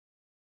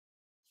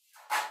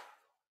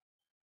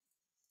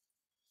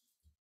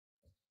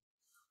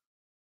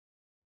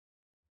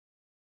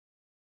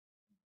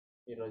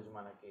ఈరోజు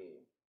మనకి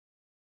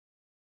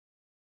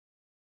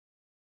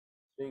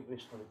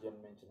శ్రీకృష్ణుడు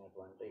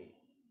జన్మించినటువంటి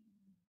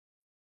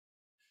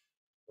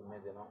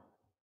పుణ్యదినం.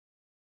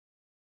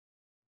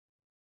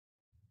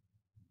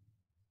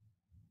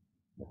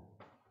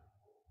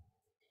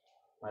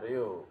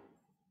 మరియు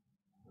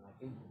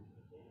మనకి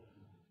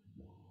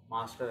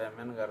మాస్టర్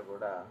ఎంఎన్ గారు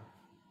కూడా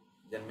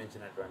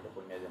జన్మించినటువంటి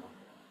పుణ్యదినం.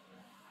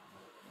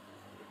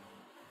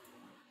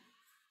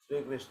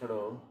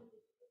 శ్రీకృష్ణుడు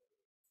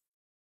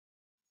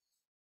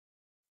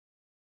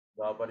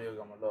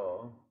ద్వాపరయుగములో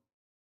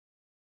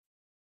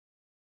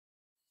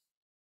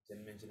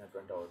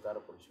జన్మించినటువంటి అవతార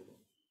పురుషుడు.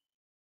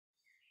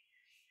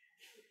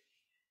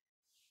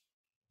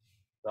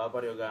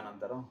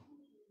 ద్వాపరయుగానంతరం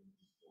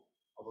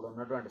అప్పుడు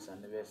ఉన్నటువంటి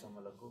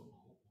సన్నివేశములకు,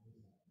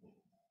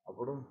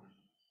 అప్పుడు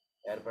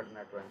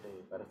ఏర్పడినటువంటి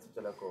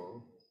పరిస్థితులకు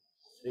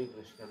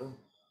శ్రీకృష్ణుడు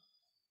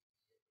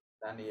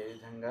దాన్ని ఏ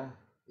విధంగా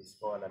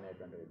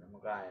తీసుకోవాలనేటువంటి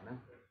విధముగా ఆయన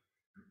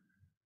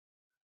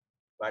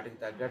వాటికి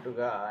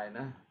తగ్గట్టుగా ఆయన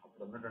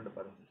అప్పుడు ఉన్నటువంటి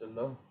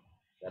పరిస్థితుల్లో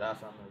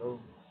జరాసంధుడు,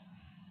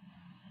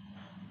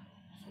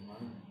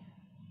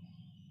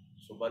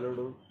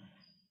 సుబలుడు,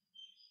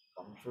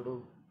 కంసుడు,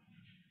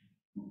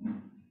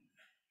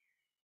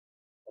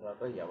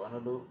 తర్వాత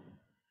యవనులు,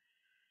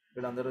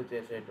 వీళ్ళందరూ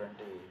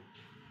చేసేటువంటి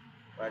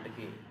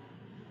వాటికి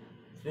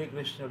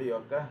శ్రీకృష్ణుడి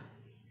యొక్క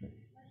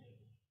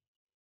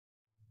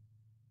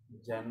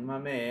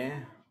జన్మమే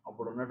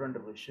అప్పుడు ఉన్నటువంటి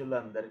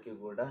ఋషులందరికీ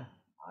కూడా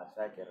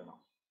ఆశాకిరణం.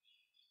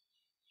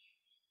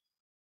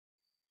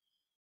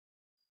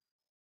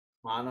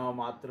 మానవ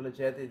మాతృల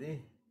చేత ఇది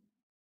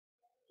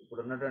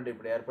ఇప్పుడు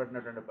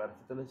ఏర్పడినటువంటి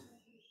పరిస్థితులు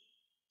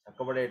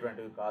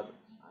చక్కబడేటువంటివి కాదు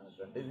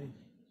అనేటువంటిది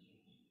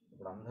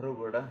ఇప్పుడు అందరూ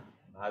కూడా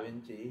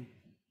భావించి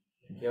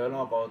కేవలం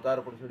ఒక అవతార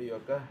పురుషుడి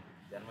యొక్క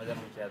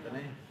జన్మజన్మ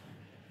చేతనే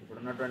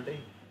ఇప్పుడున్నటువంటి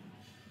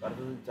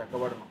పరిస్థితులు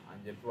చక్కబడను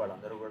అని చెప్పి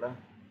వాళ్ళందరూ కూడా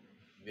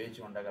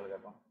వేచి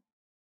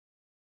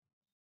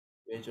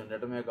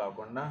ఉండటమే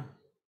కాకుండా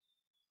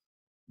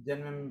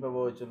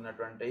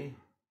జన్మింపబోచున్నటువంటి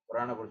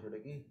పురాణ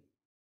పురుషుడికి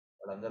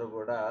వాళ్ళందరూ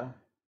కూడా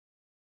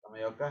తమ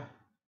యొక్క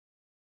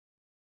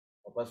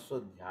తపస్సు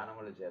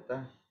ధ్యానముల చేత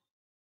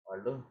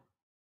వాళ్ళు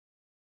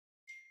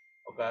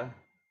ఒక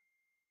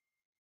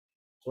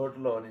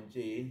చోటులో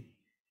నుంచి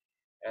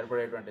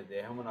ఏర్పడేటువంటి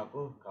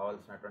దేహమునకు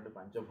కావలసినటువంటి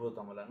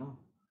పంచభూతములను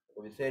ఒక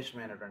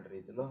విశేషమైనటువంటి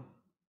రీతిలో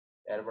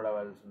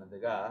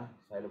ఏర్పడవలసినదిగా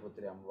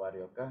శైలపుత్రి అమ్మవారి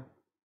యొక్క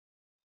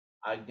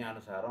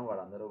ఆజ్ఞానుసారం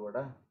వాళ్ళందరూ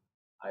కూడా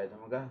ఆ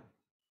విధముగా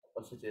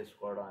తపస్సు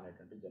చేసుకోవడం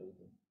అనేటువంటిది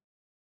జరుగుతుంది.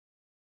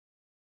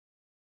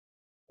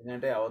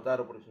 ఎందుకంటే అవతార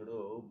పురుషుడు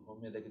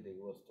భూమి మీదకి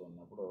దిగి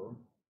వస్తున్నప్పుడు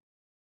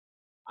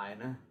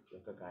ఆయన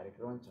యొక్క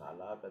కార్యక్రమం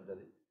చాలా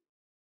పెద్దది.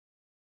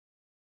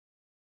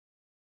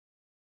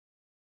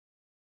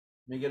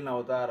 మిగిలిన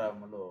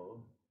అవతారములో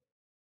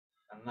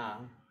కన్నా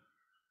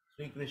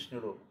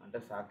శ్రీకృష్ణుడు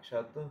అంటే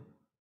సాక్షాత్తు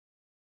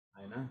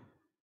ఆయన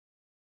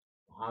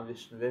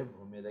మహావిష్ణువే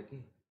భూమి మీదకి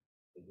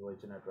దిగి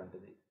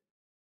వచ్చినటువంటిది.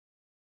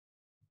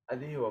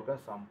 అది ఒక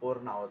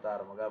సంపూర్ణ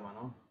అవతారముగా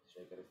మనం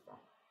స్వీకరిస్తాం.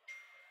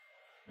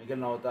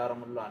 మిగిలిన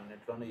అవతారముల్లో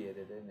అన్నిట్లోనూ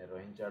ఏదైతే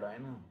నిర్వహించాడో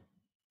ఆయన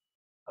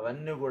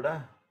అవన్నీ కూడా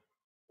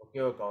ఒకే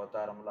ఒక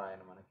అవతారంలో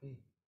ఆయన మనకి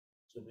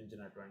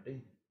చూపించినటువంటి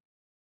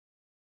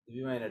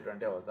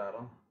దివ్యమైనటువంటి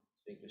అవతారం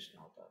శ్రీకృష్ణ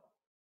అవతారం.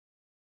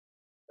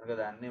 కనుక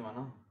దాన్ని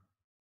మనం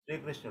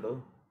శ్రీకృష్ణుడు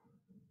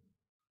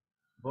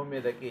భూమి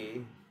మీదకి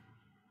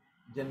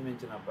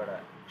జన్మించినప్పటి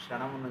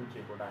క్షణం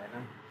నుంచి కూడా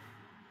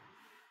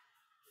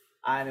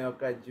ఆయన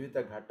యొక్క జీవిత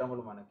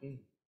ఘట్టములు మనకి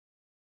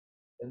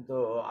ఎంతో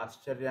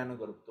ఆశ్చర్యాన్ని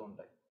గొలుపుతూ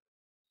ఉంటాయి.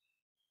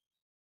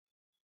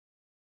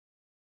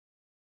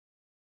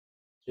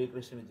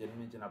 శ్రీకృష్ణుని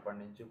జన్మించినప్పటి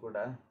నుంచి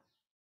కూడా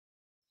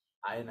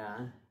ఆయన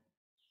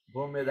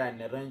భూమి మీద ఆయన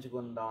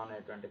నిర్వహించుకుందాం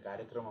అనేటువంటి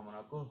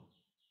కార్యక్రమమునకు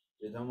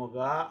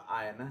విధముగా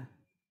ఆయన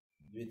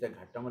జీవిత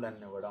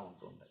ఘట్టములన్నీ కూడా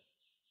ఉంటుంటాయి.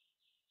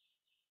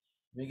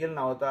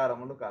 మిగిలిన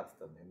అవతారములు కాస్త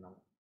భిన్నము.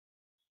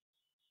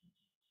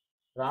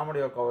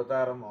 రాముడి యొక్క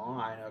అవతారము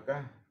ఆయన యొక్క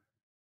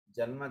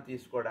జన్మ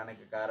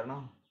తీసుకోవడానికి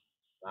కారణం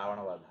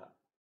రావణవధ.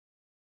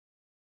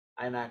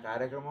 ఆయన ఆ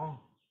కార్యక్రమం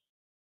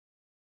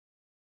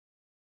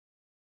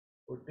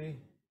పుట్టి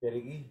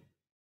పెరిగి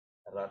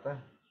తర్వాత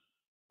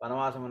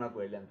వనవాసమునకు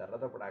వెళ్ళిన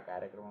తర్వాత అప్పుడు ఆ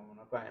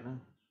కార్యక్రమమునకు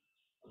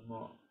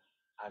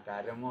ఆ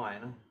కార్యము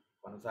ఆయన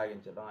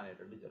కొనసాగించడం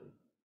అనేటువంటి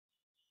జరుగుతుంది.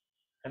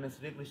 కానీ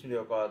శ్రీకృష్ణుడి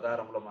యొక్క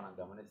అవతారంలో మనం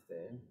గమనిస్తే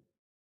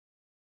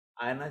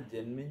ఆయన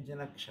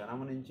జన్మించిన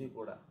క్షణము నుంచి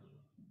కూడా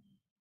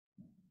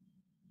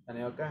తన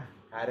యొక్క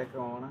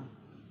కార్యక్రమమున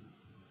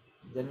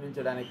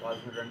జన్మించడానికి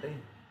కావాల్సినటువంటి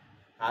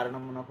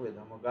కారణమునకు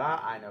విధముగా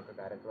ఆయన యొక్క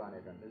కార్యక్రమం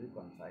అనేటువంటిది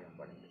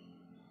కొనసాగింపబడింది.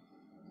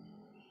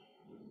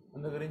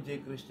 అందు గురించి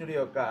కృష్ణుడి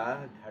యొక్క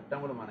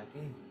ఘట్టములు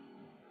మనకి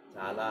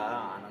చాలా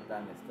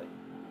ఆనందాన్ని ఇస్తాయి.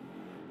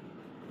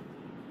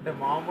 అంటే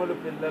మామూలు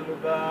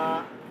పిల్లలుగా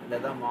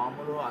లేదా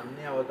మామూలు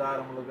అన్ని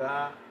అవతారములుగా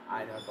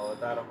ఆయన యొక్క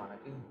అవతారం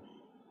మనకి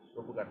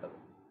రూపుకట్టదు,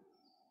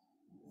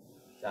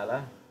 చాలా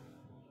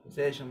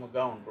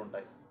విశేషముగా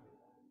ఉంటుంటాయి.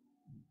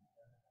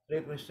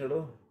 శ్రీకృష్ణుడు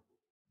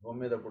భూమి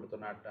మీద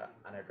పుడుతున్నట్ట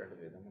అనేటువంటి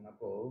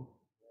విధమునకు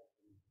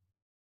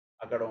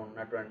అక్కడ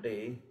ఉన్నటువంటి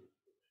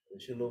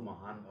ఋషులు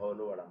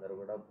మహానుభావులు వాళ్ళందరూ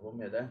కూడా భూమి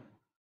మీద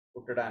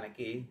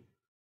పుట్టడానికి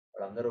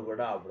వాళ్ళందరూ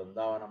కూడా ఆ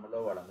బృందావనంలో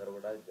వాళ్ళందరూ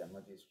కూడా జన్మ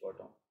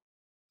తీసుకోవటం,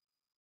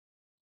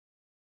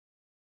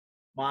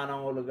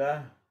 మానవులుగా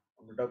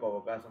ఉండటకు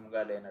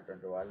అవకాశంగా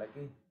లేనటువంటి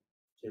వాళ్ళకి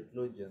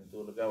చెట్లు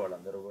జంతువులుగా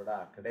వాళ్ళందరూ కూడా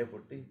అక్కడే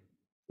పుట్టి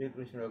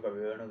శ్రీకృష్ణుడి యొక్క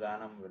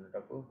వేణుగానం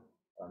వినుటకు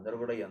అందరూ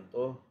కూడా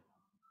ఎంతో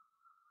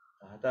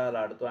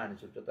సహతాలాడుతూ ఆయన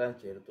చుట్టూతా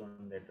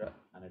చేరుతుండేట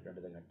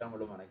అనేటువంటిది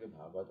ఘట్టములు మనకి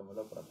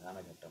భాగవతములో ప్రధాన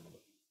ఘట్టములు.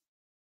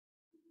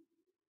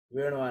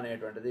 వేణు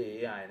అనేటువంటిది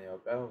ఆయన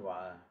యొక్క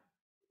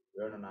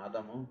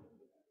వేణునాదము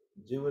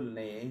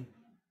జీవుల్ని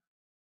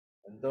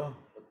ఎంతో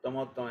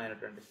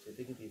ఉత్తమోత్తమైనటువంటి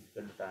స్థితికి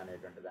తీసుకెళ్ళుట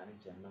అనేటువంటి దానికి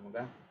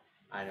చిహ్నముగా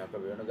ఆయన యొక్క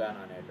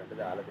వేణుగానం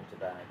అనేటువంటిది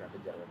ఆలపించట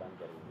అనేటువంటిది జరగడం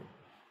జరిగింది.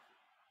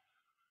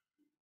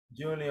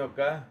 జీవుని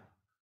యొక్క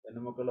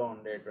వెన్నుముకలో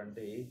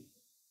ఉండేటువంటి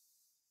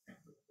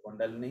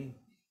కొండల్ని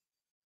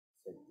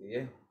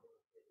శక్తియే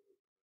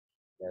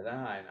లేదా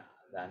ఆయన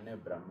దాన్నే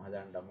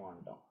బ్రహ్మదండము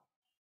అంటాం.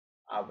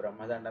 ఆ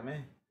బ్రహ్మదండమే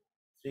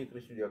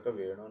శ్రీకృష్ణుడి యొక్క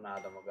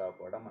వేణునాదముగా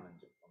కూడా మనం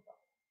చెప్పుకుంటాం.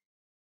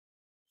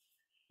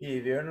 ఈ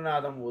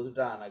వేణునాదం ఊదుట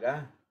అనగా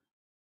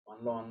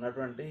మనలో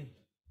ఉన్నటువంటి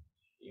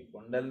ఈ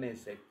కుండల్ని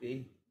శక్తి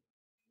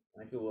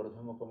మనకి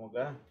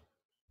ఊర్ధముఖముగా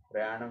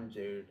ప్రయాణం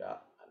చేయుట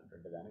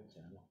అనేటువంటి దానికి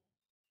చిహ్నం.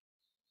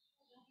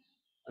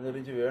 అందు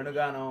గురించి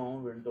వేణుగానం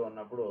వింటూ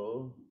ఉన్నప్పుడు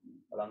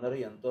వాళ్ళందరూ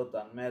ఎంతో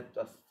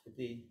తన్మయత్వ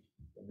స్థితి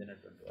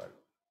పొందినటువంటి వాళ్ళు.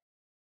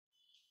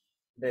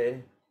 అంటే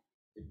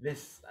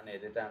బ్లిస్ అని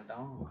ఏదైతే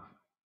అంటామో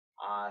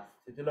ఆ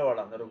స్థితిలో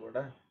వాళ్ళందరూ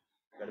కూడా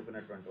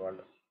గడిపినటువంటి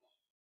వాళ్ళు.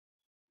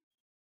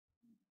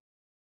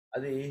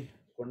 అది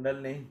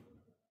కుండల్ని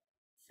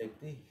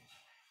శక్తి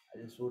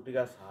అది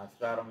సూటిగా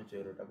సహస్రారం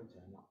చేరుటకు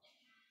చిహ్నం.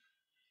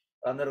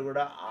 వాళ్ళందరూ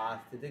కూడా ఆ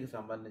స్థితికి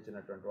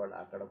సంబంధించినటువంటి వాళ్ళు,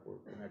 అక్కడ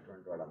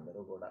పుట్టినటువంటి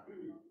వాళ్ళందరూ కూడా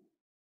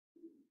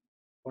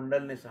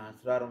కుండల్ని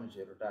సహస్రారం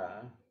చేరుట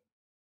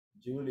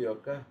జీవుల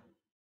యొక్క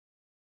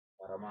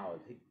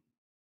పరమావధి.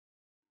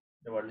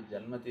 వాళ్ళు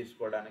జన్మ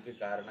తీసుకోవడానికి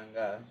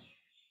కారణంగా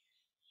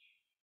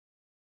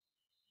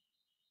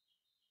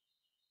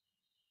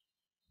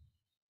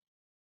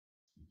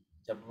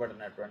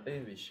చెప్పబడినటువంటి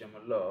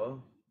విషయముల్లో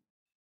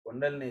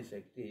కుండలిని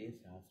శక్తి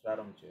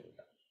సహస్రారం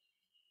చేరుట,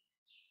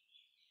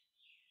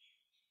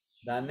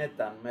 దాన్నే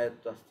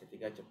తన్మయత్వ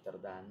స్థితిగా చెప్తారు,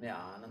 దాన్నే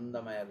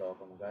ఆనందమయ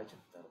లోకముగా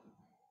చెప్తారు.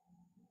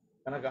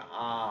 కనుక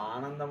ఆ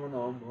ఆనందమును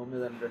భూమి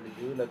మీద ఉన్నటువంటి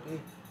జీవులకి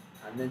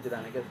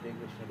అందించడానికే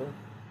శ్రీకృష్ణుడు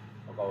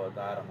ఒక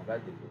అవతారముగా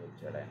దిగి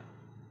వచ్చాడు. ఆయన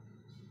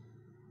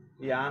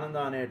ఈ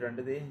ఆనందం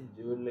అనేటువంటిది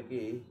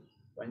జీవులకి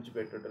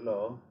పంచిపెట్టుటలో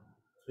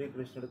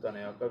శ్రీకృష్ణుడు తన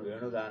యొక్క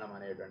వేణుగానం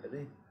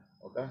అనేటువంటిది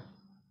ఒక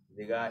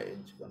ఇదిగా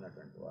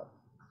ఎంచుకున్నటువంటి వారు.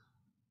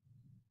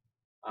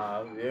 ఆ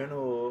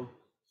వేణువు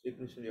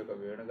శ్రీకృష్ణుడి యొక్క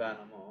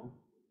వేణుగానము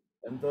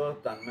ఎంతో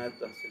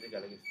తన్మయత్వ స్థితి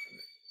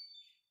కలిగిస్తుంది.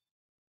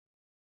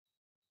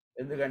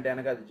 ఎందుకంటే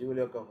అనగా అది జీవుల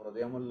యొక్క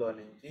హృదయముల్లో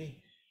నుంచి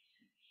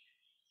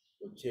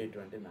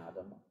వచ్చేటువంటి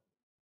నాదము.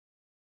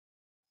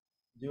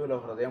 జీవుల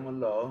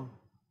హృదయముల్లో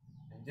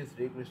నుంచి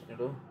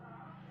శ్రీకృష్ణుడు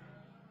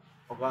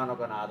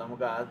ఒకానొక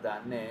నాదముగా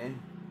దాన్నే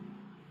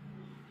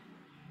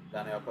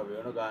దాని యొక్క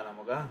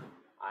వేణుగానముగా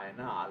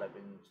ఆయన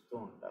ఆలపించుతూ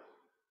ఉంటారు.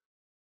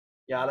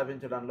 ఈ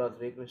ఆలపించడంలో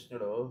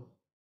శ్రీకృష్ణుడు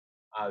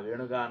ఆ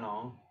వేణుగానం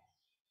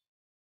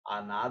ఆ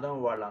నాదం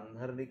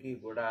వాళ్ళందరికీ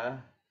కూడా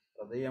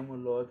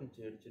హృదయములోకి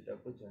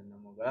చేర్చుటకు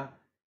చిహ్నముగా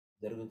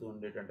జరుగుతూ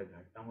ఉండేటువంటి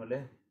ఘట్టములే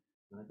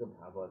మనకు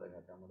భాగవత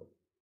ఘట్టములు.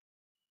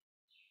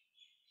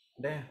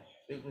 అంటే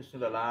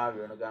శ్రీకృష్ణుడు అలా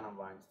వేణుగానం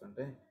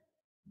వాయించుతుంటే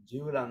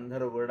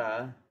జీవులందరూ కూడా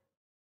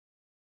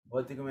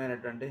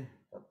భౌతికమైనటువంటి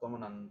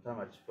తత్వమునంతా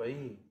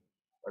మర్చిపోయి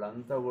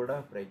వాళ్ళంతా కూడా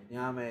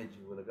ప్రజ్ఞామయ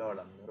జీవులుగా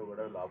వాళ్ళందరూ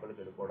కూడా లోపలికి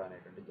వెళ్ళిపోవడం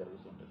అనేటువంటి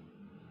జరుగుతుంటుంది.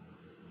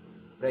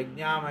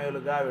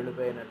 ప్రజ్ఞామయులుగా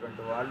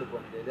వెళ్ళిపోయినటువంటి వాళ్ళు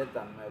పొందేదే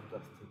తన్మయత్వ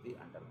స్థితి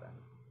అంటారు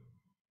దాన్ని.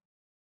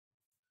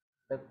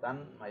 అంటే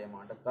తన్మయం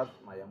అంటే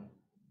తత్మయం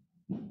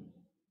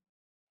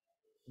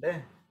అంటే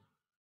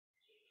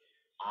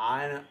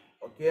ఆయన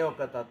ఒకే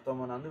ఒక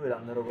తత్వమునందు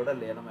వీళ్ళందరూ కూడా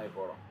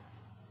లీనమైపోవడం.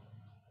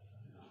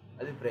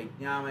 అది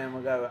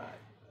ప్రజ్ఞామయముగా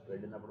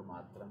వెళ్ళినప్పుడు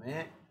మాత్రమే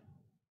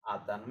ఆ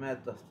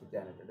తన్మయత్వ స్థితి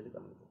అనేటువంటిది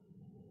కలుగుతుంది.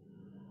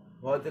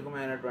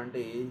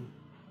 భౌతికమైనటువంటి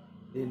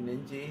దీని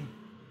నుంచి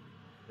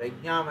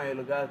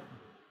ప్రజ్ఞామయులుగా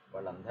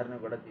వాళ్ళందరినీ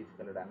కూడా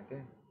తీసుకెళ్ళడానికి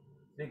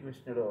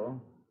శ్రీకృష్ణుడు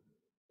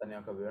తన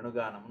యొక్క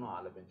వేణుగానమును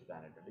ఆలపించడం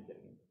అనేటువంటి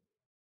జరిగింది.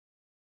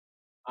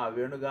 ఆ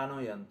వేణుగానం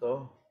ఎంతో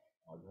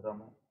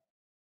మధురము.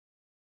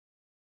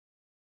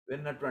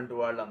 విన్నటువంటి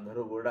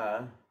వాళ్ళందరూ కూడా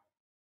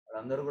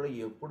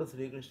ఎప్పుడు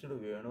శ్రీకృష్ణుడు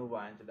వేణువు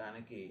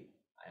వాయించడానికి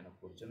ఆయన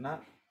కూర్చున్నా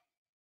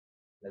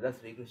లేదా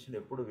శ్రీకృష్ణుడు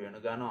ఎప్పుడు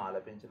వేణుగానం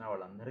ఆలపించినా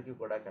వాళ్ళందరికీ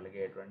కూడా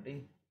కలిగేటువంటి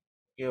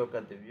ఒకే ఒక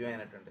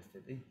దివ్యమైనటువంటి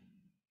స్థితి.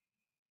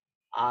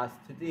 ఆ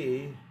స్థితి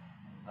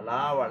అలా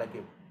వాళ్ళకి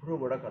ఎప్పుడూ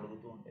కూడా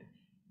కలుగుతూ ఉండేది.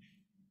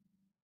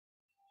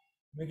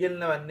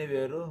 మిగిలినవన్నీ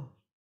వేరు,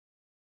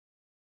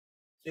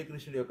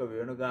 శ్రీకృష్ణుడి యొక్క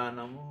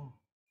వేణుగానము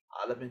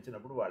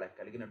ఆలపించినప్పుడు వాళ్ళకి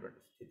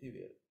కలిగినటువంటి స్థితి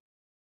వేరు.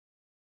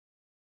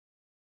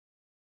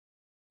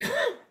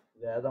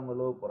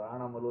 వేదములు,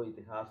 పురాణములు,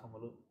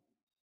 ఇతిహాసములు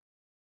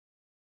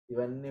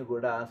ఇవన్నీ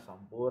కూడా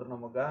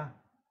సంపూర్ణముగా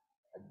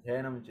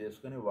అధ్యయనం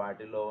చేసుకుని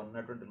వాటిలో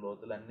ఉన్నటువంటి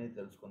లోతులన్నీ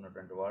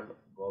తెలుసుకున్నటువంటి వాళ్ళు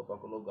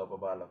గోపకులు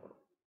గోపబాలకులు.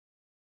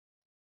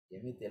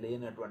 ఏమీ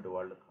తెలియనటువంటి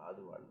వాళ్ళు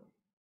కాదు వాళ్ళు,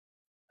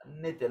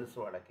 అన్నీ తెలుసు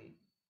వాళ్ళకి.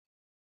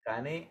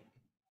 కానీ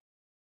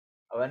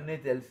అవన్నీ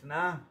తెలిసినా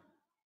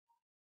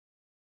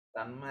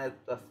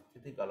తన్మయత్వ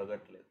స్థితి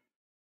కలగట్లేదు.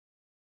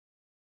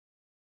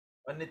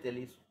 అవన్నీ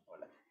తెలుసు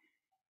వాళ్ళకి,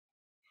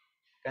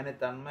 కానీ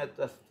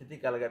తన్మయత్వ స్థితి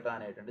కలగటం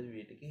అనేటువంటిది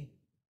వీటికి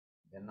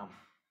భిన్నం.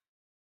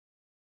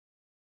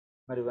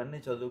 మరి ఇవన్నీ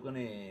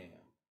చదువుకుని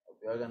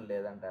ఉపయోగం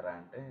లేదంటారా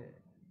అంటే,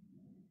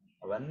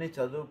 అవన్నీ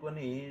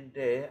చదువుకుని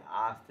అంటే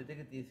ఆ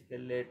స్థితికి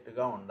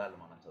తీసుకెళ్ళేట్టుగా ఉండాలి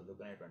మనం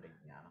చదువుకునేటువంటి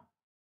జ్ఞానం.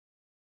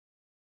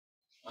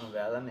 మనం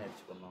వేదం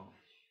నేర్చుకున్నాం,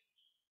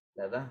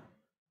 లేదా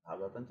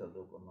భాగవతం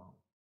చదువుకున్నాం,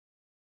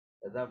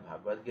 లేదా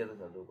భగవద్గీత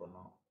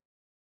చదువుకున్నాం.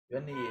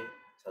 ఇవన్నీ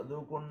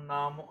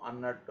చదువుకున్నాము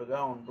అన్నట్టుగా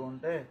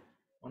ఉంటుంటే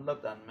మనలో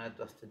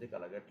తన్మయత్వ స్థితి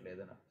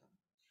కలగట్లేదని అర్థం.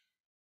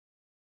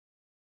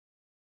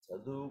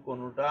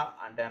 చదువుకొనుట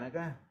అంటే అనక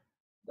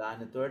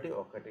దానితోటి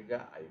ఒక్కటిగా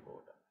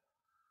అయిపోవటం.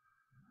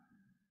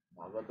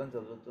 భాగవతం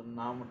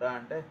చదువుతున్నాముట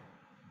అంటే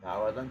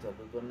భాగవతం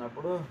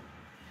చదువుతున్నప్పుడు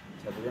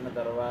చదివిన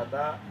తర్వాత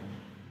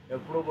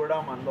ఎప్పుడు కూడా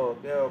మనలో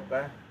ఒకే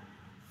ఒక్క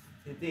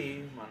స్థితి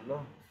మనలో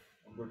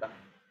ఉండుట,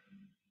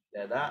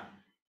 లేదా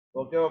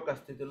ఒకే ఒక్క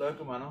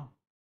స్థితిలోకి మనం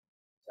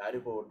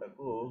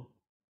జారిపోవటకు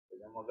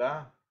విధముగా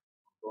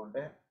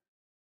ఉంటే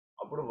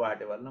అప్పుడు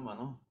వాటి వలన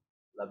మనం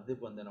లబ్ధి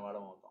పొందిన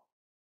వాళ్ళం అవుతాం.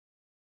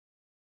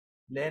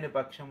 లేని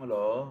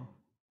పక్షంలో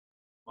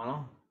మనం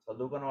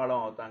చదువుకున్న వాళ్ళం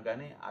అవుతాం,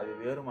 కానీ అవి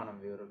వేరు, మనం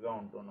వేరుగా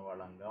ఉంటున్న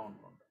వాళ్ళంగా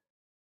ఉంటుంటాం.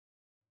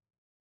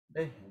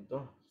 అంటే ఎంతో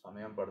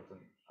సమయం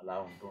పడుతుంది అలా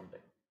ఉంటూ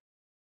ఉంటాయి.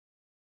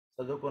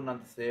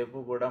 చదువుకున్నంతసేపు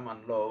కూడా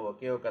మనలో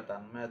ఒకే ఒక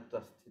తన్మయత్వ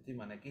స్థితి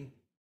మనకి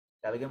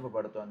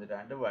కలిగింపబడుతుంది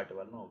అంటే వాటి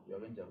వలన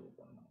ఉపయోగం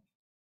జరుగుతుంది మనకి.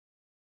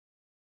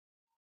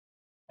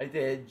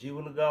 అయితే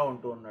జీవులుగా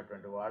ఉంటూ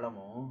ఉన్నటువంటి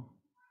వాళ్ళము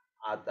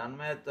ఆ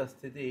తన్మయత్వ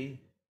స్థితి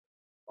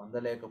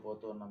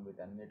పొందలేకపోతూ ఉన్నాం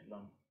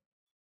వీటన్నిటిలోనూ.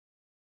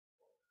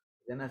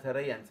 ఏదైనా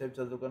సరే ఎంతసేపు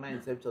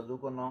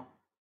చదువుకున్నాం,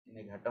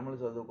 ఇన్ని ఘట్టములు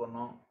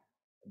చదువుకున్నాం,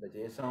 ఇంత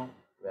చేసాం,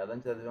 వేదం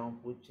చదివాం,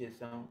 పూజ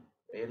చేసాం,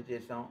 ప్రేయర్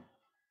చేసాం,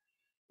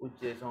 పూజ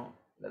చేసాం,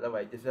 లేదా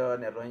వైద్య సేవ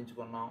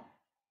నిర్వహించుకున్నాం,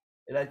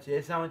 ఇలా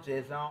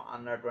చేసాం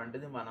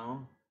అన్నటువంటిది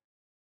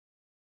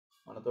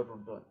మనతో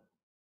ఉంటుంది.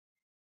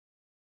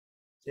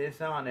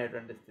 చేసాం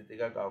అనేటువంటి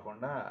స్థితిగా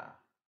కాకుండా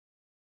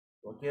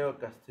ఒకే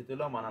ఒక్క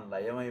స్థితిలో మనం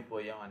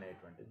లయమైపోయాం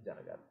అనేటువంటిది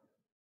జరగాలి.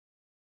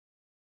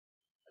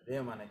 అదే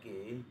మనకి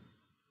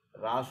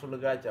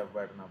రాసులుగా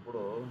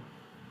చెప్పబడినప్పుడు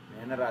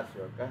మీనరాశి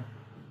యొక్క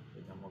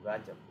విధముగా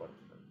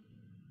చెప్పబడుతుంది.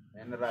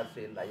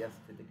 మీనరాశి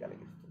లయస్థితి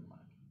కలిగిస్తుంది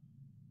మనకి.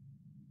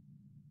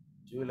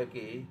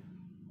 జీవులకి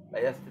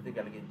లయస్థితి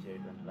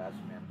కలిగించేటువంటి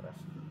రాశి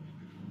మీనరాశి.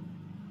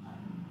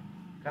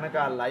 కనుక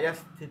ఆ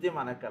లయస్థితి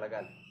మనకు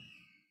కలగాలి,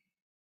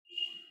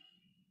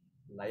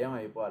 లయం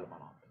అయిపోవాలి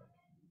మనం.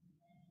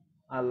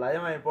 ఆ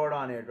లయం అయిపోవడం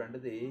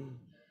అనేటువంటిది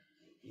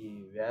ఈ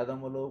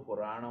వేదములు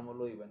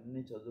పురాణములు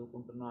ఇవన్నీ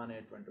చదువుకుంటున్నాం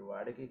అనేటువంటి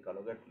వాడికి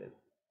కలగట్లేదు.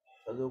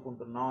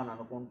 చదువుకుంటున్నాం అని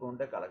అనుకుంటూ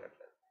ఉంటే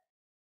కలగట్లేదు.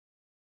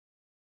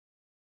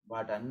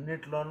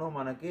 వాటన్నిటిలోనూ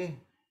మనకి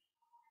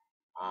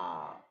ఆ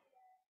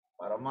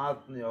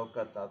పరమాత్మ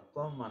యొక్క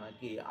తత్వం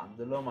మనకి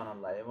అందులో మనం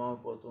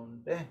లయమైపోతూ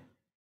ఉంటే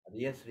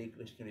అదే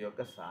శ్రీకృష్ణుడి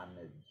యొక్క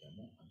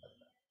సాన్నిధ్యము అంటారు.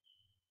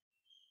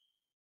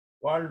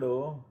 వాళ్ళు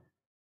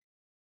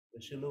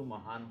ఋషులు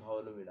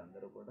మహానుభావులు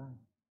వీళ్ళందరూ కూడా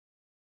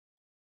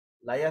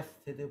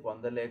లయస్థితి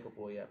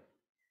పొందలేకపోయారు.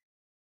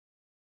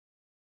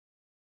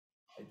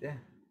 అయితే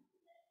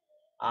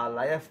ఆ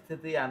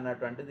లయస్థితి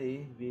అన్నటువంటిది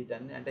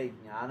వీటన్ని అంటే ఈ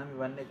జ్ఞానం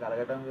ఇవన్నీ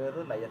కలగటం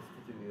వేరు,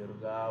 లయస్థితి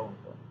వేరుగా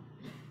ఉంటుంది.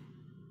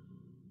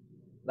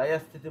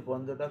 లయస్థితి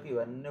పొందుటకు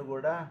ఇవన్నీ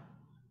కూడా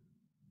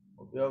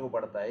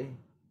ఉపయోగపడతాయి,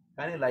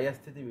 కానీ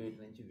లయస్థితి వీటి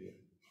నుంచి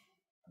వేరు.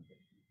 అంతే.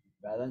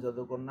 వేదం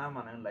చదువుకున్నా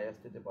మనం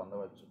లయస్థితి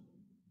పొందవచ్చు.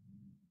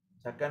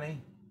 చక్కని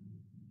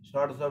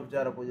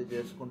షోడశోపచార పూజ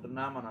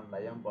చేసుకుంటున్నా మనం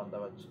లయం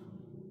పొందవచ్చు.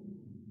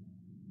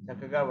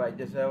 చక్కగా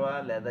వైద్య సేవ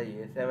లేదా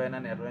ఏ సేవ అయినా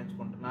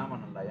నిర్వహించుకుంటున్నా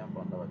మనం లయం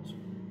పొందవచ్చు.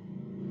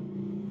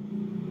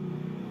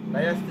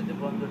 లయస్థితి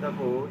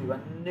పొందుటకు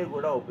ఇవన్నీ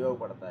కూడా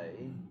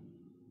ఉపయోగపడతాయి,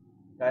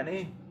 కానీ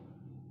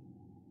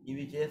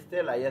ఇవి చేస్తే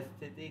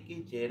లయస్థితికి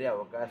చేరే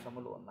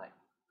అవకాశములు ఉన్నాయి.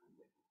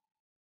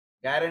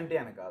 గ్యారంటీ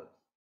అని కాదు,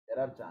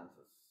 there are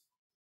chances,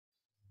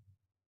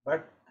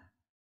 but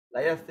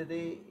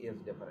లయస్థితి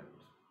is different.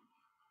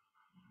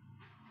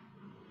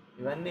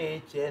 ఇవన్నీ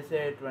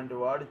చేసేటువంటి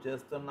వాడు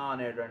చేస్తున్నాం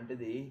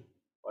అనేటువంటిది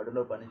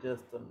వాడిలో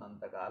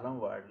పనిచేస్తున్నంతకాలం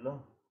వాడిలో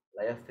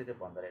లయస్థితి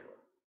పొందలేడు.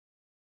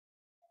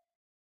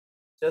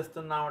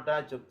 చేస్తున్నామట,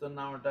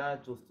 చెప్తున్నామట,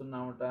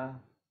 చూస్తున్నామట,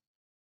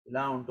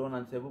 ఇలా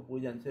ఉంటున్నంతసేపు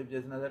పూజ ఎంతసేపు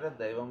చేసినా సరే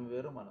దైవం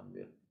వేరు, మనం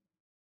వేరు.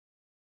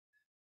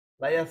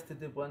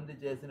 లయస్థితి పొంది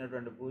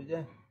చేసినటువంటి పూజ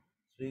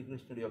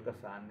శ్రీకృష్ణుడి యొక్క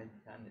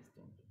సాన్నిధ్యాన్ని ఇస్తూ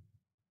ఉంటుంది.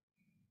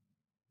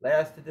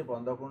 లయస్థితి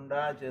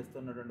పొందకుండా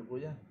చేస్తున్నటువంటి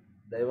పూజ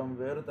దైవం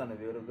వేరు, తను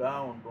వేరుగా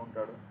ఉంటూ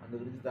ఉంటాడు.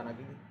 అందుగురించి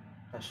తనకి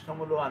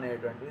కష్టములు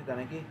అనేటువంటివి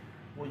తనకి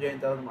పూజ అయిన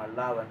తర్వాత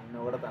మళ్ళీ అవన్నీ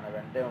కూడా తన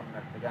వెంటే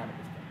ఉన్నట్టుగా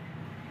అనిపిస్తుంది.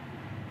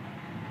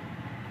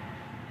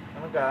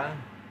 కనుక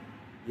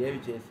ఏవి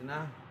చేసినా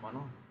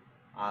మనం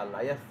ఆ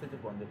లయస్థితి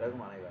పొందుటకు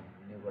మనం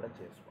ఇవన్నీ కూడా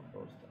చేసుకుంటూ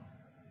వస్తున్నాం.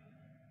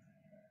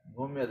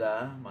 భూమి మీద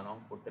మనం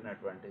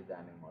పుట్టినటువంటి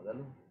దాని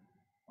మొదలు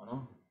మనం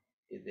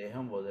ఈ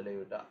దేహం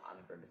వదిలేయుట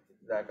అనేటువంటి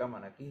స్థితి దాకా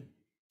మనకి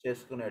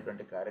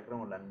చేసుకునేటువంటి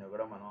కార్యక్రమాలన్నీ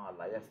కూడా మనం ఆ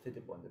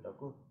లయస్థితి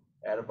పొందుటకు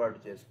ఏర్పాటు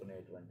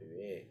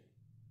చేసుకునేటువంటివే.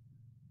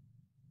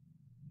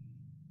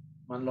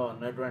 మనలో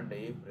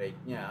ఉన్నటువంటి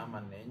ప్రజ్ఞ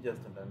మన ఏం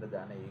చేస్తుంటే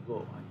దాని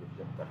ఈగో అని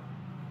చెప్తారు.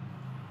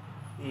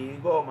 ఈ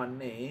ఈగో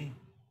మన్ని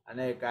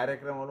అనేక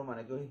కార్యక్రమాలు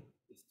మనకు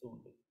ఇస్తూ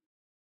ఉంటుంది,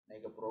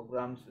 అనేక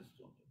ప్రోగ్రామ్స్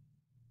ఇస్తూ ఉంటుంది,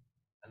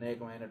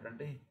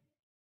 అనేకమైనటువంటి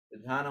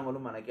విధానములు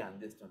మనకి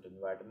అందిస్తుంటుంది.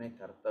 వాటిని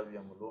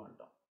కర్తవ్యములు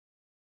అంటాం.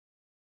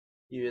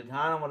 ఈ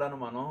విధానములను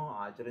మనం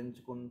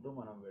ఆచరించుకుంటూ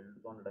మనం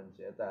వెళ్తుండడం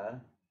చేత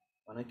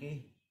మనకి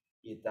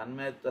ఈ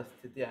తన్మయత్వ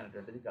స్థితి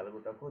అనేటువంటిది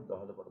కలుగుటకు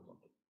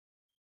దోహదపడుతుంటుంది.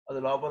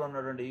 అది లోపల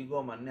ఉన్నటువంటి ఈగో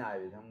మన్ని ఆ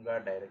విధంగా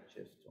డైరెక్ట్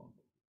చేస్తూ ఉంటుంది.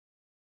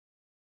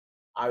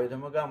 ఆ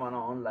విధముగా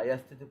మనం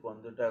లయస్థితి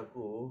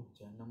పొందుటకు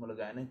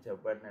చిహ్నములుగానే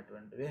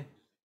చెప్పబడినటువంటివి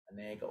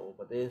అనేక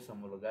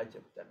ఉపదేశములుగా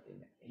చెప్తారు.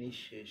 దీన్ని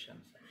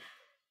ఇనిషియేషన్స్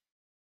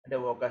అంటే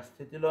ఒక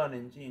స్థితిలో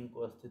నుంచి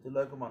ఇంకో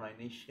స్థితిలోకి మనం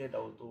ఇనిషియేట్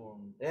అవుతూ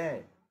ఉంటే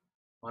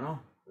మనం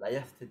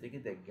లయస్థితికి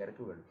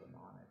దగ్గరకు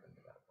వెళుతున్నాం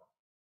అనేటువంటి అర్థం.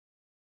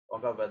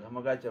 ఒక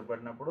విధముగా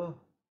చెప్పబడినప్పుడు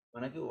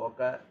మనకి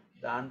ఒక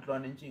దాంట్లో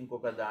నుంచి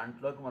ఇంకొక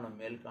దాంట్లోకి మనం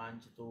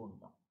మేల్కాంచుతూ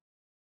ఉంటాం.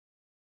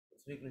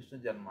 శ్రీకృష్ణ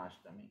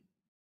జన్మాష్టమి,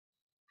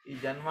 ఈ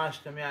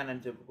జన్మాష్టమి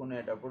అని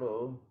చెప్పుకునేటప్పుడు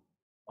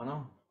మనం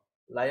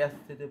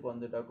లయస్థితి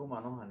పొందుటకు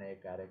మనం అనేక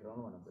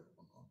కార్యక్రమాలు మనం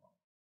పెట్టుకుంటూ ఉంటాం.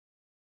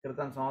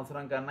 క్రితం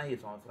సంవత్సరం కన్నా ఈ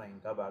సంవత్సరం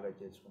ఇంకా బాగా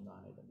చేసుకుందాం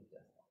అనేటువంటి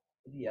చేస్తాం.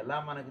 ఇది ఎలా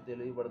మనకి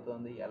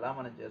తెలియబడుతుంది, ఎలా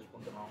మనం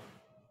చేసుకుంటున్నాం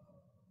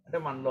అంటే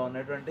మనలో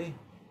ఉన్నటువంటి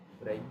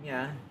ప్రజ్ఞ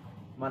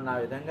మన ఆ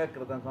విధంగా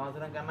క్రితం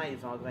సంవత్సరం కన్నా ఈ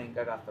సంవత్సరం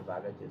ఇంకా కాస్త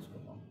బాగా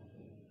చేసుకుంటాం,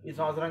 ఈ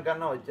సంవత్సరం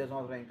కన్నా వచ్చే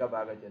సంవత్సరం ఇంకా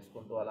బాగా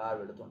చేసుకుంటూ అలా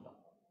వెళుతుంటాం.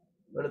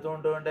 వెళుతూ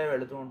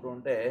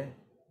ఉంటే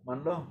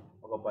మనలో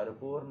ఒక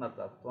పరిపూర్ణ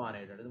తత్వం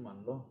అనేటువంటిది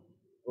మనలో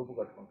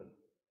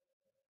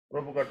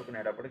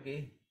రూపుకట్టుకునేటప్పటికి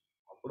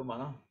అప్పుడు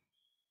మనం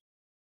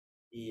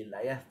ఈ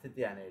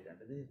లయస్థితి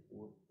అనేటువంటిది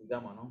పూర్తిగా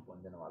మనం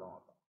పొందిన వాళ్ళం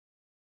అవుతాం.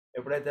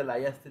 ఎప్పుడైతే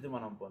లయస్థితి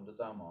మనం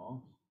పొందుతామో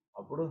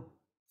అప్పుడు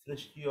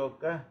సృష్టి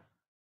యొక్క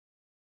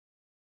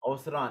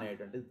అవసరం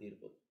అనేటువంటిది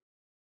తీరిపోతుంది.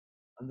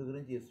 అందు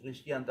గురించి ఈ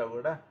సృష్టి అంతా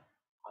కూడా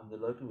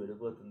అందులోకి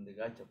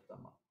వెళ్ళిపోతుందిగా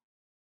చెప్తాం.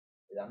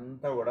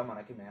 ఇదంతా కూడా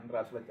మనకి మేన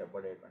రాశిలో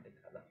చెప్పబడేటువంటి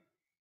కథ.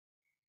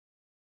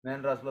 మేన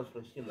రాశిలో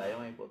సృష్టి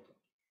లయం అయిపోతుంది.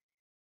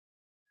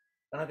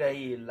 కనుక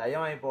ఈ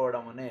లయం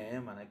అయిపోవడమునే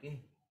మనకి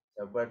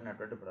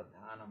చెప్పబడినటువంటి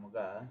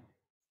ప్రధానముగా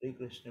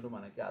శ్రీకృష్ణుడు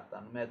మనకి ఆ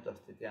తన్మయత్వ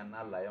స్థితి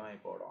అన్న లయం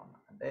అయిపోవడం అన్న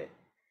అంటే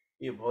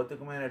ఈ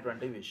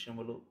భౌతికమైనటువంటి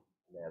విషయములు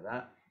లేదా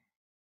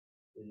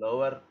ఈ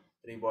లోవర్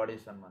 3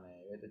 బాడీస్ అని మనం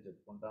ఏవైతే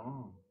చెప్పుకుంటామో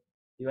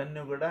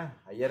ఇవన్నీ కూడా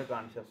హయ్యర్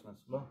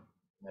కాన్షియస్నెస్లో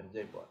మెర్జ్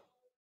అయిపోవాలి.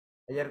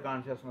 హయ్యర్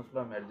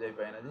కాన్షియస్నెస్లో మెర్జ్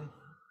అయిపోయినది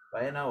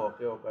పైన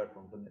ఒకే ఒకటి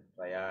ఉంటుంది,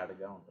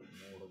 ట్రయాడ్గా ఉంటుంది,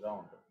 3గా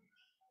ఉంటుంది.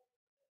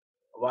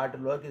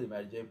 వాటిలోకి ఇది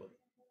మెర్జ్ అయిపోతుంది.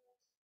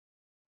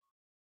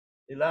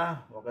 ఇలా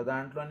ఒక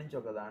దాంట్లో నుంచి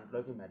ఒక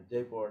దాంట్లోకి మెర్జ్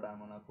అయిపోవడం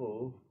మనకు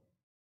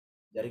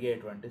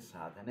జరిగేటువంటి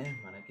సాధనే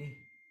మనకి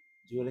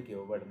జీవులకి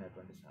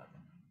ఇవ్వబడినటువంటి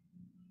సాధన.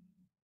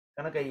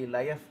 కనుక ఈ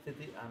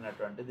లయస్థితి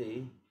అన్నటువంటిది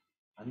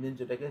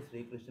అందించుటకే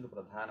శ్రీకృష్ణుడు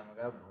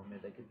ప్రధానంగా భూమి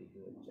మీదకి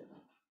దిగి వచ్చాడు.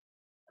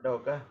 అంటే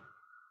ఒక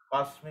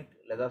కాస్మిక్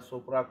లేదా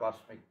సూప్రా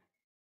కాస్మిక్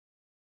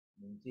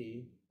నుంచి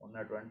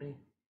ఉన్నటువంటి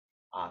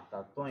ఆ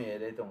తత్వం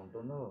ఏదైతే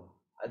ఉంటుందో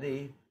అది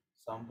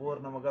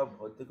సంపూర్ణముగా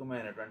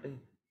భౌతికమైనటువంటి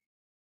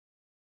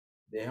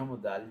దేహము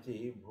దాల్చి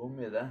భూమి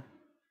మీద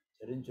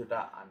చరించుట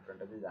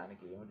అంటుంటుంది.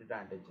 దానికి ఏమిట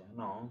అంటే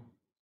చిహ్నం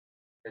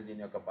అంటే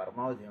దీని యొక్క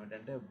పరమావధి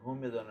ఏమిటంటే భూమి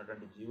మీద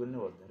ఉన్నటువంటి జీవుల్ని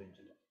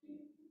ఉద్ధరించుట.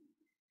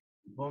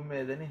 భూమి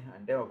మీదని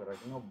అంటే ఒక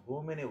రకంగా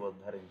భూమిని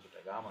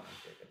ఉద్ధరించుటగా మనం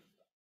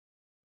స్వీకరిస్తాం.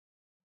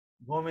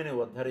 భూమిని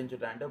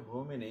ఉద్ధరించుట అంటే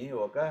భూమిని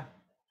ఒక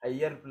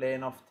హయ్యర్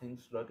ప్లేన్ ఆఫ్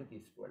థింగ్స్లోకి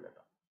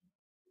తీసుకువెళ్ళటం.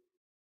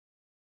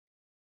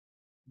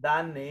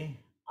 దాన్ని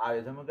ఆ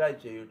విధముగా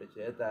చేయుట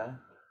చేత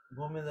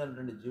భూమి మీద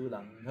ఉన్నటువంటి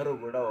జీవులందరూ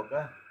కూడా ఒక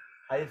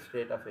హై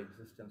స్టేట్ ఆఫ్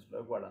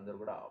ఎగ్జిస్టెన్స్లోకి వాళ్ళందరూ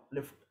కూడా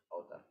అప్లిఫ్ట్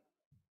అవుతారు.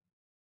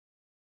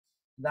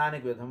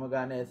 దానికి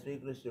విధముగానే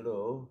శ్రీకృష్ణుడు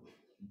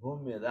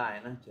భూమి మీద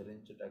ఆయన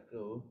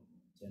చరించుటకు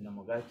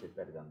చిహ్నముగా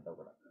చెప్పాడు. ఇదంతా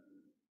కూడా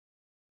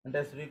అంటే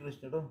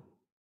శ్రీకృష్ణుడు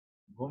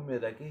భూమి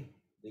మీదకి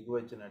దిగి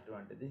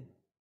వచ్చినటువంటిది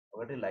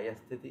ఒకటి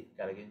లయస్థితి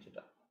కలిగించుట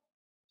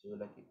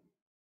జీవులకి,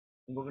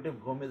 ఇంకొకటి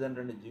భూమి మీద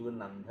ఉన్నటువంటి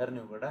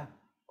జీవులందరినీ కూడా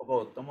ఒక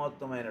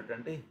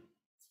ఉత్తమోత్తమైనటువంటి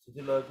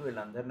స్థితిలోకి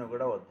వీళ్ళందరినీ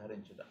కూడా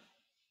ఉద్ధరించుట,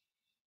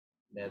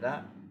 లేదా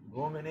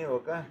భూమిని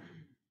ఒక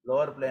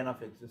లోవర్ ప్లేన్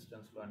ఆఫ్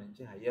ఎగ్జిస్టెన్స్లో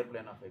నుంచి హయ్యర్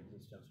ప్లేన్ ఆఫ్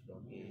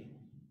ఎగ్జిస్టెన్స్లోకి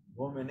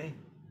భూమిని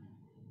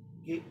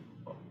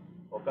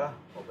ఒక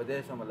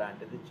ఉపదేశం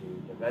లాంటిది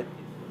చేయుటగా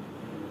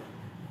తీసుకుంది.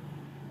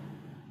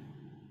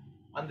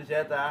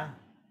 అందుచేత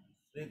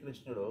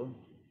శ్రీకృష్ణుడు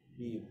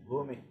ఈ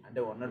భూమి అంటే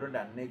ఉన్నటువంటి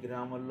అన్ని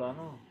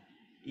గ్రహముల్లోనూ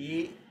ఈ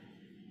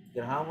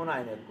గ్రహమును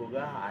ఆయన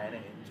ఎక్కువగా ఆయన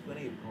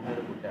ఎంచుకొని ఈ భూమి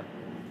మీద పుట్టారు.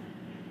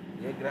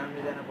 ఏ గ్రహం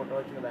మీదైనా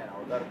పుట్టవచ్చు కదా, ఆయన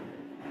అవతారం.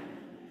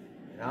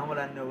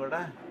 గ్రహములన్నీ కూడా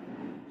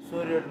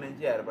సూర్యుడి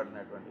నుంచి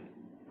ఏర్పడినటువంటివి.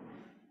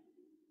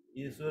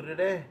 ఈ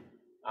సూర్యుడే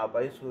ఆ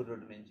పై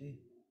సూర్యుడి నుంచి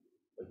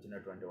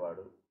వచ్చినటువంటి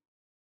వాడు.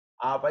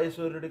 ఆ పై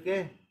సూర్యుడికే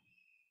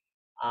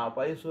ఆ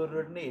పై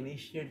సూర్యుడిని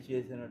ఇనిషియేట్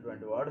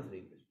చేసినటువంటి వాడు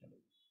శ్రీకృష్ణుడు.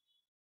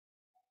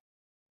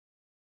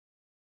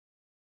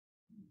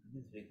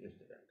 ఇది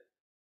శ్రీకృష్ణుడు అంటే.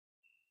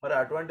 మరి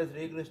అటువంటి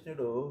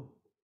శ్రీకృష్ణుడు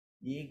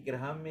ఈ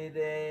గ్రహం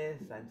మీదే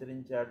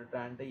సంచరించాడుట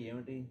అంటే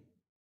ఏమిటి?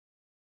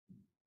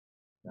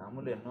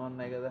 గ్రహములు ఎన్నో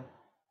ఉన్నాయి కదా.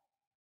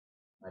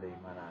 మరి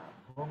మన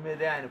భూమి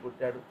మీదే ఆయన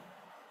పుట్టాడు,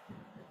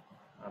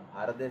 మన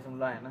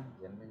భారతదేశంలో ఆయన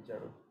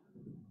జన్మించాడు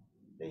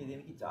అంటే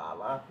దీనికి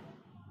చాలా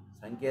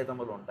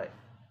సంకేతములు ఉంటాయి.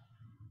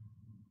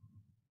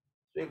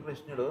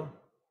 శ్రీకృష్ణుడు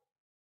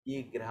ఈ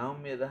గ్రహం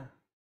మీద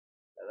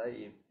లేదా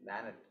ఈ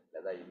ప్లానెట్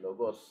లేదా ఈ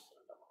లోగోస్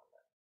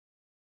అంటామన్నమాట,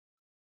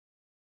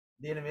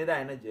 దీని మీద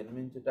ఆయన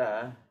జన్మించుట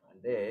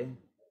అంటే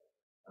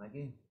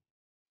మనకి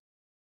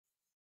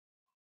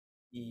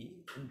ఈ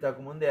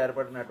ఇంతకుముందు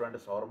ఏర్పడినటువంటి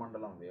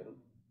సౌరమండలం వేరు,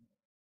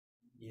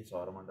 ఈ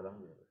సౌరమండలం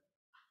వేరు.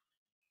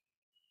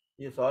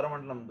 ఈ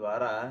సౌరమండలం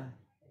ద్వారా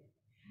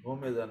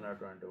భూమి మీద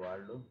ఉన్నటువంటి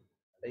వాళ్ళు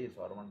అంటే ఈ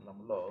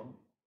సౌరమండలంలో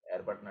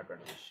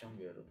ఏర్పడినటువంటి విషయం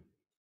వేరు,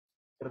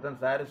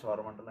 క్రితంసారి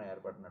సౌరమండలం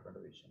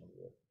ఏర్పడినటువంటి విషయం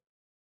వేరు.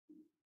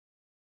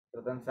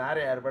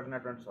 క్రితంసారి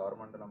ఏర్పడినటువంటి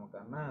సౌరమండలం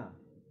కన్నా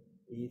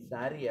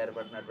ఈసారి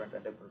ఏర్పడినటువంటి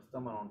అంటే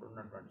ప్రస్తుతం మనం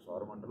ఉంటున్నటువంటి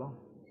సౌరమండలం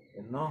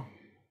ఎన్నో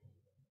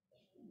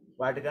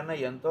వాటికన్నా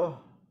ఎంతో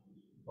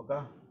ఒక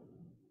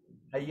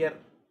హయ్యర్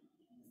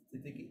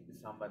స్థితికి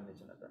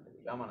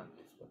సంబంధించినటువంటిదిగా మనం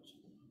తీసుకోవచ్చు.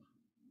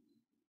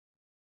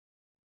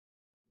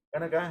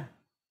 కనుక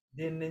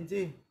దీని నుంచి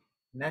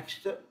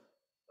నెక్స్ట్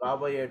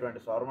రాబోయేటువంటి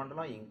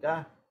సౌరమండలం ఇంకా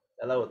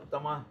చాలా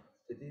ఉత్తమ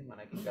స్థితి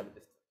మనకి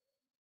కల్పిస్తుంది.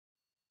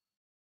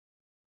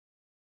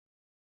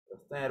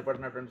 ప్రస్తుతం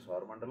ఏర్పడినటువంటి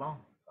సౌరమండలం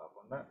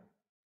కాకుండా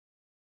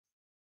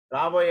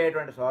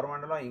రాబోయేటువంటి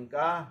సౌరమండలం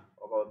ఇంకా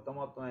ఒక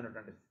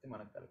ఉత్తమోత్తమైనటువంటి స్థితి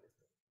మనకు కల్పిస్తుంది.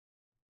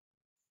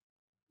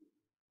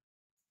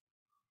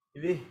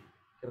 ఇవి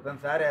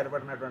క్రితంసారి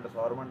ఏర్పడినటువంటి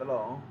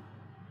సౌరమండలం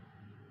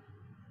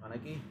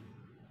మనకి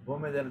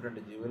భూమి మీద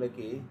ఉన్నటువంటి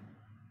జీవులకి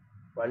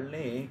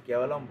వాళ్ళని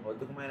కేవలం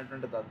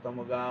భౌతికమైనటువంటి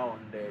తత్వముగా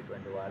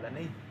ఉండేటువంటి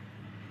వాళ్ళని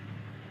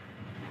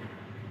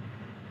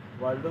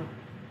వాళ్ళు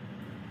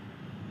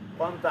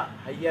కొంత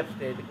హయ్యర్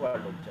స్టేట్కి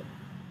వాళ్ళు వచ్చారు.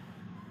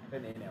 అంటే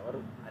నేను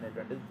ఎవరు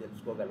అనేటువంటిది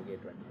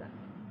తెలుసుకోగలిగేటువంటి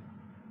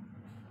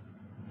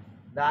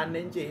దాని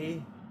నుంచి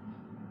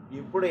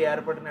ఇప్పుడు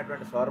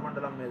ఏర్పడినటువంటి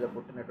సౌరమండలం మీద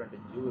పుట్టినటువంటి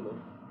జీవులు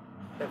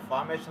అంటే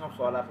ఫార్మేషన్ ఆఫ్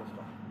సోలార్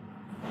సిస్టమ్.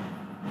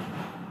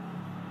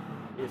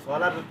 ఈ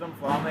సోలార్ సిస్టమ్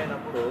ఫామ్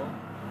అయినప్పుడు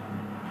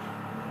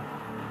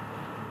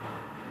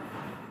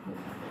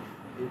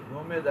ఈ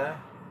భూమి మీద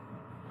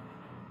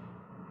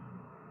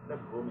అంటే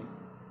భూమి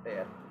అంటే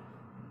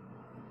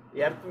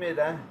ఎర్త్ మీద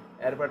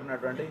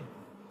ఏర్పడినటువంటి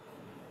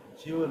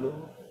జీవులు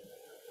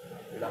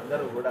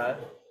వీళ్ళందరూ కూడా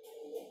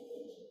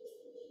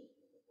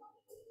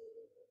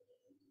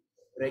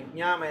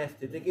ప్రజ్ఞామయ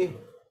స్థితికి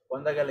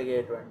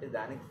పొందగలిగేటువంటి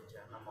దానికి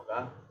చిహ్నముగా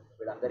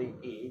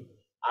వీళ్ళందరికీ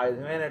ఆ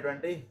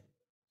విధమైనటువంటి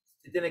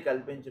స్థితిని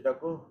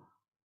కల్పించుటకు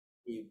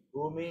ఈ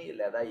భూమి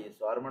లేదా ఈ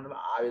సౌరమండలం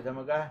ఆ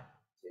విధముగా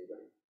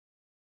చేయబడింది.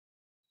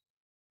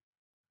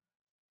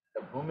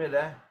 భూమి మీద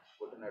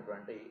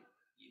పుట్టినటువంటి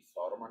ఈ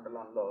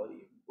సౌరమండలంలో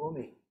ఈ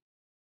భూమి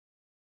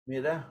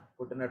మీద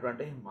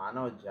పుట్టినటువంటి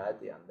మానవ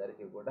జాతి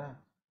అందరికీ కూడా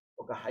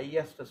ఒక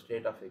హయ్యెస్ట్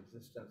స్టేట్ ఆఫ్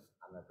ఎగ్జిస్టెన్స్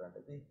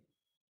అన్నటువంటిది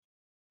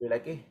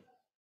వీళ్ళకి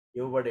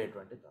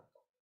ఇవ్వబడేటువంటి తత్వం.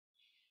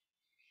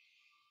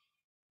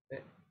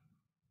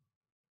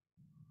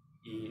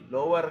 ఈ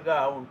లోవర్గా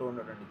ఉంటూ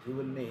ఉన్నటువంటి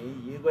జీవుల్ని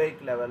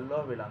ఈగోయిక్ లెవెల్లో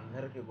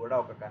వీళ్ళందరికీ కూడా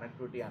ఒక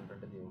కనెక్టివిటీ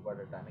అన్నటువంటిది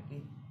ఇవ్వబడటానికి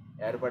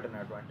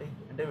ఏర్పడినటువంటి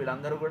అంటే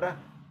వీళ్ళందరూ కూడా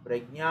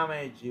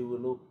ప్రజ్ఞామయ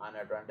జీవులు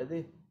అనేటువంటిది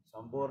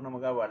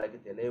సంపూర్ణముగా వాళ్ళకి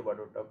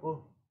తెలియబడుటకు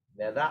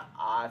లేదా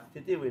ఆ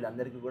స్థితి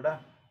వీళ్ళందరికీ కూడా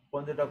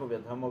పొందుటకు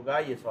విధముగా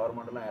ఈ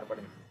సౌరమండలం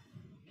ఏర్పడింది.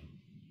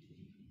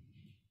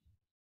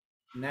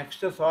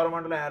 నెక్స్ట్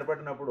సౌరమండలం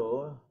ఏర్పడినప్పుడు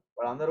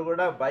వాళ్ళందరూ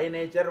కూడా బై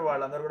నేచర్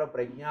వాళ్ళందరూ కూడా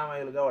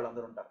ప్రజ్ఞామయులుగా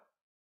వాళ్ళందరూ ఉంటారు.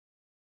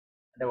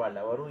 అంటే వాళ్ళు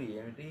ఎవరు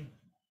ఏమిటి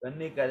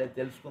ఇవన్నీ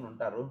తెలుసుకుని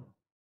ఉంటారు.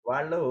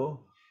 వాళ్ళు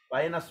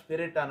పైన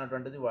స్పిరిట్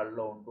అన్నటువంటిది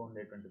వాళ్ళలో ఉంటూ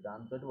ఉండేటువంటి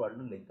దాంతో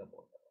వాళ్ళు లింకప్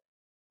అవుతారు.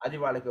 అది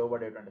వాళ్ళకి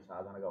ఇవ్వబడేటువంటి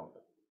సాధనగా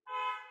ఉంటుంది.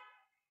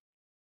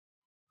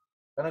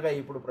 కనుక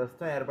ఇప్పుడు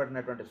ప్రస్తుతం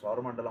ఏర్పడినటువంటి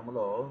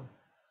సౌరమండలంలో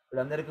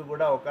వీళ్ళందరికీ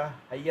కూడా ఒక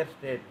హయ్యర్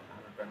స్టేట్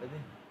అన్నటువంటిది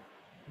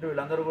అంటే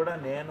వీళ్ళందరూ కూడా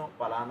నేను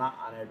ఫలానా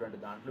అనేటువంటి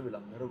దాంట్లో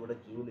వీళ్ళందరూ కూడా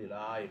జీవులు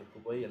ఇలా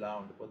ఇరుక్కుపోయి ఇలా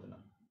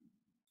ఉండిపోతున్నారు.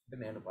 అంటే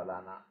నేను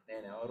ఫలానా,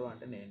 నేను ఎవరు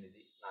అంటే నేను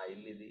ఇది, నా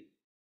ఇల్లు ఇది,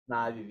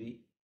 నావివి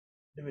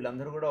అంటే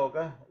వీళ్ళందరూ కూడా ఒక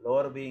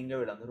లోవర్ బీయింగ్గా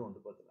వీళ్ళందరూ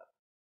ఉండిపోతున్నారు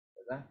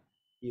కదా.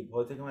 ఈ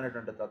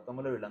భౌతికమైనటువంటి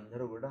తత్వములో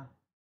వీళ్ళందరూ కూడా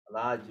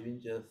అలా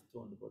జీవించేస్తూ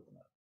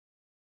ఉండిపోతున్నారు.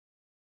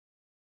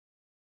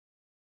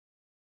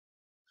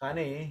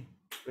 కానీ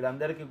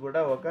వీళ్ళందరికీ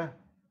కూడా ఒక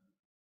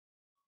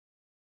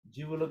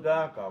జీవులుగా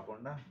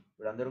కాకుండా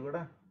వీళ్ళందరూ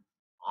కూడా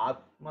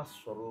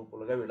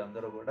ఆత్మస్వరూపులుగా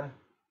వీళ్ళందరూ కూడా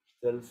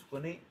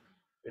తెలుసుకుని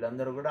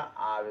వీళ్ళందరూ కూడా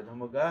ఆ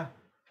విధముగా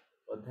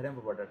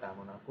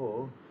ఉద్ధరింపబడటమునకు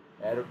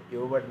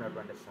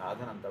ఇవ్వబడినటువంటి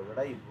సాధన అంతా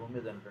కూడా ఈ భూమి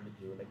మీద ఉన్నటువంటి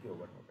జీవులకి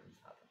ఇవ్వబడినటువంటి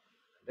సాధన.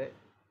 అంటే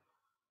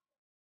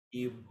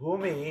ఈ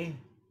భూమి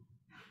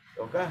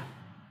ఒక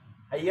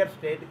హయ్యర్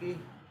స్టేట్కి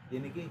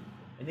దీనికి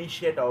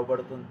ఇనిషియేట్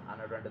అవ్వబడుతుంది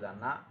అన్నటువంటిది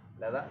అన్నా,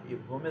 లేదా ఈ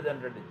భూమి మీద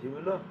ఉన్నటువంటి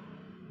జీవులు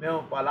మేము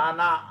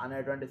ఫలానా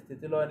అనేటువంటి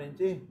స్థితిలో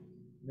నుంచి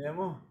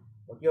మేము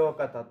ఒకే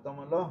ఒక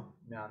తత్వములో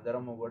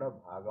మేమందరము కూడా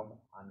భాగము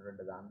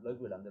అన్నటువంటి దాంట్లోకి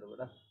వీళ్ళందరూ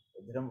కూడా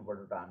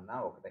ఉద్ధరింపబడుట అన్నా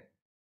ఒకటే.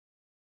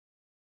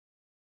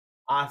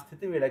 ఆ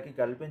స్థితి వీళ్ళకి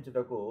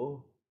కల్పించుటకు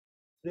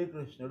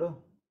శ్రీకృష్ణుడు,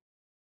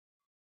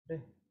 అంటే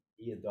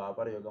ఈ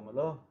ద్వాపర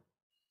యుగములో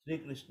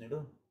శ్రీకృష్ణుడు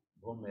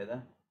భూమి మీద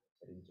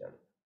చరించాడు.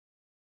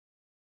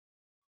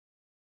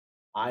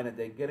 ఆయన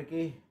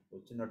దగ్గరికి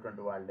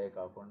వచ్చినటువంటి వాళ్ళే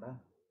కాకుండా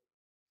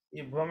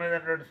ఈ భూమి మీద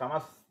ఉన్నటువంటి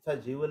సమస్త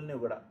జీవుల్ని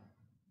కూడా,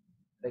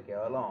 అంటే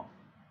కేవలం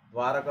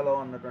ద్వారకలో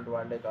ఉన్నటువంటి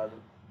వాళ్ళే కాదు,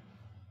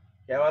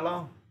 కేవలం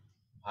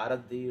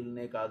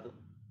భారతీయులనే కాదు,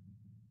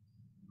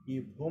 ఈ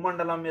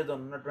భూమండలం మీద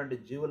ఉన్నటువంటి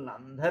జీవులను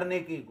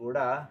అందరికీ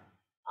కూడా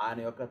ఆయన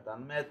యొక్క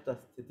తన్మయత్వ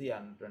స్థితి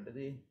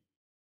అన్నటువంటిది,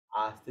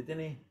 ఆ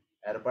స్థితిని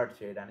ఏర్పాటు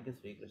చేయడానికి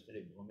శ్రీకృష్ణుడు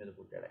ఈ భూమి మీద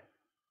పుట్టాడు.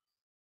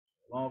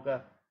 ఒక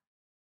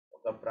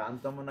ఒక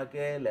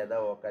ప్రాంతమునకే లేదా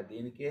ఒక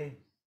దీనికే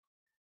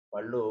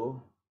వాళ్ళు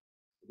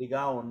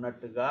ఇదిగా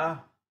ఉన్నట్టుగా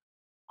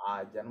ఆ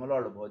జన్మలో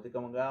వాళ్ళు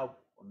భౌతికంగా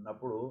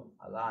ఉన్నప్పుడు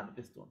అలా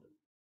అనిపిస్తూ ఉంటుంది.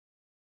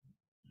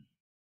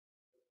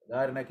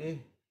 ఉదాహరణకి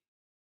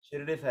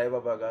షిరిడి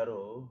సాయిబాబా గారు,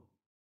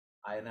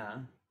 ఆయన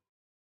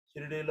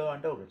షిరిడీలో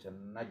అంటే ఒక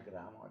చిన్న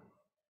గ్రామం అది.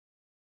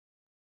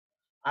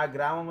 ఆ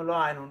గ్రామంలో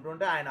ఆయన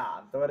ఉంటుంటే ఆయన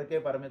అంతవరకే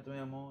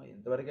పరిమితమేమో,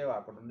 ఇంతవరకే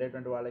అక్కడ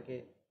ఉండేటువంటి వాళ్ళకి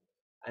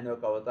ఆయన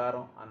ఒక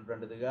అవతారం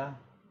అన్నటువంటిదిగా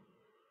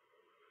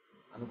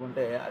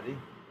అనుకుంటే అది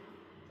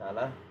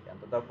చాలా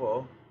ఎంత తప్పో.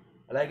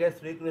 అలాగే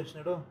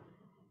శ్రీకృష్ణుడు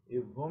ఈ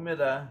భూమి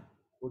మీద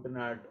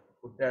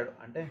పుట్టాడు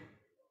అంటే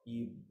ఈ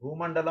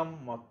భూమండలం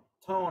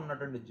మొత్తం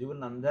ఉన్నటువంటి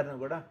జీవులను అందరినీ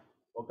కూడా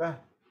ఒక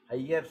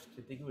హయ్యర్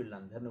స్థితికి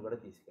వీళ్ళందరినీ కూడా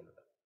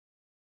తీసుకెళ్ళడం,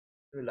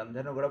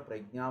 వీళ్ళందరినీ కూడా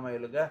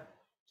ప్రజ్ఞామయులుగా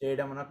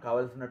చేయడంలో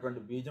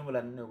కావలసినటువంటి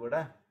బీజములన్నీ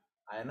కూడా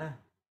ఆయన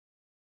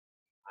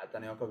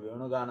అతని యొక్క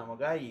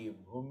వేణుగానముగా ఈ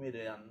భూమి మీద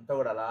అంతా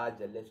కూడా అలా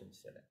జల్లేసి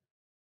ఉంచాడు.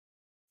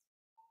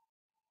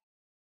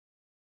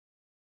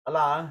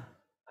 అలా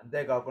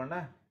అంతేకాకుండా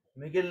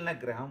మిగిలిన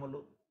గ్రహములు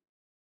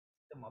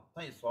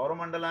మొత్తం ఈ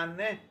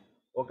సౌరమండలాన్నే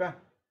ఒక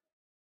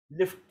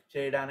లిఫ్ట్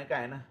చేయడానికి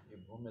ఆయన ఈ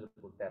భూమి మీద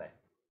పుట్టారు. ఆయన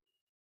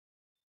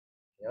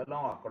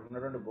కేవలం అక్కడ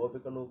ఉన్నటువంటి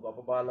గోపికలు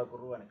గొప్ప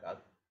బాలకులు అని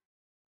కాదు.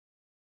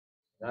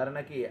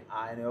 ఉదాహరణకి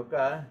ఆయన యొక్క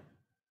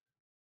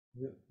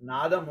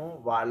నాదము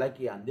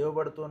వాళ్ళకి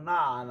అందివ్వబడుతున్న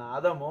ఆ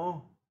నాదము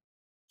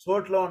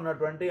చోట్లో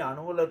ఉన్నటువంటి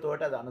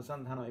అణువులతోటి అది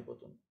అనుసంధానం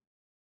అయిపోతుంది.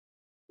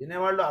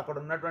 వినేవాళ్ళు అక్కడ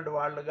ఉన్నటువంటి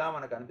వాళ్ళుగా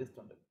మనకు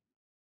అనిపిస్తుంటుంది,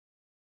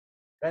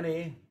 కానీ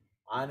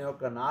ఆయన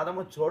యొక్క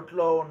నాదము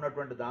చోట్లో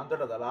ఉన్నటువంటి దాంతో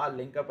అది అలా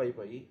లింకప్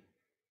అయిపోయి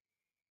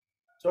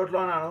చోట్లో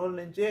ఉన్న అణువుల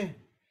నుంచి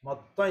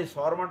మొత్తం ఈ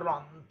సౌరమండలం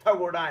అంతా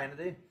కూడా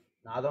ఆయనది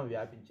నాదం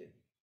వ్యాపించేది.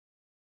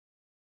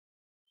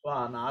 సో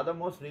ఆ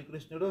నాదము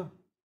శ్రీకృష్ణుడు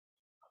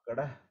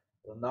అక్కడ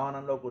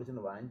బృందావనంలో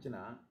కూర్చుని వాయించిన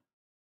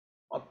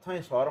మొత్తం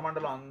ఈ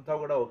సౌరమండలం అంతా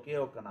కూడా ఒకే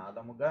ఒక్క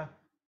నాదముగా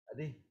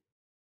అది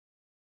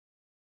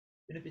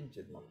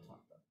వినిపించేది మొత్తం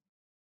అంతా.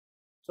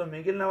 సో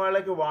మిగిలిన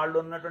వాళ్ళకి వాళ్ళు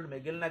ఉన్నటువంటి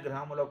మిగిలిన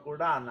గ్రహములకు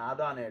కూడా ఆ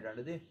నాదం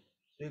అనేటువంటిది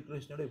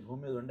శ్రీకృష్ణుడు ఈ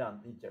భూమి మీద ఉండి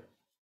అందించాడు.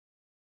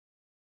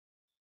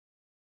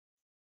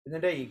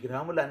 ఎందుకంటే ఈ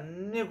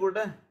గ్రహములన్నీ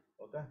కూడా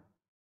ఒక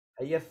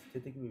హయ్యర్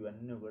స్థితికి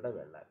ఇవన్నీ కూడా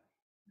వెళ్ళాలి.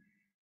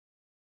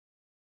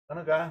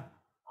 కనుక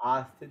ఆ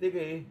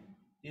స్థితికి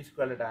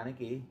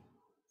తీసుకువెళ్ళటానికి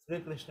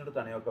శ్రీకృష్ణుడు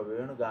తన యొక్క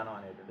వేణుగానం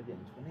అనేటువంటిది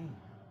ఎంచుకుని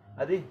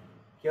అది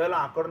కేవలం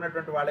అక్కడ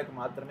ఉన్నటువంటి వాళ్ళకి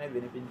మాత్రమే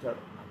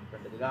వినిపించాడు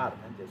అన్నటువంటిదిగా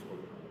అర్థం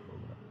చేసుకోగలుగుతారు.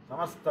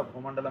 సమస్త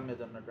భూమండలం మీద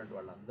ఉన్నటువంటి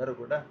వాళ్ళందరూ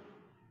కూడా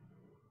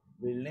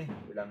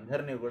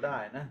వీళ్ళందరినీ కూడా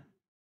ఆయన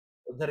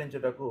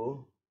ఉద్ధరించుటకు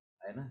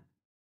ఆయన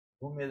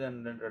భూమి మీద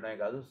ఉన్నటువంటే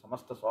కాదు,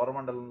 సమస్త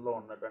సౌరమండలంలో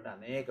ఉన్నటువంటి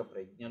అనేక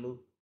ప్రజ్ఞలు,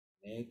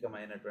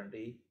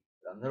 అనేకమైనటువంటి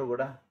వీళ్ళందరూ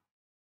కూడా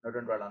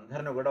ఉన్నటువంటి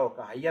వాళ్ళందరినీ కూడా ఒక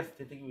హయ్యర్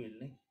స్థితికి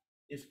వీళ్ళని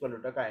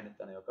తీసుకెళ్ళుటకు ఆయన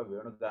తన యొక్క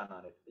వేణుగానం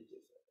అనేటువంటి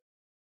చేశాడు.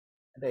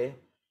 అంటే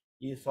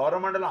ఈ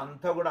సౌరమండలం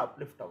అంతా కూడా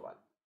అప్లిఫ్ట్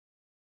అవ్వాలి.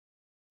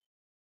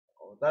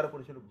 అవతార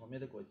పురుషులు భూమి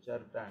మీదకి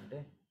వచ్చారట అంటే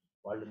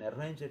వాళ్ళు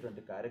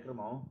నిర్వహించేటువంటి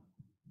కార్యక్రమం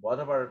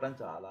బోధపడటం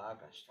చాలా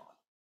కష్టం.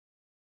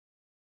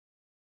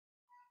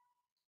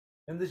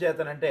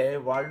 ఎందుచేతనంటే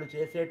వాళ్ళు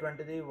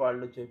చేసేటువంటిది,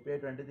 వాళ్ళు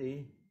చెప్పేటువంటిది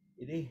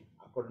ఇది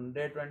అక్కడ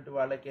ఉండేటువంటి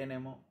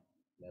వాళ్ళకేనేమో,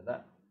 లేదా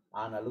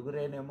ఆ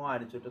నలుగురేనేమో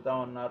ఆయన చుట్టుతా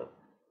ఉన్నారు,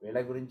 వీళ్ళ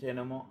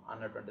గురించేనేమో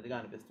అన్నటువంటిదిగా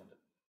అనిపిస్తుంటుంది.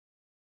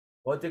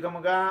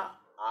 భౌతికముగా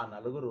ఆ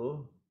నలుగురు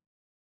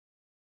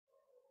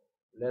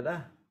లేదా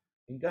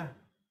ఇంకా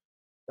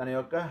తన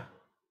యొక్క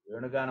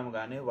వేణుగానం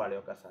కానీ వాళ్ళ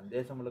యొక్క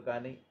సందేశములు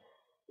కానీ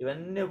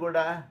ఇవన్నీ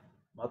కూడా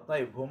మొత్తం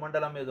ఈ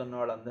భూమండలం మీద ఉన్న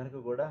వాళ్ళందరికీ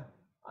కూడా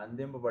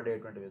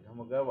అందింపబడేటువంటి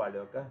విధముగా వాళ్ళ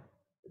యొక్క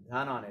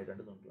విధానం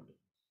అనేటువంటిది ఉంటుంది.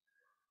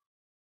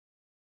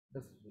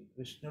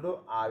 కృష్ణుడు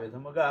ఆ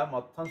విధముగా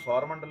మొత్తం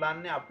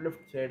సౌరమండలాన్ని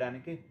అప్లిఫ్ట్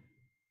చేయడానికి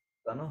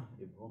తను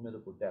ఈ భూమి మీద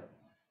పుట్టారు.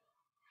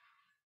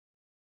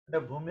 అంటే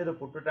భూమి మీద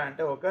పుట్టుట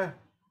అంటే ఒక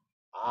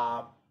ఆ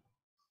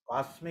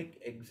కాస్మిక్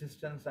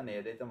ఎగ్జిస్టెన్స్ అని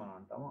ఏదైతే మనం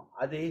అంటామో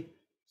అది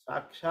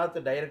సాక్షాత్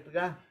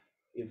డైరెక్ట్గా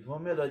ఈ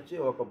భూమి మీద వచ్చి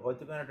ఒక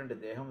భౌతికమైనటువంటి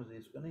దేహం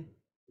తీసుకుని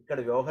ఇక్కడ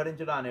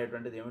వ్యవహరించడం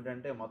అనేటువంటిది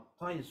ఏమిటంటే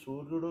మొత్తం ఈ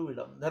సూర్యుడు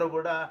వీళ్ళందరూ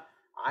కూడా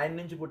ఆయన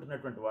నుంచి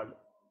పుట్టినటువంటి వాళ్ళు.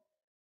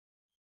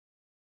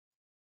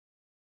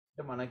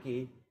 అంటే మనకి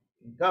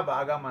ఇంకా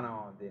బాగా మనం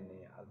దీన్ని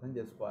అర్థం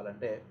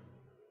చేసుకోవాలంటే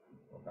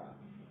ఒక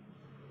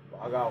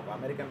ఒక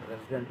అమెరికన్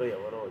ప్రెసిడెంట్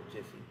ఎవరో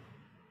వచ్చేసి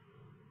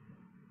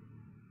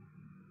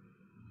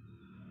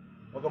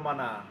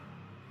మన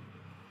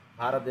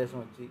భారతదేశం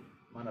వచ్చి,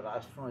 మన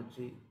రాష్ట్రం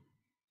వచ్చి,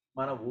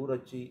 మన ఊరు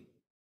వచ్చి,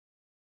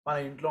 మన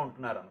ఇంట్లో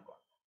ఉంటున్నారు అనుకో,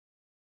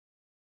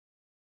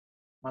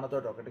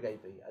 మనతోటి ఒకటిగా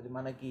అయిపోయి అది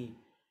మనకి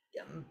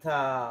ఎంత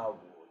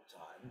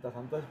ఎంత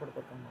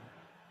సంతోషపడిపోతున్నాం.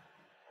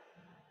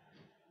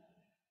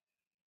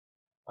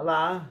 అలా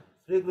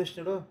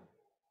శ్రీకృష్ణుడు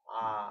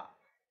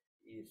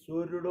ఈ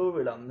సూర్యుడు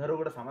వీళ్ళందరూ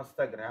కూడా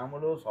సమస్త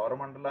గ్రహములు,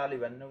 సౌరమండలాలు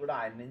ఇవన్నీ కూడా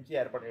ఆయన నుంచి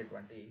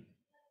ఏర్పడేటువంటి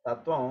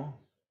తత్వం.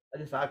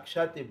 అది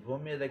సాక్షాత్ ఈ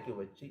భూమి మీదకి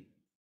వచ్చి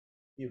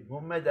ఈ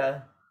భూమి మీద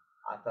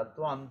ఆ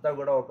తత్వం అంతా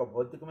కూడా ఒక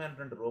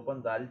భౌతికమైనటువంటి రూపం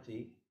దాల్చి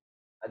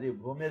అది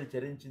భూమి మీద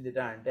చరించిందిట.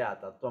 అంటే ఆ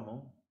తత్వము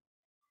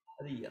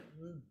అది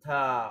ఎంత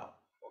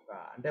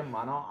అంటే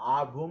మనం ఆ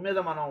భూమి మీద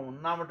మనం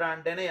ఉన్నామట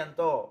అంటేనే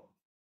ఎంతో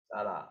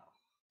చాలా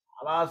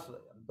చాలా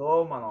ఎంతో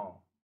మనం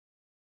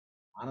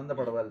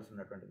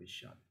ఆనందపడవలసినటువంటి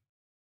విషయం.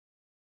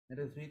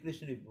 అంటే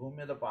శ్రీకృష్ణుడు ఈ భూమి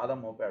మీద పాదం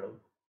మోపాడు,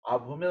 ఆ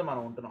భూమి మీద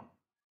మనం ఉంటున్నాం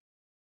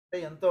అంటే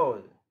ఎంతో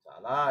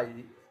చాలా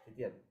ఇది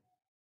స్థితి. అది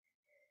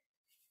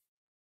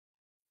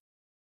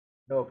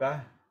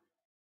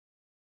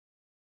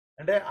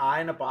అంటే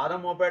ఆయన పాదం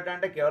మోపేట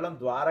అంటే కేవలం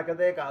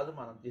ద్వారకదే కాదు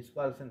మనం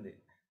తీసుకోవాల్సింది.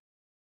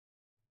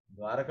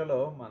 ద్వారకలో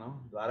మనం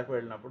ద్వారక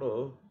వెళ్ళినప్పుడు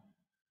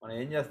మనం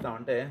ఏం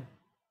చేస్తామంటే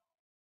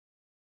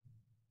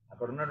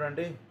అక్కడ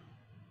ఉన్నటువంటి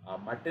ఆ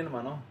మట్టిని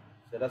మనం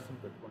శిరస్సును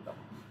పెట్టుకుంటాం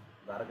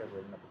ద్వారకకు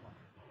వెళ్ళినప్పుడు.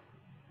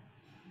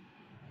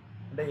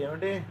 అంటే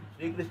ఏమిటి,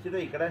 శ్రీకృష్ణుడు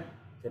ఇక్కడ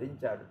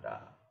చరించాడుట.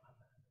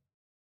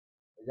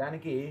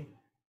 నిజానికి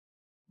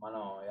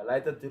మనం ఎలా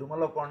అయితే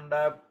తిరుమల కొండ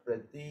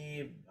ప్రతి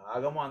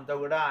భాగము అంతా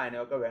కూడా ఆయన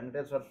యొక్క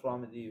వెంకటేశ్వర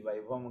స్వామిది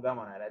వైభవముగా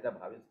మనం ఎలా అయితే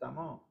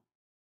భావిస్తామో,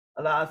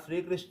 అలా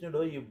శ్రీకృష్ణుడు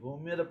ఈ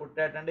భూమి మీద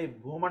పుట్టాడంటే ఈ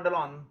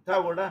భూమండలం అంతా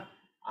కూడా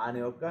ఆయన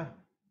యొక్క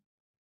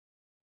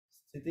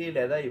స్థితి,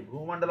 లేదా ఈ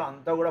భూమండలం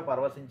అంతా కూడా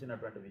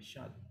పరవశించినటువంటి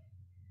విషయం అది.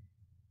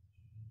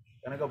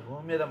 కనుక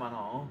భూమి మీద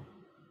మనం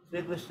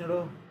శ్రీకృష్ణుడు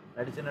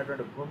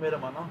నడిచినటువంటి భూమి మీద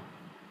మనం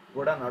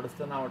కూడా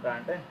నడుస్తున్నామట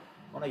అంటే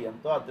మనం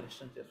ఎంతో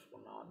అదృష్టం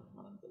చేసుకున్నాం అని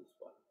మనం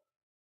తెలుసుకోవాలి.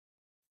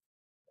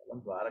 కేవలం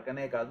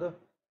ద్వారకనే కాదు,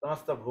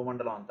 సమస్త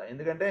భూమండలం అంతా.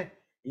 ఎందుకంటే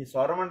ఈ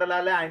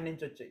సౌరమండలాలే ఆయన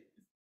నుంచి వచ్చాయి.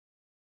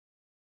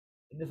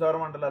 ఎన్ని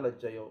సౌరమండలాలు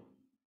వచ్చాయో,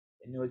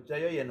 ఎన్ని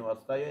వస్తాయో,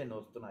 ఎన్ని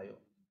వస్తున్నాయో.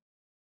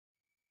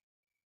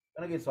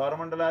 కనుక ఈ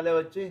సౌరమండలాలే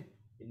వచ్చి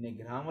ఇన్ని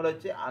గ్రాములు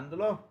వచ్చి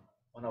అందులో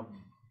మన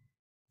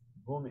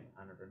భూమి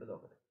అన్నటువంటిది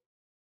ఒకటి.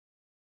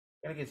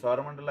 కనుక ఈ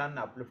సౌరమండలాన్ని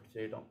అప్లిఫ్ట్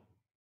చేయడం,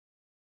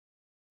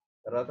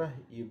 తర్వాత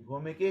ఈ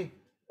భూమికి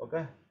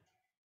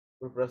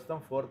ఇప్పుడు ప్రస్తుతం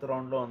 4th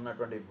రౌండ్లో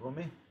ఉన్నటువంటి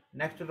భూమి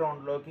నెక్స్ట్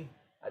రౌండ్లోకి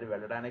అది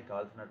వెళ్ళడానికి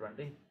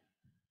కావాల్సినటువంటి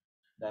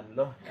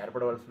దానిలో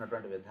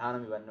ఏర్పడవలసినటువంటి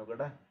విధానం ఇవన్నీ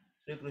కూడా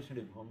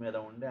శ్రీకృష్ణుడి భూమి మీద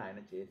ఉండి ఆయన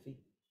చేసి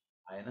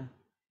ఆయన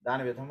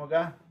దాని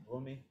విధముగా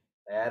భూమి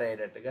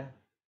తయారయ్యేటట్టుగా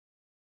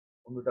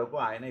ఉండుటకు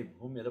ఆయన ఈ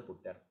భూమి మీద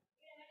పుట్టారు.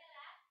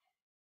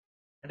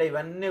 అంటే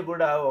ఇవన్నీ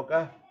కూడా ఒక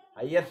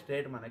హయ్యర్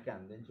స్టేట్ మనకి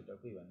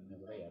అందించుటకు ఇవన్నీ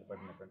కూడా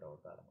ఏర్పడినటువంటి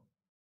అవతారం.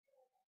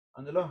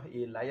 అందులో ఈ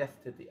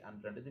లయస్థితి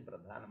అనేటువంటిది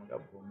ప్రధానంగా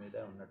భూమి మీద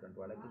ఉన్నటువంటి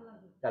వాళ్ళకి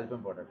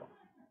కల్పింపడటం.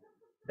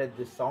 అంటే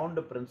ది సౌండ్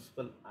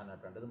ప్రిన్సిపల్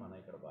అన్నటువంటిది మనం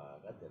ఇక్కడ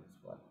బాగా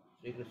తెలుసుకోవాలి.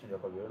 శ్రీకృష్ణుడి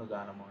యొక్క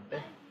వేణుగానము అంటే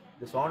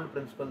the sound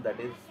principal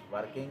that is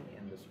working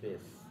in the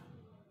space.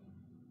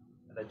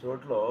 అంటే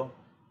చోట్లో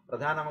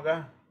ప్రధానంగా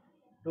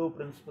 2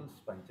 ప్రిన్సిపల్స్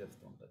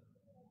పనిచేస్తూ ఉంటుంది.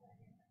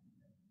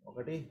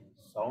 ఒకటి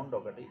సౌండ్,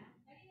 ఒకటి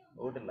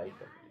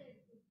లైట్.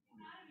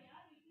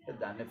 అంటే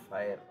దాన్ని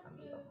ఫైర్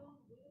అంటాం.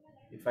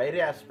 ఈ ఫైర్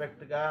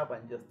ఆస్పెక్ట్గా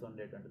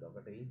పనిచేస్తుండేటువంటిది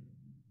ఒకటి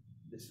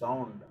ది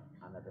సౌండ్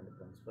అన్నటువంటి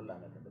ప్రిన్సిపల్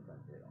అన్నటువంటి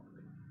పనిచేయడం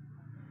ఉంటుంది.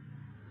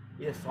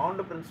 ఈ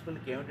సౌండ్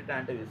ప్రిన్సిపల్కి ఏమిటి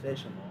అంటే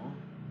విశేషము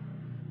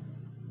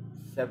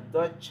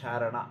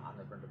శబ్దోచ్చారణ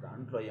అన్నటువంటి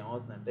దాంట్లో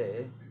ఏమవుతుందంటే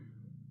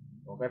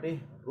ఒకటి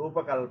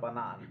రూపకల్పన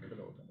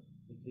అన్నటువంటిది అవుతుంది.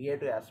 The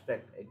creative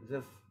aspect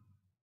exist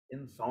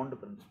in sound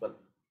principal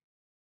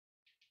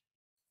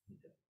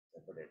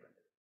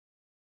చెప్పేటువంటిది.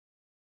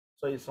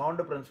 So ఈ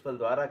సౌండ్ ప్రిన్సిపల్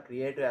ద్వారా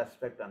క్రియేటివ్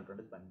ఆస్పెక్ట్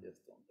అన్నటువంటిది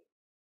పనిచేస్తూ ఉంటుంది.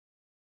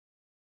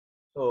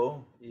 సో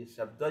ఈ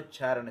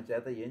శబ్దోచ్చారణ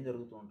చేత ఏం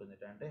జరుగుతూ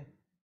ఉంటుంది అంటే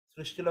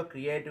సృష్టిలో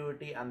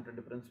క్రియేటివిటీ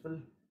అన్నటువంటి ప్రిన్సిపల్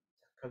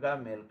చక్కగా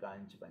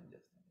మేల్కాంచి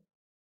పనిచేస్తుంది.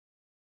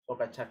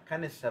 ఒక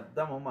చక్కని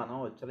శబ్దము మనం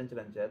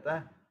ఉచ్చరించడం చేత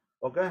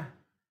ఒక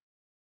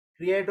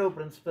క్రియేటివ్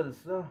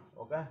ప్రిన్సిపల్స్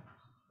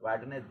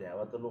వాటినే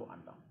దేవతలు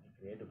అంటాం.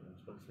 క్రియేటివ్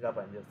ప్రిన్సిపల్స్గా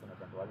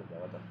పనిచేస్తున్నటువంటి వాళ్ళు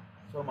దేవతలు.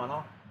 సో మనం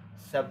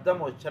శబ్దం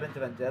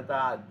ఉచ్చరించడం చేత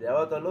ఆ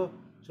దేవతలు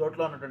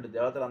చోట్లో ఉన్నటువంటి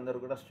దేవతలు అందరూ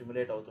కూడా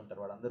స్టిమ్యులేట్ అవుతుంటారు.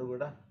 వాళ్ళందరూ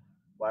కూడా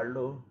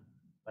వాళ్ళు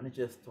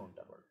పనిచేస్తూ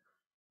ఉంటారు. వాళ్ళు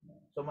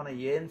సో మనం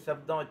ఏం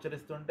శబ్దం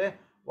ఉచ్చరిస్తుంటే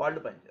వాళ్ళు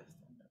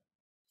పనిచేస్తూ ఉంటారు.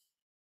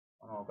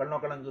 మనం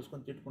ఒకళ్ళనొకళ్ళని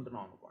చూసుకొని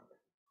తిట్టుకుంటున్నాం అనుకోండి,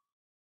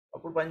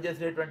 అప్పుడు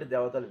పనిచేసేటువంటి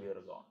దేవతలు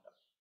వేరుగా ఉంటారు.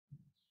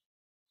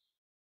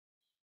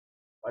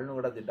 వాళ్ళని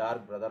కూడా ది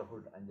డార్క్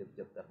బ్రదర్హుడ్ అని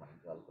చెప్తారు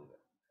మనకి వాళ్ళకుగా.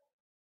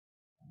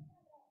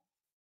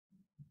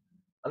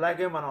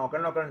 అలాగే మనం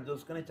ఒకరినొకరిని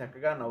చూసుకుని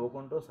చక్కగా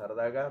నవ్వుకుంటూ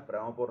సరదాగా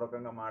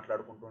ప్రేమపూర్వకంగా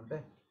మాట్లాడుకుంటూ ఉంటే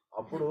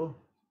అప్పుడు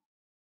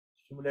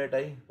స్టిమ్యులేట్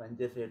అయి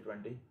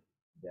పనిచేసేటువంటి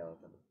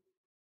దేవతలు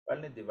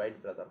వాళ్ళని ది వైట్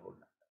బ్రదర్హుడ్.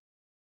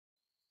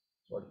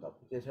 వాడు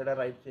తప్పు చేశాడా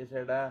రైట్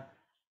చేశాడా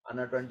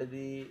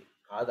అన్నటువంటిది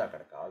కాదు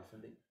అక్కడ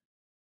కావాల్సింది.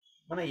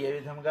 మనం ఏ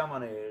విధముగా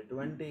మనం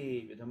ఎటువంటి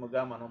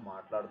విధముగా మనం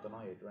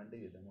మాట్లాడుతున్నాం, ఎటువంటి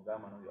విధముగా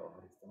మనం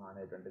వ్యవహరిస్తున్నాం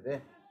అనేటువంటిదే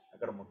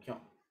అక్కడ ముఖ్యం.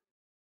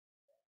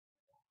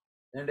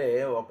 ఎందుకంటే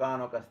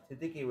ఒకానొక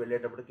స్థితికి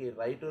వెళ్ళేటప్పటికి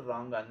రైట్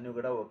రాంగ్ అన్నీ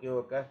కూడా ఒకే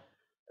ఒక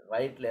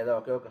రైట్ లేదా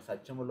ఒకే ఒక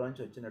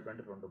సత్యములోంచి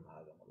వచ్చినటువంటి రెండు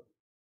భాగములు.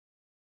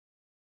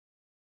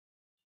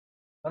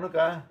 కనుక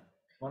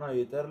మనం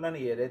ఇతరులను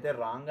ఏదైతే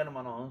రాంగ్ అని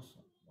మనం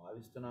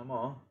భావిస్తున్నామో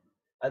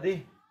అది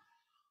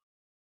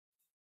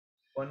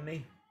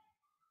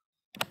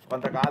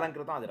కొంతకాలం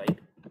క్రితం అది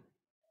రైట్.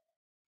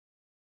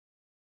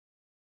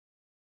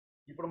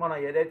 ఇప్పుడు మనం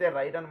ఏదైతే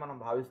రైట్ అని మనం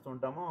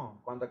భావిస్తుంటామో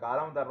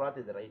కొంతకాలం తర్వాత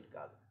ఇది రైట్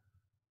కాదు,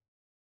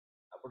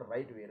 అప్పుడు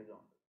రైట్ వేరుగా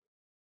ఉంటుంది.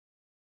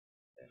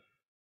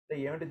 అంటే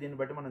ఏమిటి దీన్ని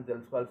బట్టి మనం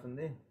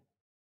తెలుసుకోవాల్సింది,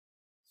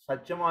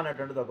 సత్యము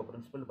అనేటువంటిది ఒక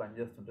ప్రిన్సిపల్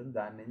పనిచేస్తుంటుంది.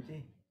 దాని నుంచి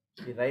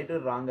ఈ రైట్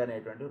రాంగ్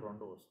అనేటువంటి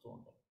రెండు వస్తూ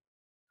ఉంటాయి.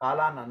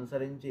 కాలాన్ని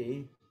అనుసరించి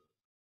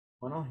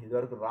మనం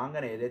ఇదివరకు రాంగ్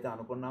అని ఏదైతే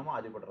అనుకున్నామో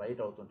అది ఇప్పుడు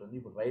రైట్ అవుతుంటుంది,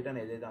 ఇప్పుడు రైట్ అని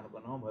ఏదైతే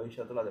అనుకున్నామో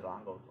భవిష్యత్తులో అది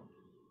రాంగ్ అవుతుంది.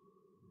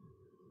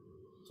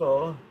 సో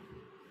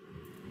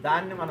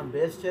దాన్ని మనం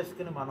బేస్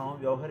చేసుకుని మనం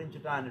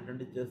వ్యవహరించుట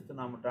అనేటువంటిది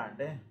చేస్తున్నామట.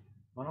 అంటే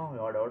మనం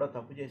ఎవడెవడో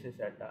తప్పు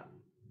చేసేసాట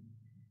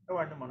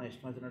వాడిని మనం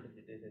ఇష్టం వచ్చినట్టు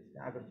తిట్టేసేసి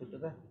అక్కడ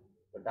చుట్టూతా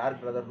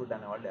డార్క్ బ్రదర్హుడ్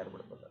అనేవాళ్ళు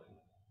ఏర్పడిపోతారు.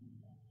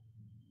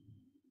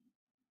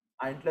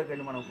 ఆ ఇంట్లోకి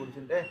వెళ్ళి మనం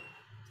కూర్చుంటే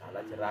చాలా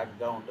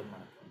చిరాకుగా ఉంటుంది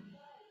మనకు.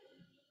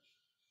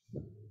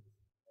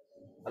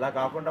 అలా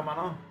కాకుండా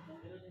మనం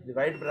ది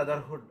వైట్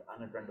బ్రదర్హుడ్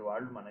అన్నటువంటి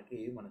వాళ్ళు మనకి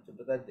మన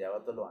చుట్టూతా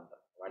దేవతలు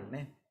అంటారు.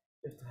 వాళ్ళని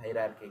ఫిఫ్త్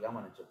హైరార్కీగా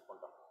మనం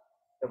చెప్పుకుంటాం.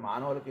 అంటే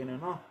మానవులకి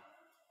నేను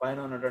పైన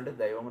ఉన్నటువంటి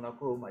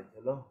దైవమునకు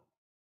మధ్యలో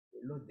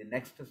వీళ్ళు the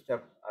next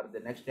step are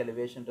the next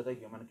elevation to the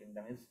human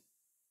Kingdom is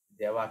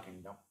దేవా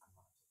కింగ్డమ్ అని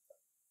మనం చెప్తాం.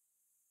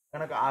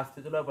 కనుక ఆ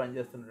స్థితిలో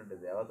పనిచేస్తున్నటువంటి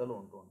దేవతలు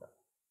ఉంటూ ఉంటారు.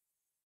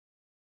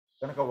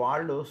 కనుక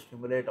వాళ్ళు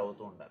స్టిమ్యులేట్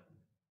అవుతూ ఉంటారు.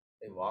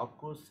 ఈ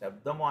వాక్కు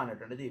శబ్దము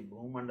అనేటువంటిది ఈ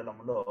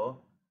భూమండలంలో,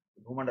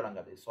 భూమండలం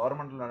కాదు, ఈ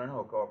సౌరమండలంలోనే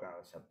ఒక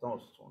శబ్దం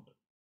వస్తూ ఉంటుంది.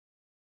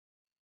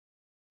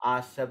 ఆ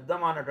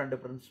శబ్దం అనేటువంటి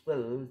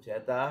ప్రిన్సిపల్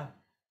చేత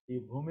ఈ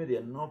భూమి మీద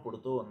ఎన్నో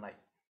పుడుతూ ఉన్నాయి.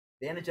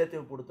 దేని చేత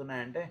ఇవి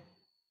పుడుతున్నాయంటే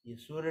ఈ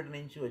సూర్యుడి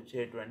నుంచి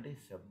వచ్చేటువంటి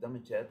శబ్దము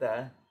చేత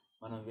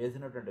మనం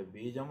వేసినటువంటి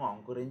బీజము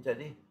అంకురించి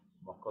అది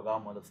మొక్కగా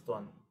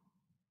మొలుస్తోంది.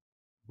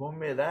 భూమి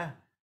మీద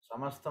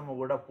సమస్తము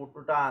కూడా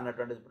పుట్టుట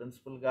అన్నటువంటిది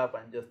ప్రిన్సిపల్గా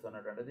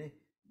పనిచేస్తున్నటువంటిది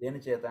దేని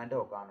చేత అంటే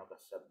ఒకానొక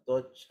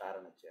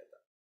శబ్దోచ్చారణ చేత.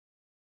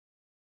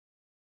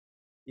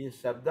 ఈ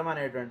శబ్దం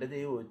అనేటువంటిది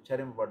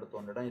ఉచ్చరింపబడుతూ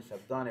ఉండడం, ఈ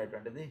శబ్దం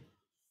అనేటువంటిది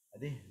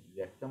అది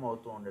వ్యక్తం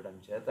అవుతూ ఉండడం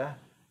చేత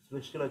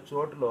సృష్టిలో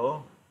చోటులో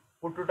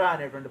పుట్టుట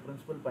అనేటువంటి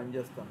ప్రిన్సిపల్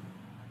పనిచేస్తుంది.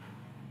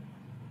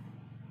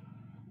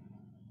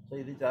 సో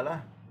ఇది చాలా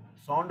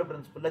సౌండ్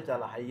ప్రిన్సిపల్లో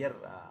చాలా హయ్యర్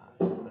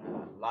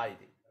లా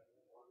ఇది.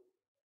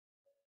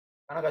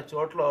 కనుక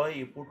చోట్లో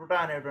ఈ పుట్టుట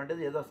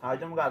అనేటువంటిది ఏదో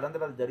సహజంగా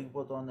అదంతా అది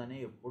జరిగిపోతుందని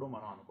ఎప్పుడు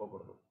మనం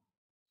అనుకోకూడదు.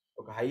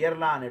 ఒక హయ్యర్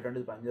లా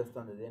అనేటువంటిది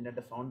పనిచేస్తుంది. ఇది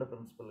ఏంటంటే సౌండ్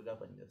ప్రిన్సిపల్గా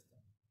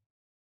పనిచేస్తుంది.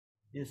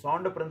 ఈ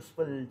సౌండ్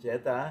ప్రిన్సిపల్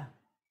చేత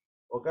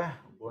ఒక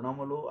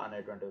గుణములు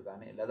అనేటువంటివి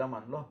కానీ లేదా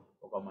మనలో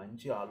ఒక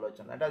మంచి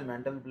ఆలోచన అంటే అది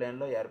మెంటల్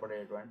ప్లేన్లో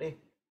ఏర్పడేటువంటి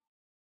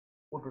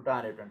పుట్టుట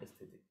అనేటువంటి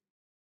స్థితి,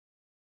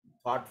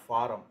 థాట్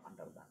ఫారం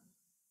అంటారు దాన్ని.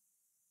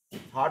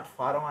 థాట్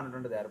ఫారం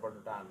అనేటువంటిది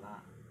ఏర్పడుట అన్నా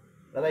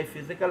లేదా ఈ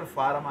ఫిజికల్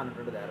ఫారం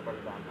అనేటువంటిది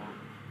ఏర్పడటం అన్నా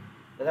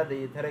లేదా ది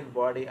ఇథరిక్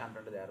బాడీ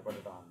అనేటువంటిది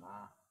ఏర్పడటం అన్నా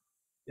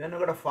ఇవన్నీ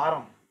కూడా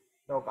ఫారం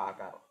అంటే ఒక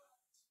ఆకారం.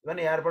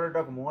 ఇవన్నీ ఏర్పడేట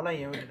ఒక మూలం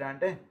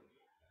ఏమిటంటే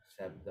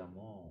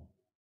శబ్దము.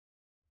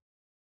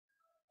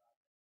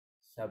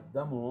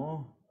 శబ్దము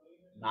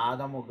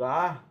నాదముగా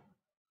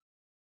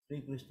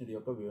శ్రీకృష్ణుడి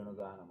యొక్క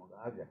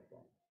వేణుగానముగా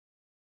వ్యక్తం.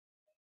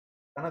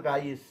 కనుక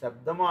ఈ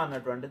శబ్దము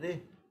అన్నటువంటిది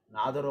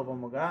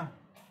నాదరూపముగా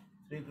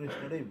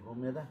శ్రీకృష్ణుడు ఈ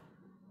భూమి మీద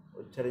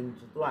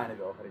ఉచ్చరించుతూ ఆయన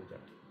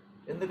వ్యవహరించాడు.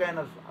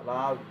 ఎందుకైనా అలా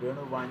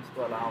వేణు వాయించుతూ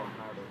అలా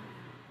ఉన్నాడు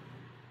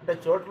అంటే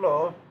చోట్లో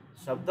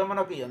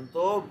శబ్దమునకు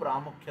ఎంతో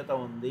ప్రాముఖ్యత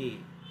ఉంది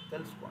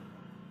తెలుసుకోండి.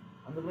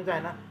 అందుగురించి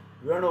ఆయన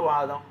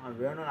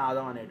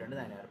వేణునాదం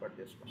అనేటువంటిది ఆయన ఏర్పాటు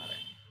చేసుకున్నారు.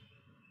 ఆయన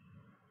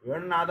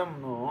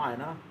వేణునాదంను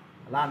ఆయన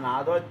అలా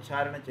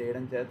నాదోచ్చారణ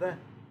చేయడం చేత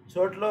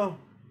చోట్లో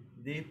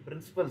the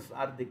principles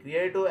are the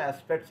creative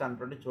aspects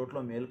అనేటువంటి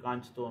చోట్లో మేలు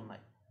కాంచుతూ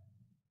ఉన్నాయి.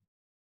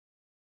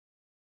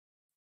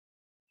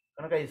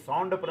 కనుక ఈ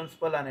సౌండ్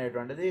ప్రిన్సిపల్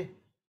అనేటువంటిది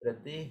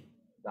ప్రతి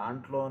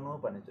దాంట్లోనూ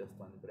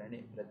పనిచేస్తుంది.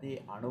 ప్రతి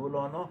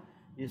అణువులోనూ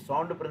ఈ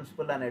సౌండ్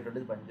ప్రిన్సిపల్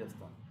అనేటువంటిది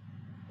పనిచేస్తుంది.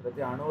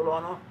 ప్రతి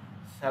అణువులోనూ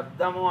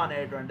శబ్దము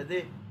అనేటువంటిది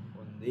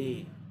ఉంది.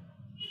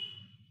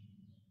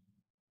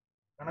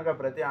 కనుక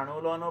ప్రతి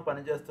అణువులోనూ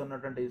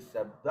పనిచేస్తున్నటువంటి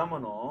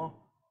శబ్దమును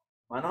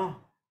మనం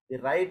ది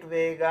రైట్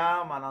వేగా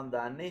మనం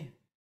దాన్ని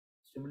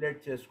స్టిమ్యులేట్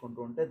చేసుకుంటూ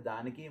ఉంటే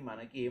దానికి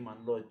మనకి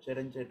మనలో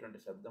ఉచ్చరించేటువంటి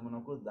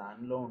శబ్దమునకు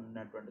దానిలో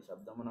ఉన్నటువంటి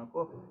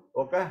శబ్దమునకు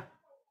ఒక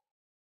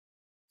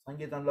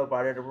సంగీతంలో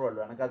పాడేటప్పుడు వాళ్ళు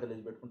వెనకాతలు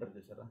ఇది పెట్టుకుంటారు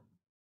చూసారా,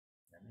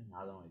 దాన్ని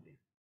నాదం ఇది.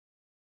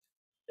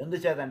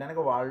 ఎందుచేతంటే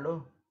కనుక వాళ్ళు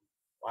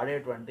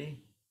వాడేటువంటి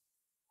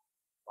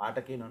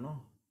పాటకిను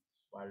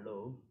వాళ్ళు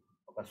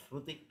ఒక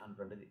శృతి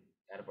అటువంటిది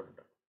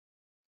ఏర్పడుతారు,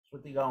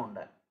 శృతిగా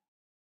ఉండాలి.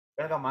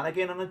 కనుక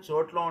మనకిను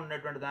చోట్లో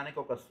ఉన్నటువంటి దానికి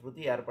ఒక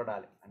శృతి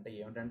ఏర్పడాలి. అంటే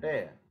ఏమిటంటే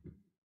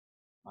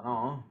మనం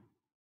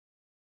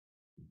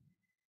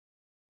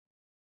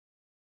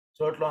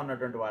చోట్లో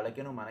ఉన్నటువంటి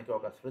వాళ్ళకిను మనకి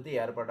ఒక శృతి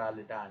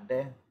ఏర్పడాలిట అంటే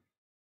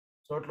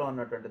చోట్లో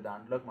ఉన్నటువంటి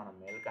దాంట్లోకి మనం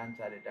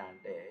మేల్కాంచాలిట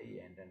అంటే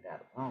ఏంటంటే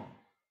అర్థం,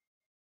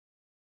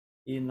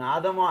 ఈ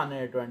నాదము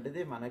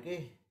అనేటువంటిది మనకి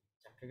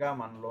చక్కగా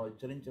మనలో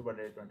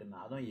ఉచ్చరించబడేటువంటి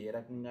నాదం ఏ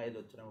రకంగా ఇది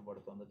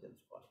ఉచ్చరింపబడుతుందో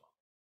తెలుసుకోవాలి.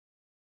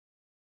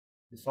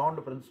 The sound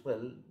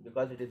principal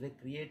because it is a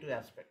creative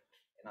aspect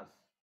in us.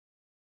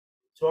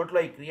 చోట్ల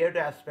ఈ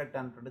క్రియేటివ్ ఆస్పెక్ట్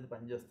అనేటువంటిది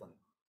పనిచేస్తుంది.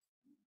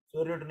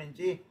 సూర్యుడి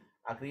నుంచి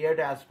ఆ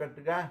క్రియేటివ్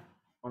ఆస్పెక్ట్గా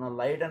మనం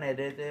లైట్ అని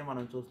ఏదైతే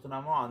మనం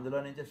చూస్తున్నామో అందులో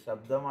నుంచి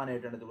శబ్దం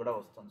అనేటువంటిది కూడా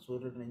వస్తుంది.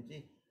 సూర్యుడి నుంచి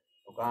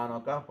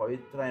ఒకనొక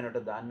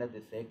పవిత్రమైనటువంటి దాన్ని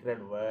అది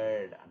సేక్రెడ్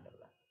వర్డ్ అంటారు.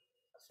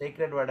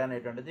 సేక్రెడ్ వర్డ్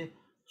అనేటువంటిది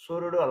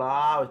సూర్యుడు అలా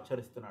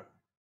ఉచ్చరిస్తున్నాడు.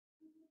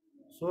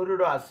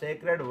 సూర్యుడు ఆ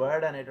సేక్రెడ్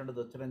వర్డ్ అనేటువంటిది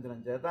ఉచ్చరించడం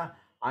చేత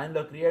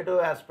ఆయనలో క్రియేటివ్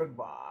ఆస్పెక్ట్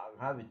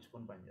బాగా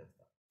విచ్చుకొని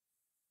పనిచేస్తాం.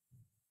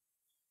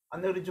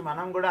 అందు గురించి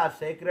మనం కూడా ఆ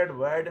సేక్రెడ్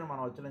వర్డ్ని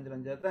మనం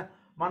ఉచ్చరించడం చేత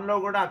మనలో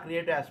కూడా ఆ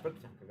క్రియేటివ్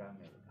ఆస్పెక్ట్ చక్కగా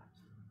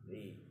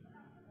మేలుకాంచుతుంది.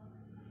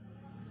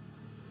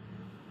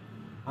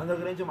 అందు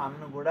గురించి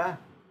మనం కూడా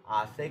ఆ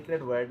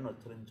సేక్రెడ్ వర్డ్ని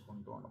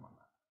ఉచ్చరించుకుంటూ ఉండమన్నారు.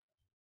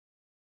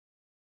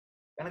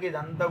 కనుక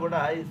ఇదంతా కూడా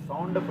ఈ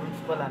సౌండ్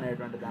ప్రిన్సిపల్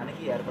అనేటువంటి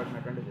దానికి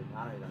ఏర్పడినటువంటి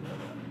విధానం. ఇదంతా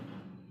కూడా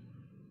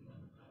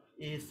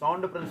ఈ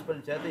సౌండ్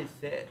ప్రిన్సిపల్ చేత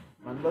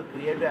మనలో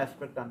క్రియేటివ్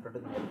ఆస్పెక్ట్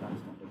అనేటువంటిది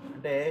మేల్కాంచుకుంటుంది.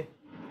 అంటే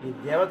ఈ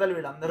దేవతలు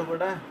వీళ్ళందరూ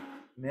కూడా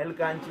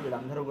మేల్కాంచి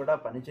వీళ్ళందరూ కూడా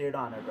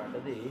పనిచేయడం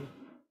అనేటువంటిది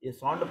ఈ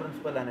సౌండ్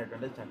ప్రిన్సిపల్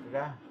అనేటువంటిది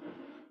చక్కగా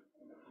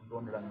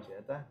ఉండడం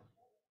చేత,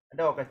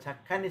 అంటే ఒక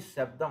చక్కని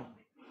శబ్దం.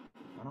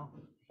 మనం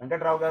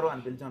వెంకట్రావు గారు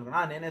అని పిలిచాం అనుకున్నా,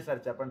 నేనే సార్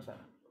చెప్పండి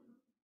సార్,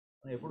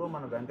 ఎప్పుడు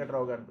మనం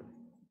వెంకట్రావు గారు పిలిచి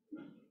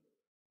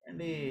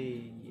అండి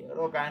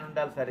ఎవరో ఒక ఆయన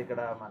ఉండాలి సార్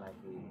ఇక్కడ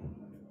మనకి,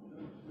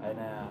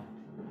 ఆయన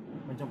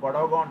కొంచెం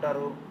పొడవుగా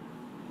ఉంటారు,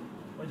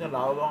 కొంచెం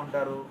లావుగా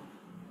ఉంటారు,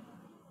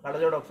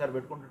 కళ్ళజోడు ఒకసారి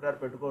పెట్టుకుంటుంటారు,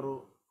 పెట్టుకోరు,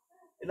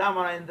 ఇలా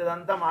మనం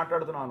ఇంతదంతా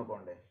మాట్లాడుతున్నాం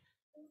అనుకోండి,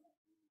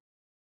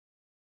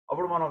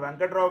 అప్పుడు మనం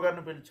వెంకట్రావు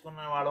గారిని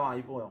పిలుచుకున్న వాళ్ళం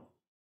అయిపోయాం.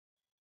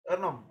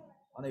 కారణం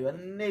మనం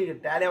ఇవన్నీ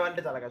టాలీ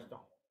అవ్వాలంటే చాలా కష్టం.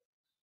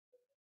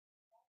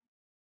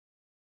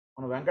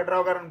 మనం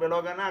వెంకట్రావు గారిని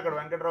పిలవగానే అక్కడ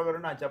వెంకట్రావు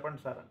గారిని నాకు చెప్పండి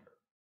సార్ అంటాడు.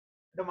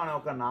 అంటే మనం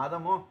ఒక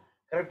నాదము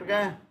కరెక్ట్గా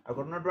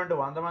అక్కడ ఉన్నటువంటి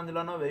 100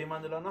 మందిలోనో 1000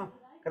 మందిలోనో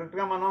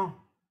కరెక్ట్గా మనం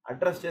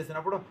అడ్రస్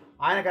చేసినప్పుడు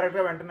ఆయన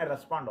కరెక్ట్గా వెంటనే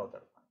రెస్పాండ్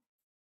అవుతాడు.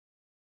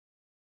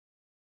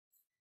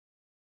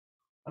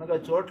 కనుక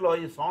చోట్లో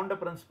ఈ సౌండ్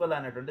ప్రిన్సిపల్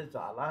అనేటువంటిది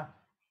చాలా,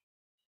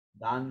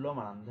 దానిలో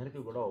మనందరికీ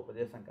కూడా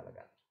ఉపదేశం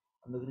కలగాలి.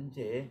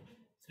 అందుగురించే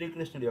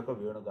శ్రీకృష్ణుడి యొక్క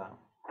వేణుగానం,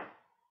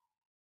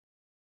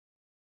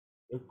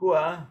 ఎక్కువ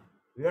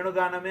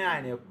వేణుగానమే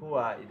ఆయన ఎక్కువ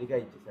ఇదిగా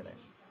ఇచ్చేసాడు. ఆయన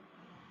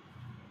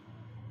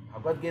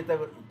భగవద్గీత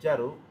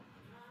ఇచ్చారు,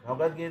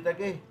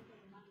 భగవద్గీతకి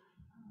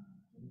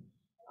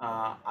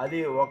అది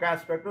ఒక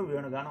ఆస్పెక్ట్,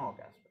 వేణుగానం ఒక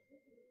aspect.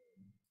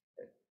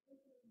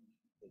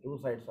 2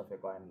 sides of a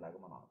coin లాగా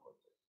మనం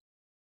అనుకోవచ్చు.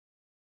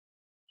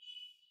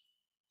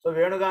 సో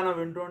వేణుగానం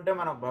వింటూ ఉంటే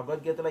మనకు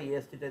భగవద్గీతలో ఏ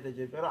స్థితి అయితే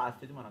చెప్పారో ఆ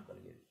స్థితి మనకు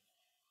కలిగేది.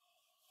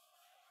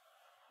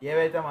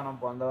 ఏవైతే మనం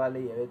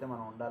పొందవాలి, ఏవైతే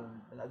మనం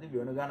ఉండాలంటే అది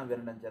వేణుగానం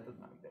వినడం చేత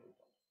మనకు జరుగుతుంది.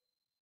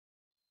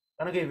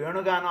 కనుక ఈ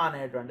వేణుగానం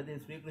అనేటువంటిది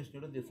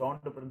శ్రీకృష్ణుడు ది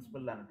సౌండ్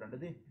ప్రిన్సిపల్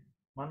అనేటువంటిది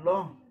మనలో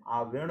ఆ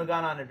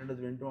వేణుగానం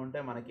అనేటువంటిది వింటూ ఉంటే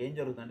మనకి ఏం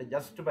జరుగుతుందంటే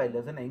జస్ట్ బై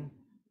లిసనింగ్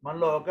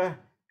మనలో ఒక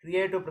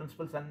క్రియేటివ్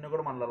ప్రిన్సిపల్స్ అన్నీ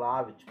కూడా మనలో అలా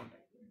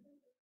విచ్చుకుంటాయి.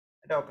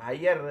 అంటే ఒక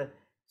హయ్యర్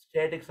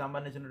స్టేట్కి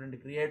సంబంధించినటువంటి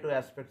క్రియేటివ్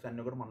ఆస్పెక్ట్స్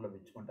అన్నీ కూడా మనలో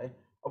విచ్చుకుంటాయి.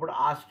 అప్పుడు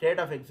ఆ స్టేట్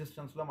ఆఫ్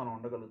ఎగ్జిస్టెన్స్లో మనం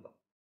ఉండగలుగుతాం.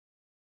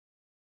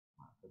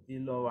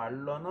 ప్రతిలో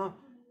వాళ్ళలోనూ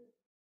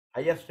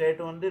హయ్యర్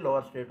స్టేట్ ఉంది,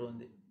 లోవర్ స్టేట్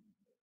ఉంది.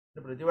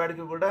 ప్రతి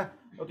వాడికి కూడా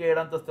ఒక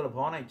 7 అంతస్తుల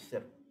భవనం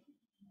ఇచ్చేశారు,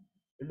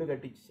 ఇల్లు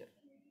కట్టించేశారు,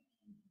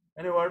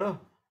 కానీ వాడు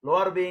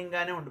లోవర్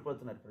బీయింగ్గానే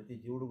ఉండిపోతున్నారు. ప్రతి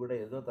జీవుడు కూడా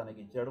ఏదో తనకి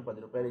ఇచ్చాడు, 10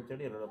 రూపాయలు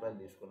ఇచ్చాడు, 20 రూపాయలు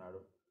తీసుకున్నాడు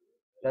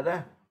కదా,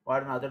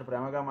 వాడు నాతో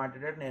ప్రేమగా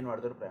మాట్లాడాడు, నేను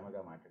వాడితో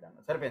ప్రేమగా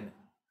మాట్లాడాను, సరిపోయింది.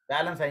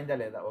 బ్యాలెన్స్ అయిందా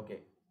లేదా, ఓకే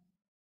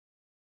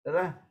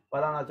కదా,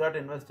 పలానా చోట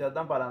ఇన్వెస్ట్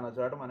చేద్దాం, పలానా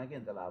చోట మనకి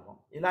ఇంత లాభం,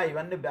 ఇలా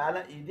ఇవన్నీ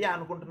ఇది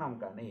అనుకుంటున్నాం.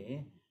 కానీ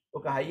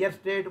ఒక హయ్యర్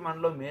స్టేట్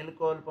మనలో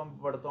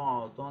మేలుకొల్పబడతాం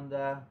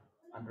అవుతుందా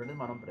అంటే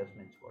మనం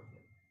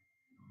ప్రశ్నించుకోవట్లేదు.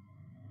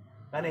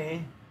 కానీ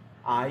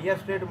ఆ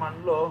హయ్యర్ స్టేట్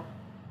మనలో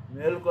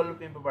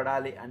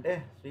మేలుకొల్పింపబడాలి అంటే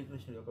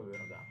శ్రీకృష్ణుడి యొక్క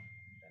వేణుగానం.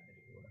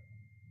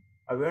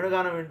 ఆ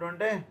వేణుగానం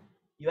వింటుంటే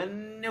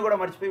ఇవన్నీ కూడా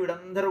మర్చిపోయి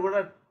వీళ్ళందరూ కూడా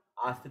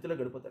ఆ స్థితిలో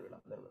గడిపోతారు.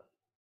 వీళ్ళందరూ కూడా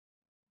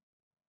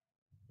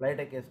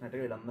ఫ్లైట్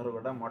ఎక్కేసినట్టుగా వీళ్ళందరూ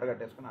కూడా మూట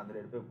కట్టేసుకుని అందరూ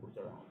వెళ్ళిపోయి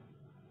కూర్చోవడం.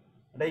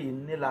 అంటే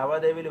ఇన్ని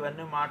లావాదేవీలు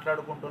ఇవన్నీ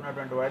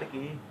మాట్లాడుకుంటున్నటువంటి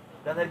వాడికి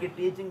అందరికీ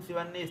టీచింగ్స్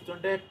ఇవన్నీ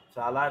ఇస్తుంటే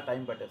చాలా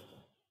టైం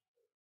పట్టేస్తుంది.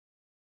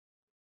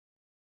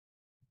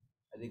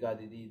 అది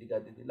కాదు ఇది, ఇది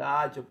కాదు ఇది, ఇలా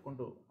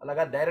చెప్పుకుంటూ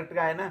అలాగా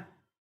డైరెక్ట్గా ఆయన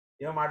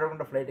ఏమో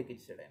మాట్లాడకుండా ఫ్లైట్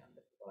ఎక్కిచ్చాడు ఆయన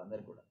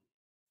వాళ్ళందరికీ కూడా.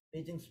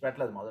 టీచింగ్స్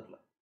పెట్టలేదు మొదట్లో,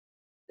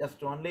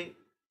 జస్ట్ ఓన్లీ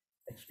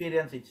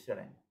ఎక్స్పీరియన్స్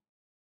ఇచ్చాడు ఆయన.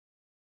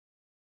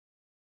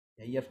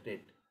 హయ్యర్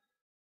స్టేట్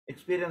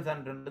ఎక్స్పీరియన్స్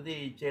అంటుంటుంది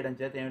ఇచ్చేయడం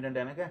చేత ఏమిటంటే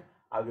కనుక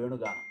ఆ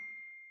వేణుగానం.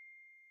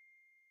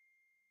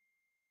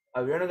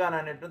 ఆ వేణుగానం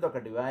అనేటువంటిది ఒక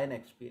డివైన్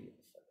ఎక్స్పీరియన్స్.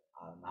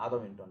 ఆ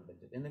నాదం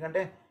వింటుంటుంది.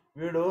 ఎందుకంటే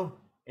వీడు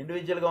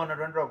ఇండివిజువల్గా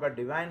ఉన్నటువంటి ఒక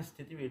డివైన్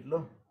స్థితి వీటిలో,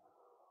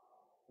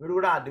 వీడు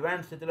కూడా ఆ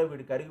డివైన్ స్థితిలో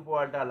వీడు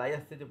కరిగిపోవాలట, ఆ లయ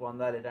స్థితి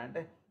పొందాలిట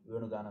అంటే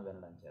వేణుగానం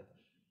వినడం చేత.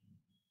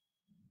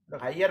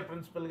 ఒక హయ్యర్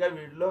ప్రిన్సిపల్గా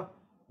వీడిలో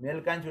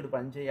మేల్కాంచి వీడు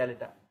పని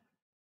చేయాలిట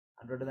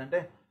అంటుంటుందంటే,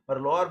 మరి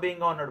లోవర్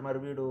బీయింగ్గా ఉన్నాడు, మరి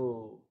వీడు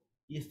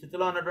ఈ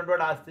స్థితిలో ఉన్నటువంటి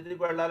వాడు ఆ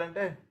స్థితికి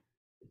వెళ్ళాలంటే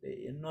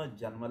ఎన్నో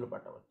జన్మలు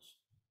పట్టవచ్చు.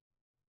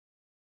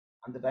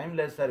 అంత టైం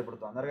లేదు సార్, ఇప్పుడు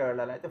తొందరగా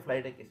వెళ్ళాలి అయితే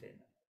ఫ్లైట్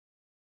ఎక్కేసేయండి.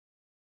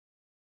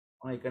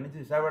 ఇక్కడి నుంచి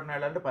విశాఖపట్నం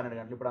వెళ్ళాలంటే 12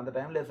 గంటలు, ఇప్పుడు అంత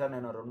టైం లేదు సార్,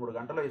 నేను 2-3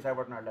 గంటల్లో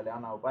విశాఖపట్నం వెళ్ళాలి,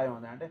 ఏమన్నా ఉపాయం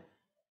ఉందా అంటే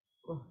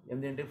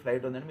 8ంటికి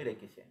ఫ్లైట్ ఉందని మీరు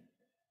ఎక్కేసేయండి,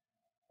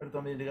 మీరు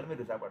 9ంటికి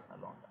మీరు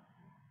విశాఖపట్నంలో ఉంటారు.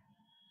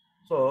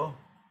 సో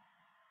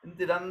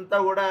ఇదంతా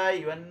కూడా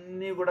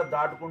ఇవన్నీ కూడా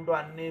దాటుకుంటూ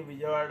అన్నీ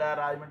విజయవాడ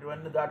రాజమండ్రి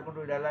ఇవన్నీ దాటుకుంటూ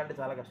వీడు వెళ్ళాలంటే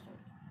చాలా కష్టం.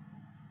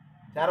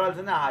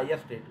 చేరవలసింది ఆ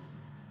హయ్యర్ స్టేట్.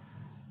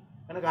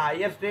 కనుక ఆ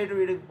హయ్యర్ స్టేట్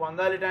వీడికి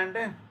పొందాలిట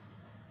అంటే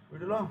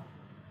వీడిలో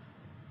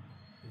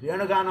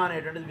వేణుగానం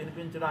అనేటువంటిది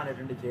వినిపించడం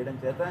అనేటువంటిది చేయడం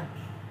చేత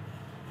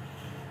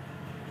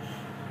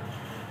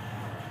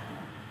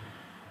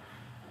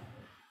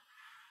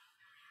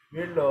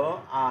వీళ్ళలో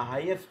ఆ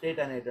హయ్యర్ స్టేట్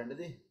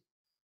అనేటువంటిది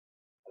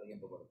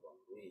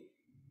కలిగింపబడుతుంది.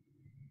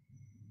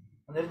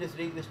 అందుకే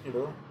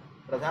శ్రీకృష్ణుడు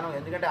ప్రధానం,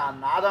 ఎందుకంటే ఆ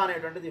నాదం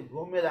అనేటువంటిది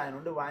భూమి మీద ఆయన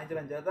నుండి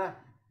వాయించడం చేత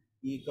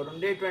ఇక్కడ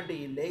ఉండేటువంటి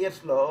ఈ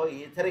లేయర్స్లో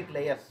ఈథరిక్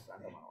లేయర్స్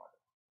అంటాం అన్నమాట.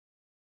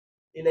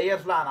 ఈ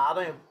లేయర్స్లో ఆ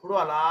నాదం ఎప్పుడూ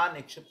అలా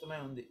నిక్షిప్తమై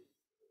ఉంది.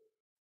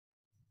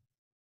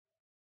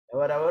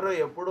 ఎవరెవరు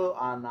ఎప్పుడు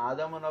ఆ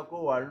నాదమునకు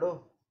వాళ్ళు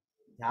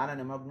ధ్యాన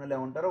నిమగ్నులే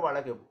ఉంటారో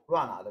వాళ్ళకి ఎప్పుడూ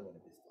ఆ నాదం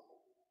వినిపిస్తుంది.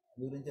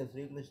 అందుగురించి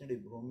శ్రీకృష్ణుడి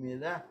భూమి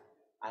మీద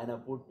ఆయన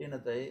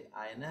పుట్టినతై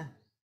ఆయన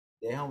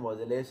దేహం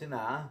వదిలేసిన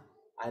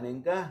ఆయన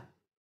ఇంకా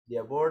ది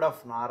అబోర్డ్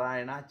ఆఫ్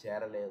నారాయణ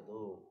చేరలేదు,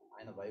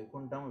 ఆయన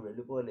వైకుంఠం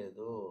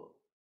వెళ్ళిపోలేదు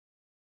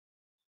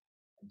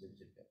అని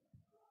చెప్పారు.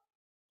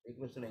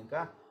 శ్రీకృష్ణుడు ఇంకా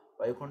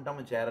వైకుంఠం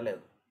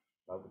చేరలేదు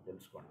బాబు,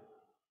 తెలుసుకోండి.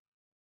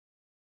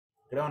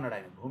 ఇక్కడే ఉన్నాడు,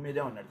 ఆయన భూమి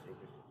మీదే ఉన్నాడు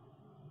శ్రీకృష్ణుడు,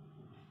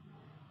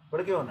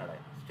 ఇప్పటికే ఉన్నాడు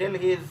ఆయన. Still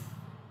he's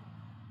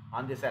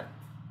on this earth.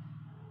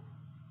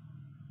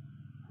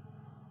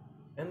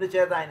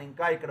 ఎందుచేత ఆయన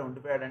ఇంకా ఇక్కడ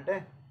ఉండిపోయాడంటే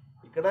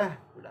ఇక్కడ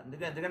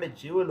వీళ్ళందుకే, ఎందుకంటే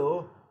జీవులు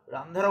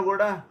వీళ్ళందరూ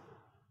కూడా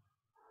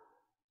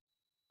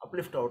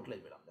అప్లిఫ్ట్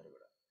అవ్వట్లేదు. వీళ్ళందరూ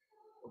కూడా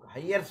ఒక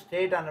హయ్యర్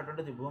స్టేట్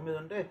అన్నటువంటిది భూమి మీద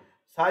ఉంటే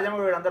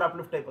సహజంగా వీళ్ళందరూ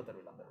అప్లిఫ్ట్ అయిపోతారు.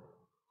 వీళ్ళందరూ కూడా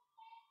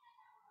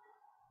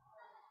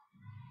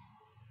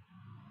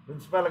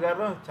ప్రిన్సిపాల్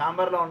గారు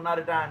ఛాంబర్లో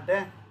ఉన్నారట అంటే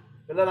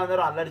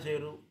పిల్లలందరూ అల్లరి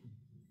చేయరు,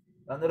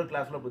 అందరూ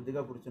క్లాస్లో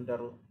బుద్ధిగా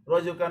కూర్చుంటారు,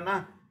 రోజు కన్నా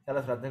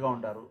చాలా శ్రద్ధగా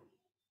ఉంటారు.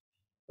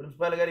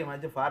 ప్రిన్సిపాల్ గారు ఈ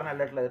మధ్య ఫారెన్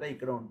వెళ్ళట్లేదట,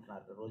 ఇక్కడ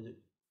ఉంటున్నారు రోజు.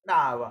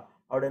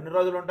 ఆవిడ ఎన్ని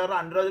రోజులు ఉంటారో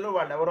అన్ని రోజులు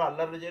వాళ్ళు ఎవరు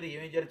అల్లర్లు చేయరు,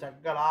 ఏమీ చేయరు,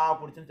 చక్కగా అలా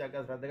కూర్చుని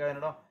చక్కగా శ్రద్ధగా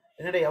వినడం.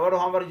 ఎందుకంటే ఎవరు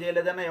హోంవర్క్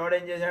చేయలేదన్నా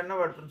ఎవడేం చేశాడన్నా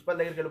వాడు ప్రిన్సిపల్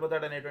దగ్గరికి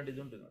వెళ్ళిపోతాడు అనేటువంటిది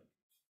ఉంటుంది.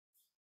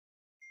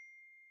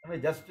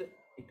 జస్ట్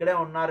ఇక్కడే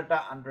ఉన్నారట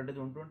అనేటువంటిది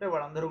ఉంటుంటే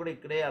వాళ్ళందరూ కూడా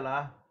ఇక్కడే అలా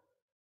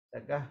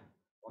చక్కగా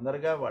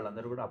తొందరగా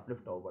వాళ్ళందరూ కూడా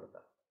అప్లిఫ్ట్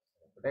అవ్వబడతారు.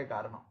 ఒకటే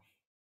కారణం,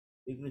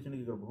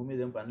 శ్రీకృష్ణుడికి ఇక్కడ భూమి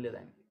మీద ఏం పని లేదు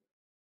ఆయనకి.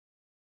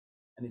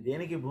 అని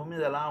దేనికి భూమి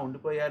మీద అలా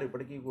ఉండిపోయారు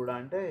ఇప్పటికీ కూడా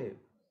అంటే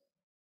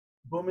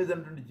భూమి మీద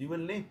ఉన్నటువంటి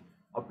జీవుల్ని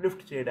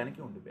అప్లిఫ్ట్ చేయడానికి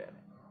ఉండిపోయారు.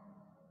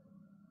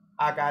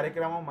 ఆ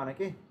కార్యక్రమం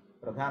మనకి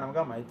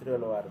ప్రధానంగా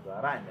మైత్రేయుల వారి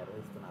ద్వారా ఆయన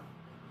నిర్వహిస్తున్నారు.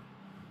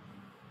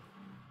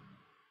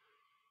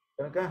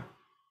 కనుక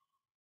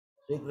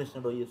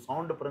శ్రీకృష్ణుడు ఈ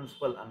సౌండ్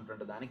ప్రిన్సిపల్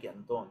అన్నటువంటి దానికి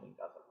ఎంతో ఉంది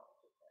ఇంకా అసలు.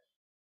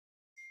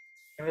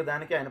 కనుక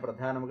దానికి ఆయన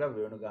ప్రధానంగా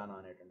వేణుగానం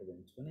అనేటువంటిది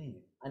ఎంచుకుని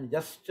ఆయన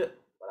జస్ట్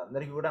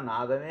వాళ్ళందరికీ కూడా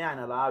నాదమే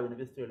ఆయన అలా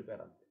వినిపిస్తూ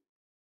వెళ్ళిపోయారు. అంతే,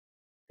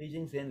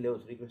 టీచింగ్స్ ఏం లేవు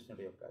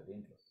శ్రీకృష్ణుడి యొక్క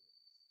దీంట్లో.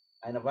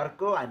 ఆయన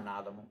వర్క్ ఆయన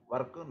నాదము,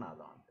 వర్క్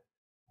నాదం అంతే.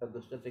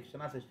 దుష్ట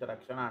శిక్షణ శిష్ట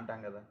రక్షణ అంటాం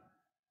కదా.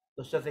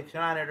 దుష్ట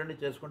శిక్షణ అనేటువంటి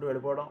చేసుకుంటూ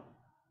వెళ్ళిపోవడం,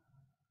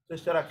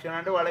 శిష్ట రక్షణ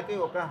అంటే వాళ్ళకి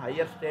ఒక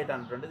హయ్యర్ స్టేట్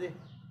అనేటువంటిది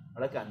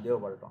వాళ్ళకి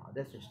అందివ్వబడటం,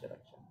 అదే శిష్ట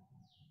రక్షణ.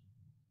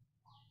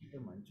 అంటే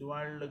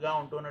మంచివాళ్ళుగా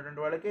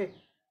ఉంటున్నటువంటి వాళ్ళకి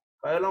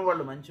కేవలం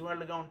వాళ్ళు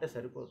మంచివాళ్ళుగా ఉంటే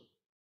సరిపోదు,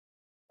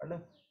 వాళ్ళు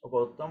ఒక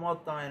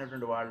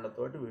ఉత్తమోత్తమైనటువంటి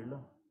వాళ్ళతోటి వీళ్ళు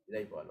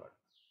ఇదైపోవాలి. వాళ్ళు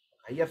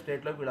హయ్యర్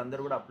స్టేట్లోకి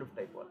వీళ్ళందరూ కూడా అప్లిఫ్ట్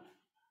అయిపోవాలి.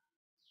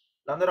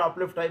 వీళ్ళందరూ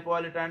అప్లిఫ్ట్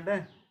అయిపోవాలి అంటే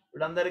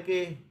వీళ్ళందరికీ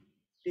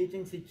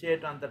టీచింగ్స్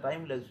ఇచ్చేట అంత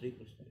టైం లేదు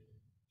శ్రీకృష్ణుడికి.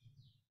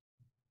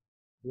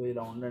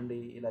 ఇలా ఉండండి,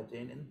 ఇలా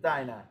చేయండి, ఇంత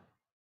ఆయన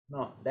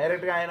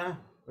డైరెక్ట్గా ఆయన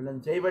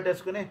వీళ్ళని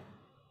చేయబెట్టేసుకుని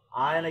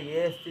ఆయన ఏ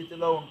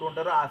స్థితిలో ఉంటూ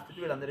ఉంటారో ఆ స్థితి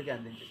వీళ్ళందరికీ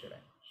అందించేశాడు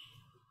ఆయన.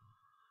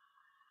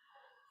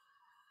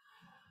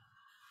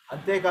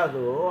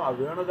 అంతేకాదు ఆ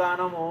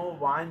వేణుగానము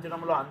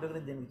వాయించడంలో,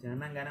 అందుకని దీనికి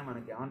చిహ్నంగానే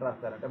మనకి ఏమని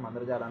రాస్తారంటే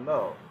మంత్రజాలంలో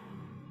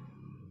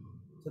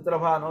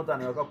చిత్రభాను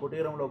తన యొక్క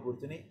కుటీరంలో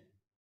కూర్చుని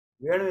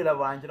వేణు ఇలా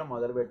వాయించడం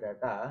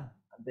మొదలుపెట్టాట.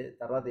 అంతే,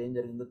 తర్వాత ఏం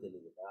జరిగిందో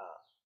తెలియదుట.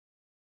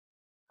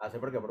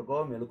 కాసేపటికి ఎప్పటికో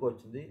మెలకు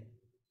వచ్చింది.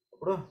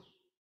 అప్పుడు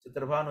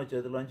చిత్రభాను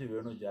చేతిలోంచి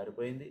వేణు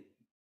జారిపోయింది.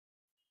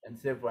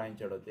 ఎంతసేపు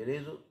వాయించాడో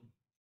తెలియదు,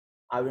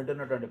 ఆ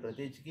వింటున్నటువంటి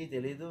ప్రతీచికి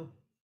తెలియదు.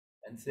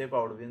 ఎంతసేపు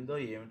ఆవిడ విందో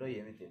ఏమిటో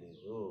ఏమీ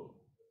తెలియదు.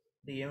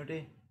 అంటే ఏమిటి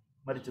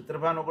మరి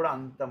చిత్రభాను కూడా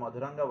అంత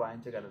మధురంగా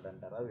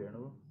వాయించగలడంటారా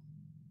వేణువు?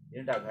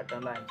 ఏంటి ఆ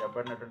ఘట్టంలో ఆయన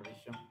చెప్పబడినటువంటి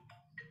విషయం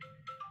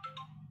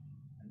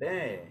అంటే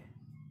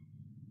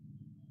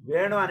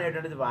వేణు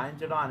అనేటువంటిది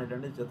వాయించడం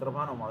అనేటువంటిది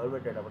చిత్రభానం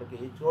మొదలుపెట్టేటప్పటికి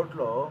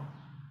చోట్లో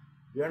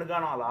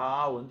వేణుగానం అలా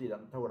ఉంది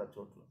ఇదంతా కూడా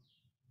చోట్లు.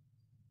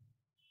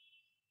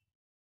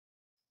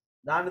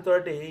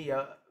 దానితోటి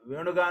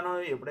వేణుగానం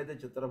ఎప్పుడైతే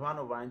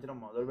చిత్రభానం వాయించడం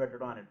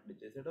మొదలుపెట్టడం అనేటువంటి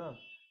చేసాడో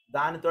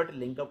దానితోటి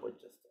లింకప్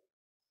వచ్చేస్తుంది.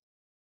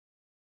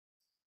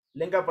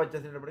 లింకప్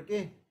వచ్చేసేటప్పటికి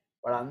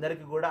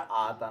వాళ్ళందరికీ కూడా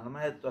ఆ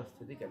తన్మయత్వ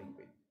స్థితి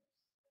కలిగిపోయింది.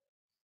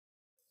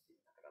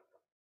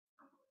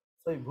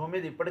 సో ఈ భూమి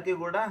మీద ఇప్పటికీ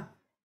కూడా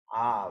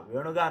ఆ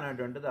వేణుగానం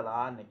అనేటువంటిది అలా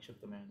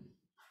నిక్షిప్తమైంది.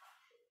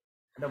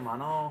 అంటే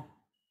మనం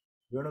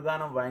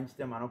వేణుగానం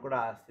వాయించితే మనకు కూడా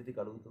ఆ స్థితి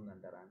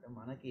కలుగుతుందంటారా అంటే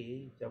మనకి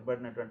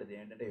చెప్పబడినటువంటిది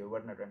ఏంటంటే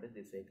ఇవ్వబడినటువంటిది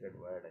ది సీక్రెట్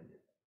వర్డ్ అని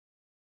చెప్పి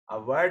ఆ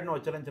వర్డ్ను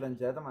ఉచ్చరించడం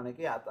చేత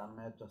మనకి ఆ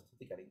తన్మయత్వ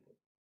స్థితి కలిగిపోతుంది.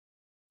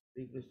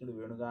 శ్రీకృష్ణుడు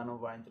వేణుగానం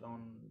వాయించడం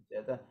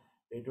చేత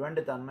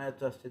ఎటువంటి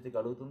తన్మయత్వ స్థితి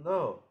కలుగుతుందో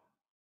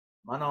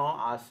మనం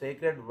ఆ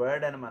సీక్రెట్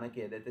వర్డ్ అని మనకి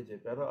ఏదైతే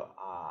చెప్పారో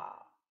ఆ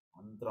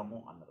మంత్రము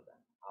అన్నారు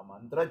దాన్ని ఆ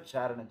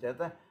మంత్రోచ్చారణ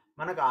చేత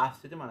మనకు ఆ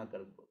స్థితి మనకు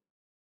కలుగుతుంది.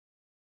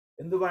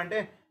 ఎందుకంటే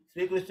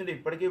శ్రీకృష్ణుడు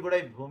ఇప్పటికీ కూడా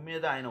ఈ భూమి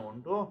మీద ఆయన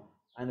ఉంటూ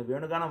ఆయన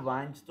వేణుగానం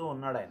వాయించుతూ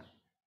ఉన్నాడు. ఆయన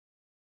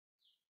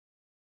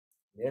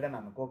లేడని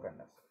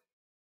అనుకోకండి.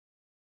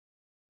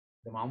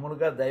 అసలు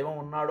మామూలుగా దైవం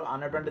ఉన్నాడు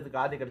అన్నటువంటిది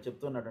కాదు ఇక్కడ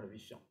చెప్తున్నటువంటి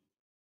విషయం.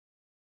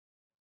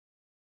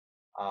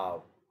 ఆ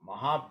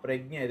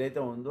మహాప్రజ్ఞ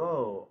ఏదైతే ఉందో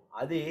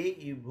అది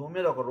ఈ భూమి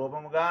మీద ఒక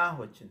రూపముగా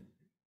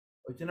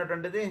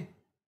వచ్చినటువంటిది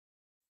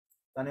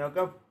తన యొక్క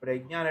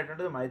ప్రజ్ఞ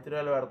అనేటువంటిది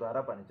మైత్రేయుల వారి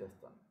ద్వారా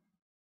పనిచేస్తుంది.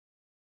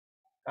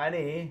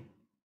 కానీ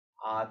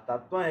ఆ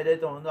తత్వం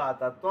ఏదైతే ఉందో ఆ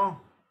తత్వం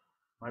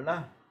మళ్ళా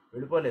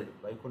వెళ్ళిపోలేదు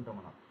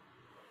వైకుంఠమున.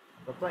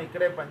 తత్వం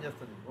ఇక్కడే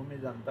పనిచేస్తుంది, భూమి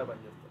మీద అంతా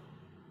పనిచేస్తుంది.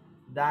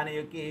 దాని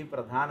యొక్క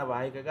ప్రధాన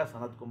వాహికగా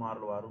సనత్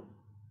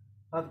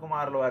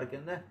కుమారుల వారి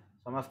కింద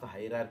సమస్త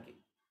హైరార్కీ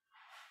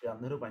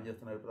అందరూ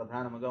పనిచేస్తున్నారు.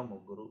 ప్రధానముగా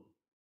ముగ్గురు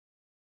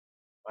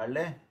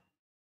వాళ్ళే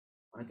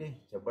మనకి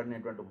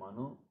చెప్పబడినటువంటి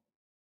మను,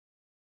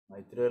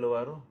 మైత్రేయుల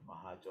వారు,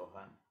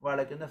 మహాచౌహాన్.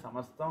 వాళ్ళ కింద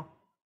సమస్తం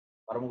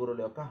పరమగురుల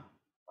యొక్క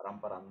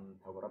పరంపర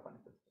అంతా కూడా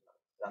పనిచేస్తున్నారు.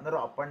 అందరూ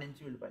అప్పటి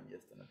నుంచి వీళ్ళు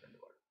పనిచేస్తున్నటువంటి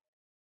వాళ్ళు.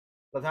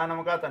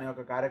 ప్రధానముగా తన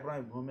యొక్క కార్యక్రమం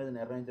ఈ భూమి మీద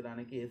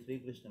నిర్వహించడానికి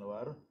శ్రీకృష్ణుల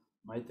వారు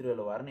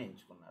మైత్రేయుల వారిని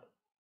ఎంచుకున్నారు.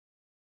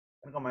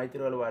 కనుక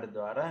మైత్రేయుల వారి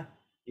ద్వారా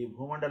ఈ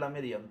భూమండలం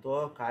మీద ఎంతో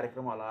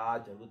కార్యక్రమం అలా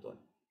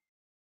జరుగుతోంది.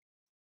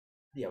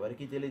 ఇది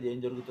ఎవరికీ తెలియదు ఏం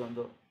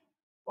జరుగుతుందో.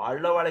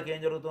 వాళ్ళకి ఏం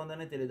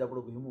జరుగుతుందని తెలియదు.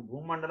 అప్పుడు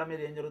భూమండలం మీద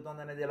ఏం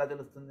జరుగుతుంది అనేది ఎలా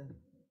తెలుస్తుంది?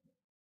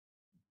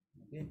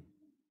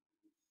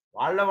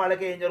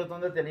 వాళ్ళకే ఏం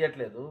జరుగుతుందో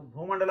తెలియట్లేదు.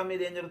 భూమండలం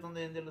మీద ఏం జరుగుతుందో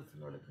ఏం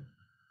తెలుస్తుంది వాళ్ళకి?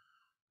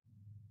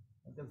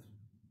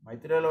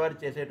 మైత్రేయుల వారు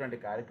చేస్తున్నటువంటి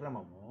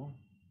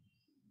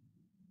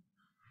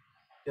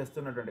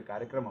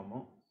కార్యక్రమము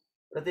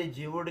ప్రతి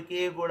జీవుడికి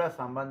కూడా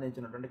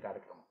సంబంధించినటువంటి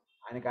కార్యక్రమం.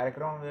 ఆయన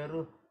కార్యక్రమం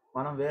వేరు,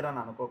 మనం వేరు అని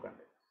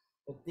అనుకోకండి.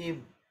 ప్రతి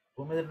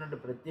భూమి మీద ఉన్నటువంటి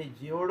ప్రతి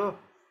జీవుడు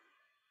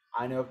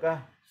ఆయన యొక్క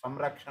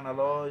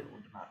సంరక్షణలో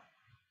ఉంటున్నారు.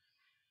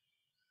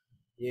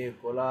 ఏ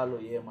కులాలు,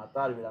 ఏ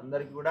మతాలు,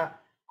 వీళ్ళందరికీ కూడా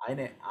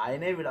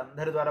ఆయనే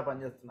వీళ్ళందరి ద్వారా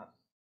పనిచేస్తున్నారు.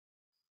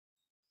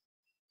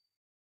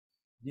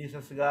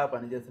 జీసస్గా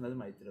పనిచేస్తున్నది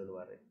మైత్రేయుల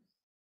వారే.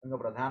 ఇంకా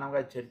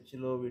ప్రధానంగా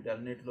చర్చిలో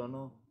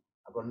వీటన్నిటిలోనూ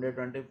అక్కడ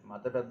ఉండేటువంటి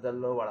మత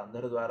పెద్దల్లో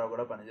వాళ్ళందరి ద్వారా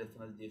కూడా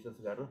పనిచేస్తున్నది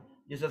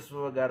జీసస్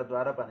గారి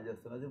ద్వారా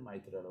పనిచేస్తున్నది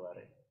మైత్రేయుల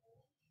వారే.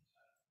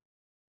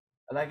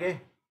 అలాగే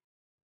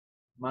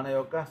మన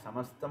యొక్క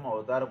సమస్తం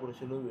అవతార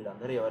పురుషులు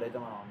వీళ్ళందరూ ఎవరైతే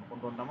మనం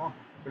అనుకుంటున్నామో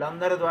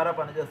వీళ్ళందరి ద్వారా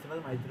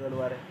పనిచేస్తున్నది మైత్రేయుల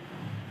వారే.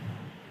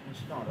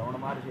 కృష్ణ, రమణ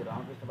మహర్షి,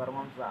 రామకృష్ణ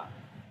పరమహంస,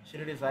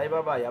 షిరిడి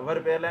సాయిబాబా,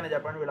 ఎవరి పేర్లైనా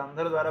చెప్పండి,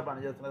 వీళ్ళందరి ద్వారా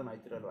పనిచేస్తున్నది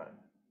మైత్రేయుల వారే.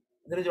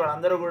 అందురించి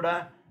వాళ్ళందరూ కూడా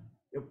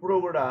ఎప్పుడూ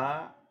కూడా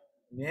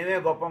మేమే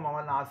గొప్ప,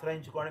 మమ్మల్ని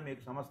ఆశ్రయించుకొని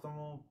మీకు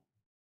సమస్తము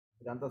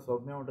ఇదంతా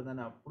సౌమ్యం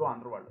ఉంటుందని అప్పుడు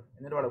అనరు వాళ్ళు.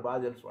 ఎందుకంటే వాళ్ళకి బాగా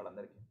తెలుసు,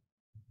 వాళ్ళందరికీ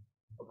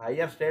ఒక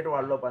హయ్యర్ స్టేట్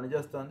వాళ్ళలో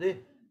పనిచేస్తుంది.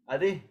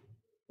 అది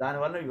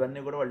దానివల్ల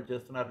ఇవన్నీ కూడా వాళ్ళు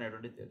చేస్తున్నారు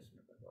అనేటువంటిది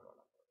తెలిసినటువంటి వాళ్ళు.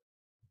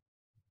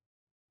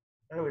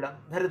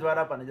 వీళ్ళందరి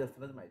ద్వారా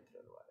పనిచేస్తున్నది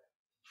మైత్రేయుల వారే.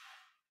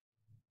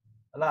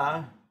 అలా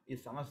ఈ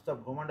సమస్త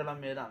భూమండలం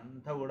మీద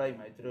అంతా కూడా ఈ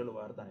మైత్రేయుల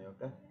వారు తన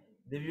యొక్క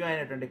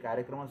దివ్యమైనటువంటి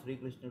కార్యక్రమం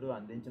శ్రీకృష్ణుడు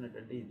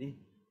అందించినటువంటి ఇది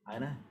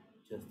ఆయన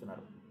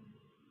చేస్తున్నారు.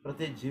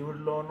 ప్రతి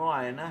జీవుల్లోనూ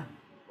ఆయన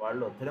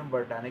వాళ్ళు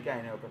ఉద్ధరింపబడటానికి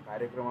ఆయన యొక్క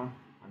కార్యక్రమం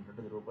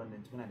అంటుంటిది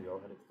రూపొందించుకుని ఆయన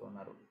వ్యవహరిస్తూ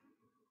ఉన్నారు.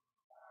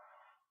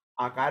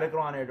 ఆ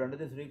కార్యక్రమం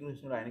అనేటువంటిది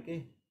శ్రీకృష్ణుడు ఆయనకి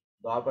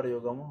ద్వాపర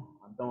యుగము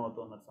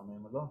అంతమవుతున్న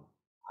సమయంలో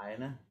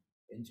ఆయన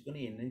ఎంచుకుని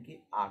ఈయనకి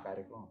ఆ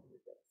కార్యక్రమం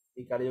అప్పగించారు.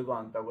 ఈ కలియుగం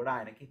అంతా కూడా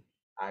ఆయనకి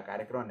ఆ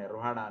కార్యక్రమం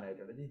నిర్వహణ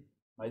అనేటువంటిది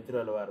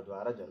మైత్రేయుల వారి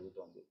ద్వారా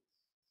జరుగుతుంది.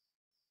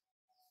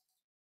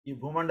 ఈ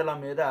భూమండలం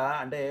మీద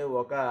అంటే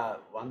ఒక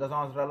 100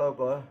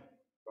 సంవత్సరాలకు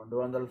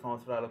 200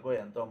 సంవత్సరాలకు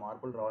ఎంతో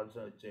మార్పులు రావాల్సి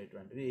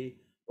వచ్చేటువంటివి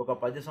ఒక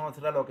 10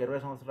 సంవత్సరాలు, ఒక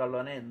 20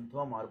 సంవత్సరాల్లోనే ఎంతో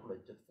మార్పులు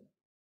వచ్చేస్తున్నాయి.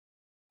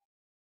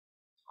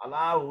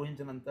 అలా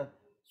ఊహించినంత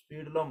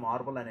స్పీడ్లో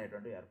మార్పులు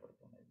అనేటువంటివి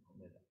ఏర్పడుతున్నాయి భూమి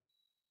మీద.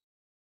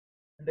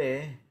 అంటే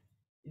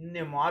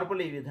ఇన్ని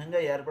మార్పులు ఈ విధంగా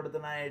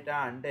ఏర్పడుతున్నాయట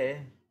అంటే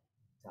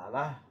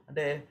చాలా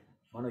అంటే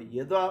మనం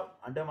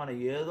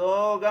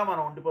ఏదోగా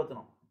మనం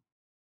ఉండిపోతున్నాం.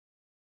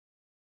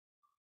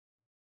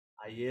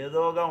 ఆ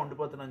ఏదోగా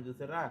ఉండిపోతున్నాను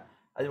చూసారా,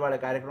 అది వాళ్ళ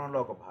కార్యక్రమంలో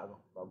ఒక భాగం.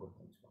 బాగా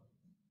గుర్తుంచుకోండి.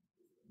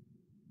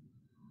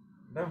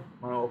 అంటే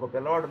మనం ఒక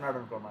పిల్లవాడు ఉన్నాడు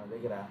అనుకో మన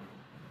దగ్గర,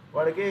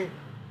 వాడికి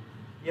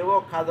ఏవో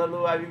కథలు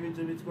అవి ఇవి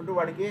చూపించుకుంటూ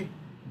వాడికి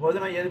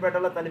భోజనం ఏది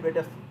పెట్టాలో తల్లి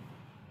పెట్టేస్తుంది.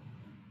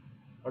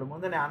 వాడు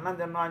ముందు నేను అన్నం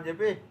తిన్నావు అని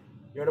చెప్పి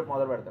ఏడుపు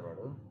మొదలు పెడతాడు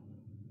వాడు.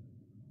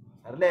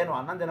 సర్లే నువ్వు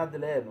అన్నం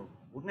తినద్దులే, నువ్వు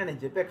ఊరినే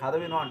నేను చెప్పే కథ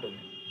విను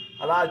అంటుంది.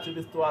 అలా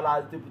చూపిస్తూ అలా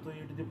అది తిప్పుతూ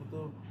ఇటు తిప్పుతూ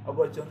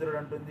అబ్బో చంద్రుడు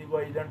అంటుంది, ఇగో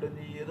ఇది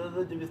అంటుంది, ఏదో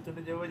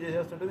చూపిస్తుంటే ఏవో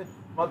చేసేస్తుంటుంది.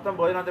 మొత్తం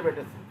భోజనం అంతా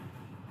పెట్టేస్తుంది.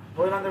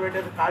 భోజనం అంతా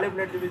పెట్టేసి ఖాళీ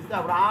ప్లేట్ చూపిస్తే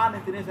అప్పుడు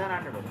నేను తినేసాను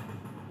అంటాడు.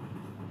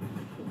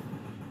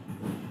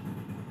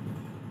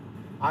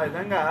 ఆ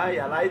విధంగా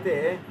ఎలా అయితే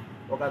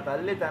ఒక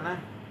తల్లి తన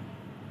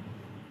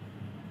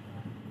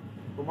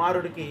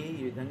కుమారుడికి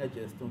ఈ విధంగా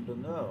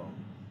చేస్తుంటుందో,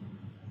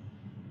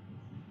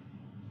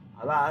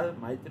 అలా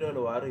మైత్రేయుల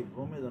వారు ఈ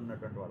భూమి మీద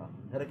ఉన్నటువంటి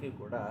వాళ్ళందరికీ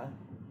కూడా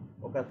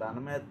ఒక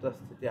తన్మయత్వ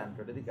స్థితి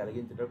అంటది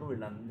కలిగించేటప్పుడు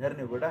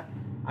వీళ్ళందరినీ కూడా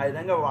ఆ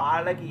విధంగా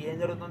వాళ్ళకి ఏం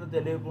జరుగుతుందో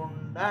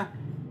తెలియకుండా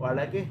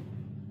వాళ్ళకి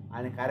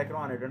ఆయన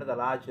కార్యక్రమం అనేటువంటిది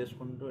అలా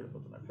చేసుకుంటూ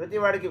వెళ్ళిపోతున్నారు. ప్రతి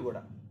వాడికి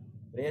కూడా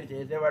ప్రేయర్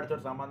చేసేవాడితో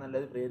సంబంధం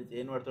లేదు, ప్రేయర్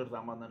చేయని వాడితో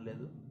సంబంధం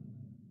లేదు.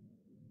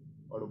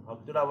 వాడు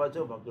భక్తుడు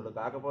అవ్వచ్చు, భక్తుడు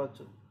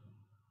కాకపోవచ్చు,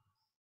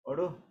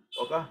 వాడు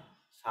ఒక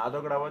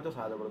సాధకుడు అవ్వచ్చు,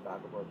 సాధకుడు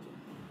కాకపోవచ్చు.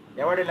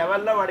 ఎవడి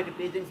లెవెల్లో వాడికి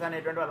టీచింగ్స్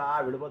అనేటువంటి అలా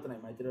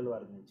విడిపోతున్నాయి మైత్రేయుల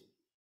వారి నుంచి.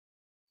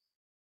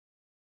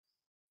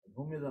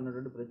 భూమి మీద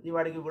ఉన్నటువంటి ప్రతి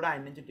వాడికి కూడా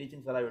ఆయన నుంచి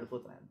టీచింగ్స్ అలా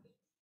వెళ్ళిపోతున్నాయి. అంతే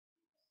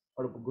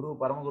వాడు గురువు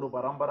పరమగురువు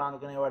పరంపర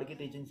అనుకునే వాడికి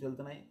టీచింగ్స్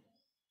వెళ్తున్నాయి.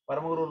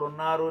 పరమగురువులు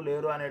ఉన్నారు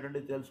లేరు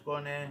అనేటువంటిది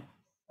తెలుసుకునే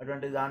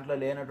అటువంటి దాంట్లో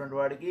లేనటువంటి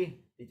వాడికి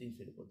టీచింగ్స్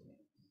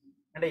వెళ్ళిపోతున్నాయి.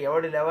 అంటే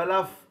ఎవడి లెవెల్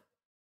ఆఫ్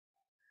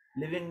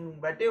లివింగ్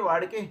బట్టి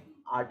వాడికి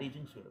ఆ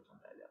టీచింగ్స్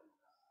వెళుతుంటాయి.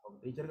 ఒక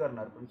టీచర్ గారు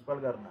ఉన్నారు,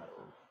 ప్రిన్సిపాల్ గారు ఉన్నారు,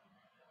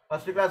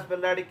 ఫస్ట్ క్లాస్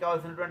పిల్లాడికి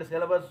కావాల్సినటువంటి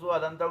సిలబస్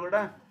అదంతా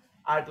కూడా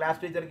ఆ క్లాస్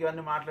టీచర్కి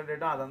ఇవన్నీ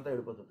మాట్లాడేయడం అదంతా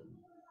వెళ్ళిపోతుంటుంది.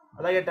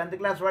 అలాగే 10th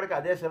క్లాస్ వాడికి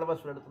అదే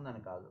సిలబస్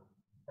పెడుతుందని కాదు.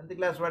 10th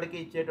క్లాస్ వాడికి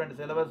ఇచ్చేటువంటి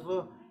సిలబస్,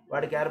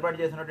 వాడికి ఏర్పాటు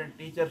చేసినటువంటి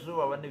టీచర్స్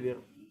అవన్నీ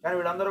వేరు. కానీ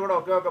వీళ్ళందరూ కూడా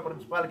ఒకే ఒక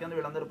ప్రిన్సిపాల్ కింద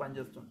వీళ్ళందరూ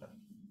పనిచేస్తుంటారు.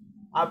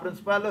 ఆ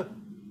ప్రిన్సిపాల్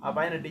ఆ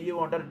పైన డిఈఓ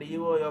ఉంటారు,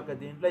 డిఈఓ యొక్క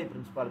దీంట్లో ఈ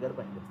ప్రిన్సిపాల్ గారు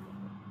పనిచేస్తుంటారు.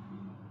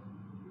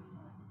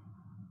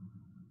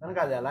 కనుక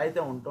అది ఎలా అయితే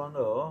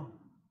ఉంటుందో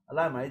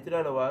అలా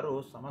మైత్రేయుల వారు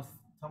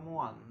సమస్తము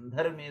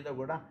అందరి మీద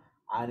కూడా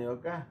ఆయన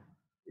యొక్క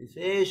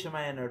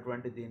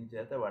విశేషమైనటువంటి దీని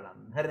చేత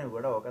వాళ్ళందరినీ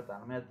కూడా ఒక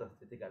తన్మయత్వ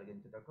స్థితి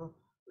కలిగించటకు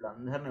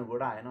వీళ్ళందరినీ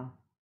కూడా ఆయన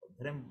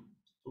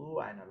ఉద్ధరిస్తూ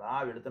ఆయన అలా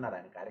వెళుతున్నారు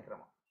ఆయన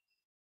కార్యక్రమం.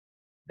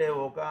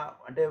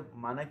 అంటే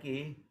మనకి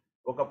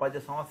ఒక 10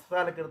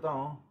 సంవత్సరాల క్రితం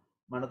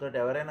మనతోటి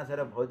ఎవరైనా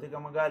సరే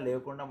భౌతికంగా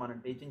లేకుండా మనం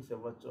టీచింగ్స్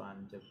ఇవ్వచ్చు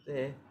అని చెప్తే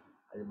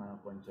అది మనం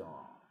కొంచెం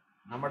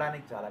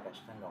నమ్మడానికి చాలా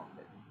కష్టంగా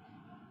ఉండేది.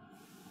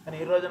 కానీ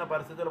ఈ రోజున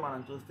పరిస్థితులు మనం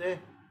చూస్తే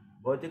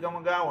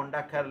భౌతికంగా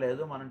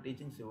ఉండక్కర్లేదు మనం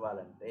టీచింగ్స్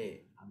ఇవ్వాలంటే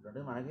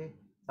అంటే మనకి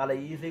చాలా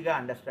ఈజీగా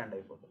అండర్స్టాండ్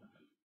అయిపోతుంది.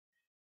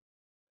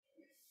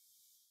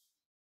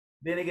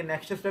 దీనికి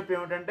నెక్స్ట్ స్టెప్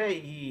ఏమిటంటే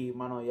ఈ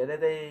మనం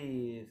ఏదైతే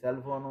ఈ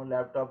సెల్ ఫోను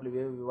ల్యాప్టాప్లు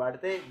ఇవి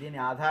వాడితే దీని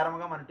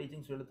ఆధారంగా మన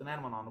టీచింగ్స్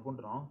వెళుతున్నాయని మనం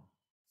అనుకుంటున్నాం.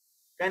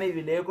 కానీ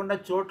ఇవి లేకుండా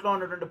చోట్లో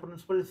ఉన్నటువంటి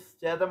ప్రిన్సిపల్స్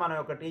చేత మన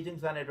యొక్క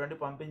టీచింగ్స్ అనేటువంటి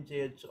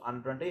పంపించేయచ్చు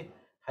అన్నటువంటి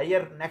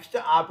హయ్యర్ నెక్స్ట్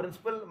ఆ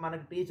ప్రిన్సిపల్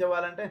మనకి టీచ్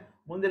అవ్వాలంటే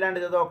ముందు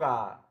ఇలాంటిది ఏదో ఒక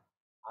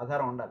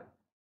ఆధారం ఉండాలి.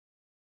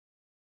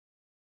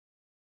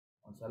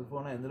 సెల్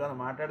ఫోన్ ఎందులో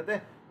మాట్లాడితే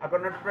అక్కడ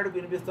ఉన్నటువంటి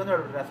వినిపిస్తుంది,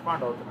 వాడు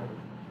రెస్పాండ్ అవుతున్నాడు.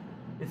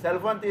 ఈ సెల్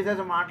ఫోన్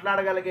తీసేసి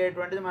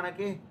మాట్లాడగలిగేటువంటిది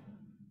మనకి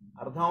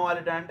అర్థం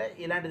అవ్వాలి అంటే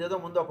ఇలాంటిది ఏదో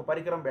ముందు ఒక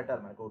పరికరం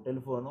పెట్టాలి. మనకు ఒక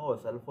టెలిఫోను, ఓ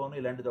సెల్ ఫోను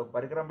ఇలాంటిది ఒక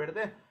పరికరం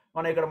పెడితే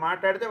మనం ఇక్కడ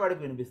మాట్లాడితే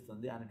వాడికి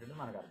వినిపిస్తుంది అనేటువంటిది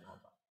మనకు అర్థం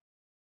అవుతాం.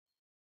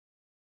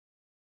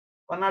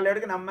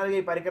 కొన్నాళ్ళేడికి నెమ్మదిగా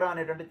ఈ పరికరం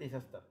అనేటువంటిది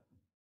తీసేస్తారు.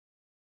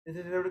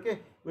 తీసేసేటప్పటికి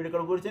వీడు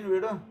ఇక్కడ కూర్చొని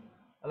వీడు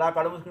అలా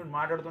కళ్ళు మూసుకుని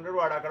మాట్లాడుతుంటాడు,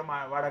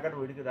 వాడు అక్కడ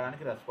వీడికి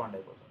రానికి రెస్పాండ్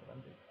అయిపోతుంటాడు.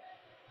 అంతే.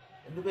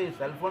 ఎందుకు ఈ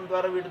సెల్ ఫోన్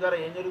ద్వారా వీటి ద్వారా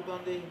ఏం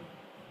జరుగుతుంది?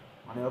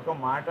 మన యొక్క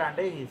మాట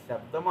అంటే ఈ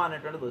శబ్దము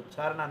అనేటువంటిది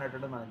ఉచ్చారణ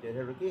అనేటువంటిది మనం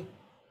చేసేటప్పటికి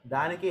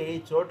దానికి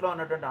చోట్లో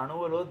ఉన్నటువంటి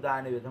అణువులు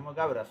దాని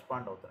విధముగా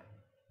రెస్పాండ్ అవుతాయి.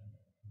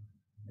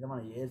 అంటే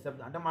మనం ఏ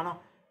శబ్దం అంటే మనం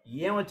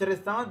ఏం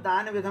ఉచ్చరిస్తామో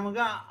దాని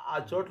విధముగా ఆ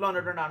చోట్లో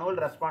ఉన్నటువంటి అణువులు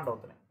రెస్పాండ్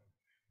అవుతున్నాయి.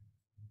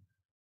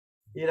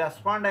 ఈ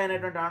రెస్పాండ్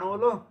అయినటువంటి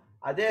అణువులు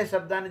అదే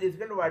శబ్దాన్ని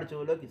తీసుకెళ్ళి వాడి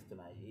చెవులోకి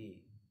ఇస్తున్నాయి.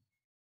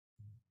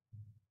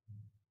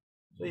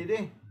 సో ఇది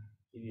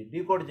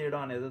డీకోడ్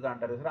చేయడం అనేది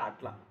అంటారు సరే,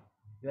 అట్లా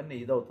ఇవన్నీ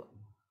ఇదవుతుంది.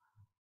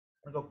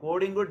 ఇంకా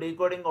కోడింగ్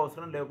డీకోడింగ్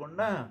అవసరం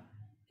లేకుండా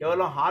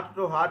కేవలం హార్ట్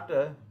టు హార్ట్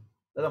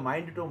లేదా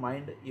mind to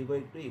mind,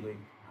 egoic to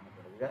egoic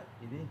అన్నట్టుగా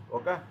ఇది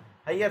ఒక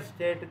హయ్యర్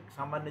స్టేట్కి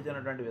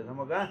సంబంధించినటువంటి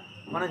విధముగా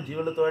మనం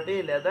జీవులతోటి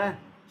లేదా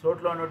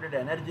చోట్లో ఉన్నటువంటి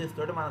ఎనర్జీస్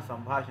తోటి మనం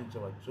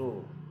సంభాషించవచ్చు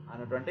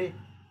అన్నటువంటి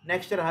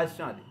నెక్స్ట్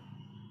రహస్యం అది.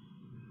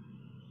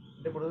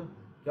 అంటే ఇప్పుడు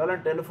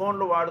కేవలం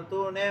టెలిఫోన్లు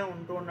వాడుతూనే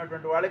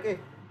ఉన్నటువంటి వాళ్ళకి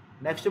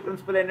నెక్స్ట్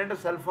ప్రిన్సిపల్ ఏంటంటే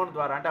సెల్ ఫోన్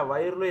ద్వారా అంటే ఆ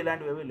వైర్లు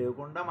ఇలాంటివి ఏవి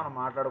లేకుండా మనం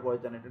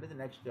మాట్లాడుకోవచ్చు అనేటువంటిది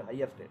నెక్స్ట్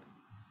హయ్యర్ స్టేట్.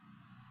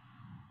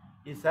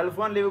 ఈ సెల్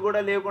ఫోన్లు ఇవి కూడా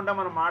లేకుండా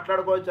మనం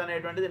మాట్లాడుకోవచ్చు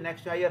అనేటువంటిది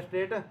నెక్స్ట్ హయ్యర్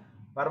స్టేట్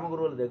పరమ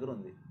గురువుల దగ్గర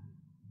ఉంది.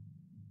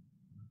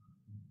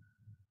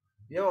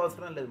 ఏ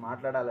అవసరం లేదు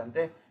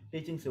మాట్లాడాలంటే,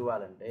 టీచింగ్స్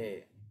ఇవ్వాలంటే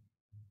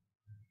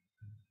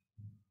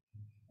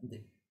అంతే.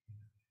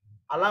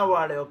 అలా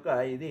వాళ్ళ యొక్క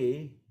ఇది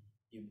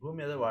ఈ భూమి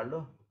మీద వాళ్ళు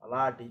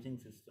అలా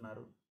టీచింగ్స్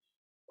ఇస్తున్నారు.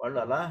 వాళ్ళు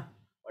అలా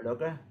వాళ్ళ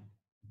యొక్క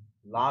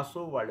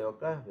లాసు, వాళ్ళ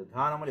యొక్క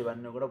విధానములు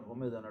ఇవన్నీ కూడా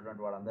భూమి మీద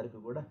ఉన్నటువంటి వాళ్ళందరికీ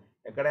కూడా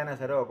ఎక్కడైనా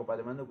సరే ఒక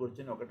 10 మంది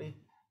కూర్చుని ఒకటి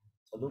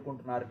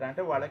చదువుకుంటున్నారట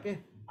అంటే వాళ్ళకి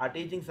ఆ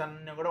టీచింగ్స్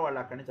అన్నీ కూడా వాళ్ళు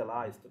అక్కడి నుంచి అలా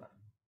ఇస్తున్నారు.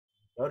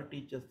 ఎవరు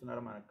టీచ్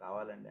చేస్తున్నారో మనకు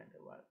కావాలండి అంటే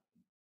వాళ్ళు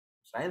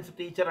సైన్స్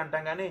టీచర్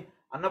అంటాం, కానీ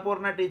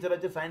అన్నపూర్ణ టీచర్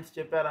వచ్చి సైన్స్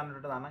చెప్పారు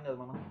అన్నట్టు అన్నాం కదా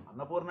మనం.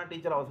 అన్నపూర్ణ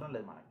టీచర్ అవసరం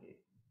లేదు మనకి,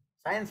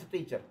 సైన్స్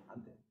టీచర్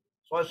అంతే,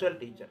 సోషల్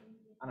టీచర్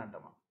అని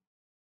అంటాం మనం.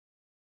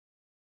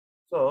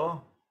 సో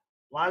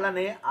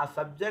వాళ్ళని ఆ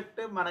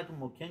సబ్జెక్ట్ మనకి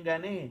ముఖ్యం,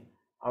 కానీ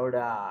ఆవిడ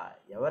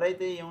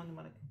ఎవరైతే ఏముంది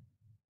మనకి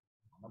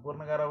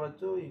అన్నపూర్ణ గారు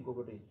అవ్వచ్చు,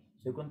 ఇంకొకటి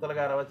శకుంతల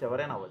గారు అవ్వచ్చు,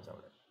 ఎవరైనా అవ్వచ్చు.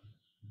 ఆవిడ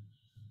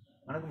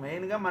మనకు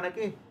మెయిన్గా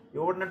మనకి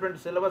ఇవ్వడినటువంటి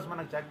సిలబస్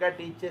మనకు చక్కగా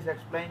టీచ్ చేసి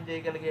ఎక్స్ప్లెయిన్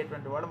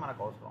చేయగలిగేటువంటి వాడు మనకు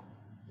అవసరం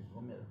ఈ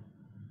భూమి మీద.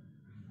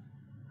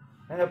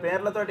 ఇంకా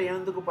పేర్లతోటి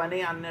ఎందుకు పని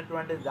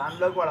అన్నటువంటి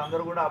దానిలోకి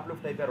వాళ్ళందరూ కూడా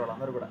అప్లిఫ్ట్ అయిపోయారు.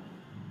 వాళ్ళందరూ కూడా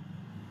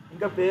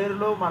ఇంకా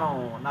పేర్లు మనం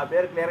నా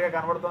పేరు క్లియర్గా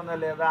కనబడుతుందా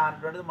లేదా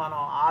అన్నటువంటిది మనం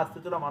ఆ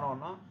స్థితిలో మనం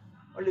ఉన్నాం.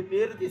 వాళ్ళు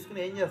పేరు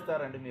తీసుకుని ఏం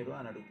చేస్తారండి మీరు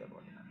అని అడుగుతారు.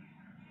 వాళ్ళు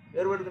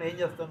పేరు పెట్టుకుని ఏం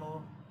చేస్తావు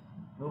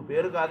నువ్వు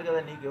పేరు కాదు కదా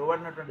నీకు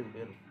ఇవ్వబడినటువంటిది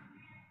పేరు.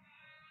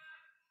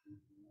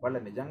 వాళ్ళు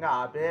నిజంగా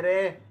ఆ పేరే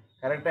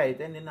కరెక్టే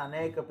అయితే నిన్ను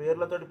అనేక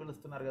పేర్లతోటి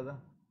పిలుస్తున్నారు కదా.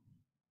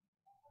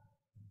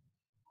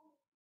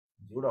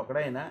 జీవుడు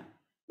ఒకడైనా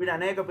వీడు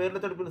అనేక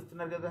పేర్లతోటి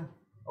పిలుస్తున్నారు కదా.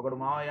 ఒకడు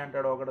మావయ్య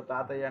అంటాడు, ఒకడు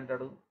తాతయ్య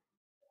అంటాడు,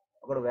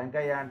 ఒకడు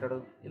వెంకయ్య అంటాడు,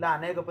 ఇలా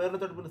అనేక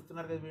పేర్లతోటి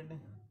పిలుస్తున్నారు కదా వీడిని.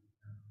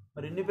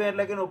 మరి ఇన్ని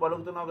పేర్లకి నువ్వు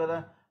పలుకుతున్నావు కదా,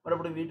 మరి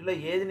ఇప్పుడు వీటిలో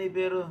ఏది నీ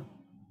పేరు?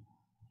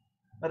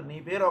 మరి నీ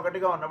పేరు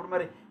ఒకటిగా ఉన్నప్పుడు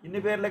మరి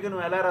ఇన్ని పేర్లకి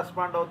నువ్వు ఎలా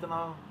రెస్పాండ్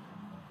అవుతున్నావు?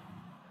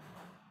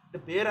 అంటే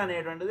పేరు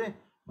అనేటువంటిది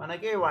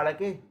మనకి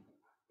వాళ్ళకి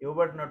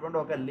ఇవ్వబడినటువంటి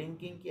ఒక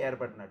లింకింగ్కి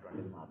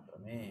ఏర్పడినటువంటిది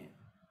మాత్రమే.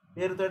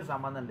 పేరుతోటి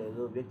సంబంధం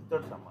లేదు,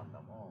 వ్యక్తితోటి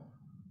సంబంధము.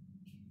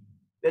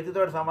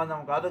 వ్యక్తితోటి సంబంధం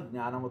కాదు,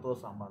 జ్ఞానముతో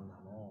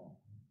సంబంధము.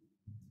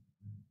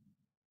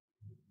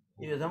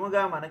 ఈ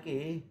విధముగా మనకి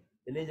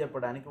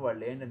తెలియజెప్పడానికి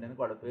వాళ్ళు ఏంటంటే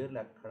వాళ్ళ పేర్లు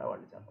ఎక్కడ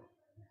వాళ్ళు చెప్పరు.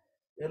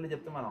 పేర్లు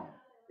చెప్తే మనం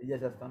ఇది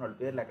చేసేస్తాం, వాళ్ళ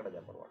పేర్లు ఎక్కడ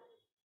చెప్పరు వాళ్ళు.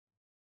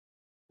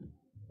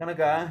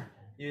 కనుక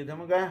ఈ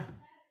విధముగా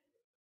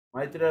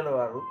మైత్రేయుల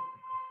వారు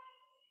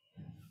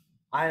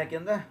ఆయన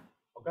కింద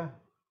ఒక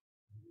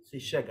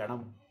శిష్య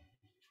గణం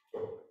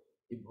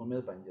ఈ భూమి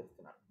మీద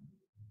పనిచేస్తున్నారు.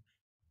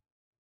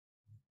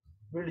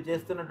 వీళ్ళు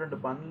చేస్తున్నటువంటి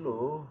పనులు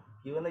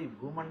కేవలం ఈ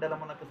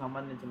భూమండలమునకు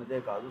సంబంధించినదే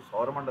కాదు,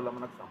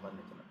 సౌరమండలమునకు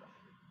సంబంధించినది.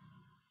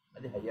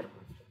 అది హయ్యర్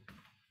ప్రిన్సిపల్.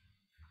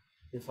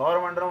 ఈ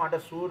సౌరమండలం అంటే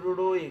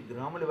సూర్యుడు, ఈ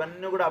గ్రహములు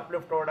ఇవన్నీ కూడా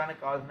అప్లిఫ్ట్ అవ్వడానికి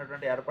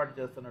కావాల్సినటువంటి ఏర్పాటు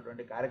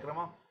చేస్తున్నటువంటి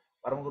కార్యక్రమం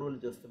పరమ గురువులు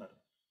చేస్తున్నారు.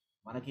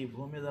 మనకి ఈ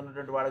భూమి మీద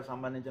ఉన్నటువంటి వాళ్ళకి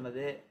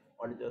సంబంధించినదే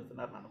వాళ్ళు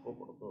చేస్తున్నారని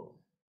అనుకోకూడదు.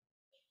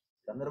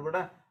 అందరూ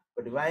కూడా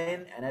ఒక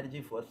డివైన్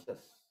ఎనర్జీ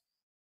ఫోర్సెస్.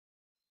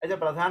 అయితే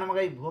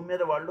ప్రధానంగా ఈ భూమి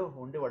మీద వాళ్ళు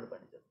వాళ్ళు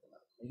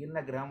పనిచేస్తున్నారు. మిగిలిన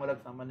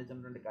గ్రహములకు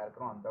సంబంధించినటువంటి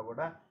కార్యక్రమం అంతా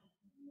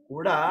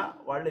కూడా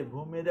వాళ్ళు ఈ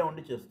భూమి మీదే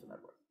ఉండి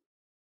చేస్తున్నారు.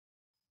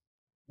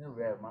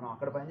 మనం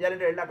అక్కడ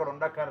పనిచేయాలంటే వెళ్ళి అక్కడ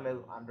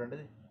ఉండక్కర్లేదు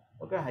అన్నటువంటిది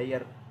ఒక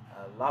హయ్యర్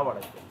లా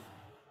వాళ్ళకి తెలుసు.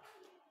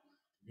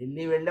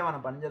 ఢిల్లీ వెళ్ళే మనం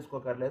పని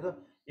చేసుకోకర్లేదు,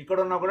 ఇక్కడ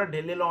ఉన్నా కూడా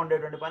ఢిల్లీలో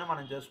ఉండేటువంటి పని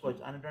మనం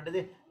చేసుకోవచ్చు అనేటువంటిది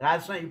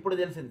రాష్ట్రం ఇప్పుడు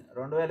తెలిసింది.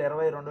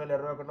 2020,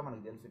 2021లో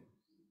మనకు తెలిసింది.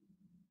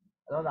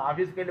 అదే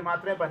ఆఫీస్కి వెళ్ళి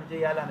మాత్రమే పని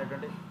చేయాలి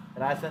అనేటువంటి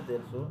రాష్ట్రం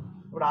తెలుసు.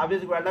 ఇప్పుడు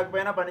ఆఫీస్కి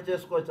వెళ్ళకపోయినా పని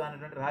చేసుకోవచ్చు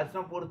అనేటువంటి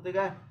రాష్ట్రం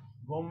పూర్తిగా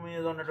భూమి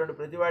మీద ఉన్నటువంటి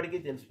ప్రతి వాడికి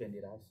తెలిసిపోయింది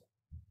ఈ రాష్ట్రం.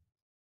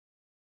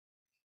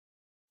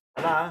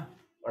 అలా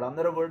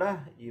వాళ్ళందరూ కూడా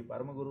ఈ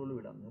పరమ గురువులు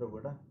వీళ్ళందరూ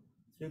కూడా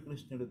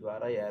శ్రీకృష్ణుడి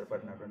ద్వారా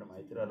ఏర్పడినటువంటి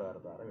మైత్రేయుల వారి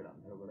ద్వారా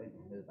వీళ్ళందరూ కూడా ఈ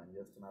భూమి మీద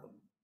పనిచేస్తున్నారు.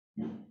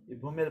 ఈ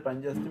భూమి మీద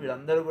పనిచేస్తూ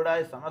వీళ్ళందరూ కూడా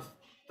ఈ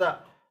సమస్త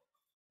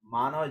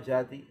మానవ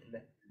జాతి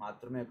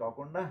మాత్రమే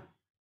కాకుండా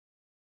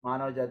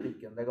మానవ జాతి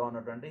కిందగా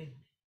ఉన్నటువంటి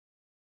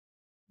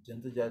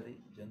జంతు జాతి,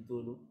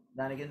 జంతువులు,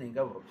 దాని కింద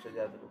ఇంకా వృక్ష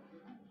జాతులు,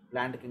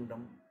 ప్లాంట్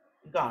కింగ్డమ్,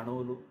 ఇంకా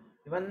అణువులు,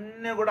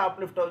 ఇవన్నీ కూడా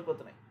అప్లిఫ్ట్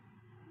అయిపోతున్నాయి.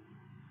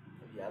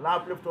 ఎలా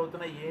అప్లిఫ్ట్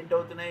అవుతున్నాయి, ఏంటి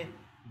అవుతున్నాయి,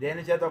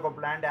 దేని చేత ఒక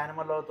ప్లాంట్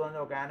యానిమల్ అవుతుంది,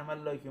 ఒక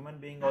యానిమల్లో హ్యూమన్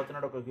బీయింగ్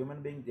అవుతున్నాడు, ఒక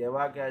హ్యూమన్ బీయింగ్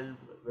దేవాకి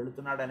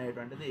వెళుతున్నాడు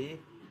అనేటువంటిది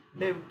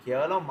అంటే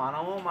కేవలం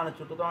మనము మన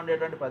చుట్టూతో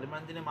ఉండేటువంటి 10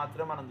 మందిని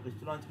మాత్రమే మనం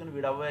దృష్టిలో ఉంచుకుని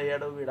వీడు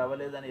అవ్వయ్యాడు, వీడు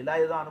అవ్వలేదని ఇలా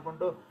ఏదో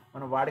అనుకుంటూ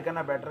మనం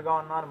వాడికన్నా బెటర్గా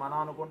ఉన్నాం అని మనం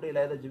అనుకుంటూ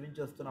ఇలా ఏదో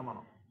జీవించేస్తున్నాం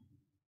మనం.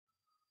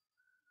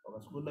 ఒక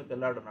స్కూల్లో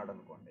పిల్లాడు ఉన్నాడు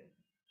అనుకోండి,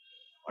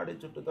 వాడి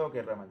చుట్టూతో ఒక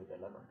 20 మంది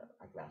పిల్లలు ఉంటారు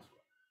ఆ క్లాస్లో.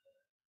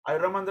 ఆ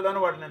 20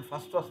 మందిలోనూ వాడు నేను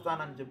ఫస్ట్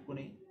వస్తానని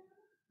చెప్పుకుని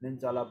నేను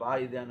చాలా బాగా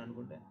ఇది అని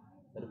అనుకుంటే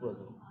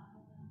సరిపోదు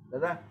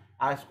కదా.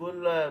 ఆ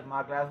స్కూల్లో మా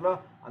క్లాస్లో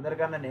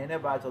అందరికన్నా నేనే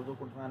బాగా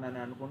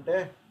చదువుకుంటున్నానని అనుకుంటే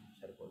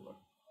సరిపోదు. వాడు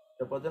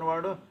రేపొద్దున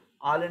వాడు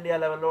ఆల్ ఇండియా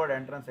లెవెల్లో వాడు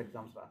ఎంట్రన్స్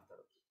ఎగ్జామ్స్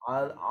రాస్తాడు,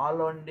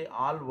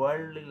 ఆల్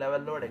వరల్డ్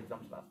లెవెల్లో వాడు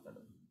ఎగ్జామ్స్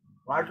రాస్తాడు.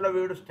 వాటిలో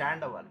వీడు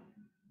స్టాండ్ అవ్వాలి.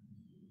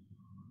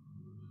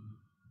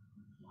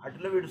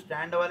 వాటిలో వీడు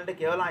స్టాండ్ అవ్వాలంటే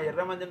కేవలం ఆ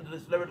 20 మందిని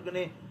దృష్టిలో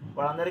పెట్టుకుని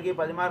వాళ్ళందరికీ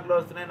 10 మార్కులు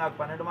వస్తున్నాయి, నాకు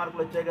 12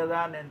 మార్కులు వచ్చాయి కదా,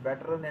 నేను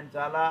బెటర్, నేను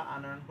చాలా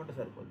అని అనుకుంటే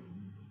సరిపోదు.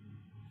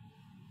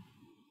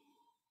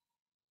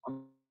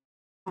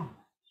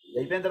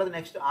 అయిపోయిన తర్వాత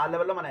నెక్స్ట్ ఆ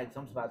లెవెల్లో మన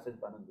ఎగ్జామ్స్ రాసేది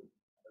పని ఉంది.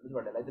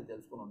 వాళ్ళు ఎలా అయితే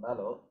తెలుసుకుని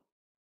ఉండాలో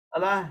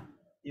అలా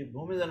ఈ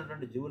భూమి మీద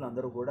ఉన్నటువంటి జీవులు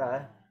అందరూ కూడా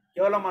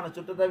కేవలం మన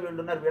చుట్టూతో వీళ్ళు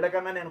ఉన్నారు,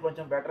 వీళ్ళకన్నా నేను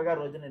కొంచెం బెటర్గా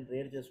రోజు నేను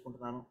ప్రేయర్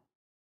చేసుకుంటున్నాను,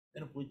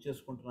 నేను పూజ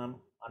చేసుకుంటున్నాను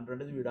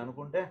అంటుండేది వీడు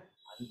అనుకుంటే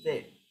అంతే.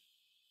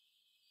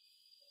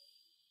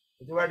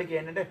 ప్రతివాడికి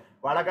ఏంటంటే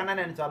వాళ్ళకన్నా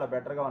నేను చాలా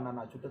బెటర్గా ఉన్నాను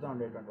నా చుట్టూతో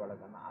ఉండేటువంటి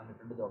వాళ్ళకన్నా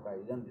అనేటువంటిది ఒక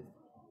ఇది అనిపిస్తుంది.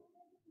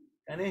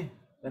 కానీ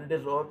when it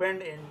is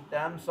opened in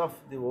terms of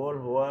the whole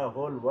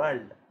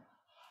world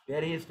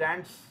where he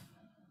stands,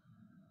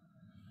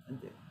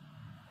 అంతే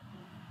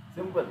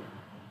సింపుల్.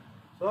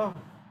 సో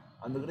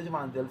అందు గురించి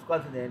మనం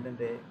తెలుసుకోవాల్సింది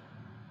ఏంటంటే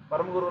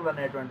పరమ గురువులు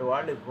అనేటువంటి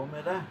వాళ్ళు ఈ భూమి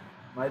మీద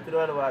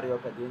మైత్రేయుల వారి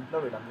యొక్క దీంట్లో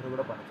వీళ్ళందరూ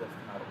కూడా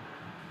పనిచేస్తున్నారు.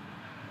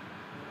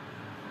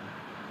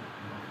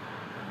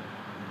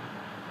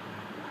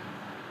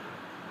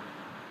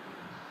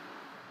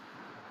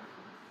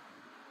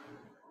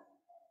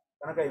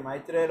 కనుక ఈ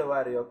మైత్రేయుల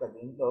వారి యొక్క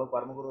దీంట్లో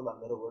పరమ గురువులు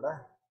అందరూ కూడా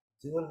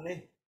జీవుల్ని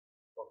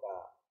ఒక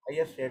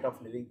హయ్యర్ స్టేట్ ఆఫ్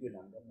లివింగ్కి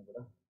వీళ్ళందరినీ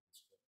కూడా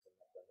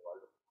తీసుకుంటున్నటువంటి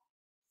వాళ్ళు.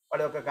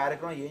 వాళ్ళ యొక్క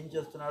కార్యక్రమం ఏం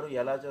చేస్తున్నారు,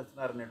 ఎలా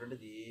చేస్తున్నారు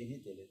అనేటువంటిది ఏమీ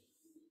తెలియదు,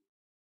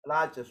 అలా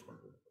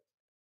చేసుకుంటుంది.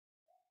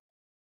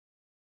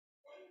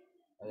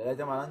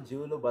 అదైతే మనం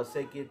జీవులు బస్సు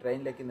ఎక్కి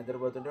ట్రైన్లు ఎక్కి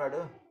నిద్రపోతుంటే వాడు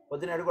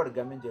పొద్దునాడు వాడు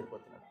గమ్యం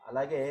చేరిపోతున్నాడు.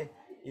 అలాగే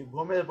ఈ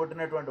భూమి మీద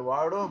పుట్టినటువంటి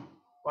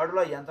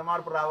వాడిలో ఎంత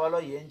మార్పు రావాలో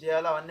ఏం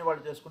చేయాలో అవన్నీ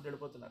వాళ్ళు చేసుకుంటూ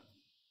వెళ్ళిపోతున్నారు.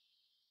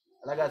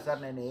 అలాగా సార్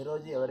నేను ఏ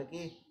రోజు ఎవరికి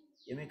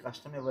ఏమీ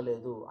కష్టం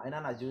ఇవ్వలేదు, అయినా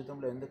నా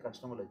జీవితంలో ఎందుకు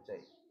కష్టములు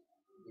వచ్చాయి,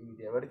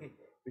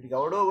 వీటికి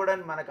ఎవడో కూడా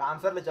మనకు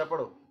ఆన్సర్లు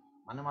చెప్పడు.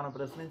 మనం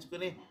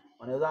ప్రశ్నించుకుని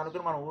మనం ఏదో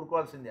అనుకుని మనం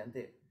ఊరుకోవాల్సింది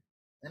అంతే.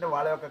 ఎందుకంటే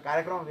వాళ్ళ యొక్క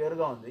కార్యక్రమం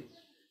వేరుగా ఉంది,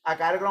 ఆ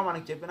కార్యక్రమం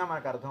మనకి చెప్పినా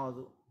మనకు అర్థం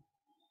అవ్వదు.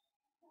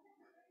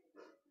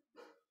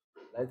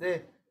 అయితే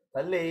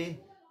తల్లి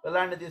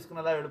పిల్లాడిని తీసుకుని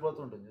అలా వెళ్ళిపోతూ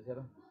ఉంటుంది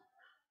చూసారా,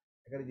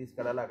 ఎక్కడికి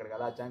తీసుకెళ్ళాలి అక్కడికి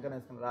అలా చంకన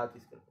వేసుకుని అలా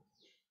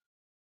తీసుకెళ్ళిపోతుంది,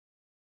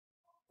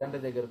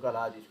 తండ్రి దగ్గరకు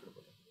అలా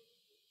తీసుకెళ్ళిపోతుంది.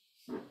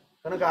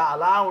 కనుక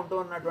అలా ఉంటూ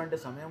ఉన్నటువంటి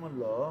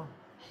సమయంలో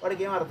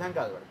వాడికి ఏం అర్థం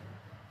కాదు. వాడికి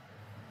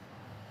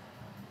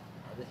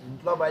అదే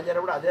ఇంట్లో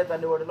బయలుదేరేప్పుడు అదే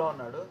తల్లి ఒడిలో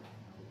ఉన్నాడు,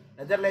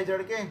 నిద్ర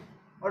లేచేవాడికి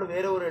వాడు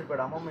వేరే ఊరు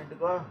వెళ్ళిపోయాడు, అమ్మమ్మ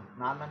ఇంటికో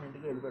నాన్నమ్మ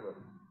ఇంటికో వెళ్ళిపోయాడు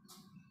వాడు.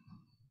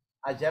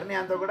 ఆ జర్నీ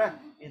అంతా కూడా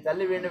ఈ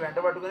తల్లి వీడిని వెంట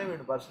పట్టుకుని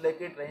వీడిని బస్సులు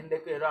ఎక్కి ట్రైన్లు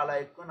ఎక్కి ఏదో అలా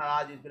ఎక్కుని అలా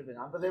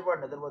తీసుకెళ్ళిపోయింది. అంతసేపు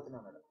వాడు నిద్రపోతూనే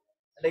ఉన్నాడు.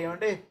 అంటే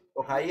ఏమంటే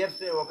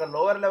ఒక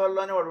లోవర్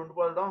లెవెల్లోనే వాడు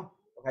ఉండిపోవడం,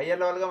 ఒక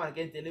హయ్యర్ లెవెల్గా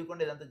మనకేం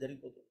తెలియకుండా ఇదంతా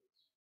జరిగిపోతుంది.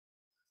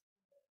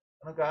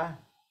 కనుక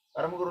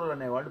పరమ గురువులు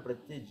అనేవాళ్ళు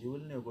ప్రతి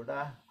జీవుల్ని కూడా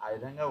ఆ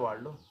విధంగా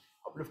వాళ్ళు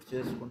అప్లిఫ్ట్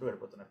చేసుకుంటూ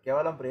వెళ్ళిపోతున్నారు.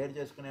 కేవలం ప్రేయర్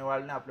చేసుకునే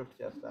వాళ్ళని అప్లిఫ్ట్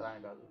చేస్తారా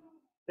అని కాదు,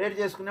 ప్రేయర్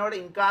చేసుకునేవాడు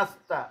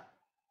ఇంకాస్త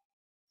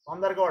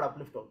తొందరగా వాడు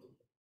అప్లిఫ్ట్ అవుతుంది,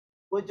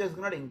 పూజ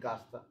చేసుకున్నాడు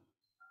ఇంకాస్త,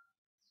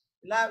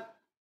 ఇలా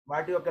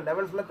వాటి యొక్క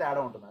లెవెల్స్లో తేడా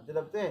ఉంటుంది. అంతే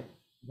తప్పితే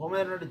భూమి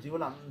మీద ఉన్న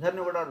జీవులు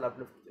అందరినీ కూడా వాళ్ళు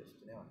అప్లిఫ్ట్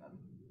చేస్తూనే ఉన్నారు.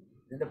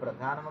 ఎందుకంటే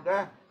ప్రధానముగా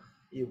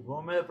ఈ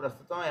భూమి మీద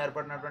ప్రస్తుతం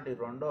ఏర్పడినటువంటి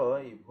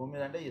ఈ భూమి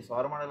మీద అంటే ఈ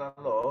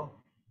సౌరమండలంలో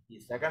ఈ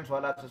సెకండ్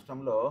సోలార్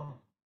సిస్టంలో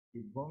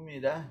ఈ భూమి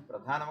మీద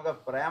ప్రధానముగా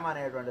ప్రేమ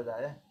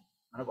అనేటువంటిది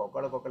మనకు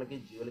ఒక్కొక్కరికి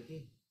జీవులకి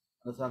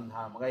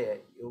అనుసంధానముగా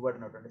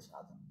ఇవ్వబడినటువంటి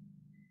సాధన.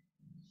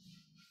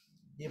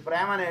 ఈ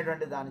ప్రేమ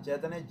అనేటువంటి దాని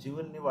చేతనే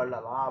జీవుల్ని వాళ్ళు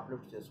అలా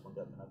అప్లిఫ్ట్ చేసుకుంటూ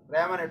వెళ్తున్నారు.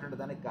 ప్రేమ అనేటువంటి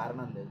దానికి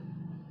కారణం లేదు.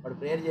 వాడు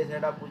ప్రేయర్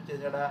చేసాడా, పూజ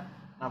చేసాడా,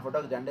 నా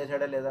ఫోటోకి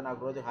జెండేసాడా లేదా, నాకు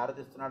రోజు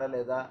హారతిస్తున్నాడా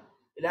లేదా,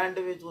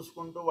 ఇలాంటివి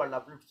చూసుకుంటూ వాళ్ళు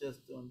అప్లిఫ్ట్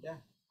చేస్తూ ఉంటే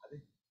అది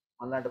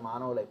మనలాంటి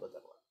మానవులు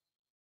అయిపోతారు వాళ్ళు.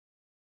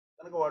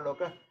 కనుక వాళ్ళు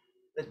ఒక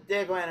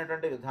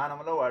ప్రత్యేకమైనటువంటి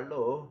విధానంలో వాళ్ళ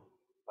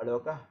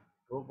యొక్క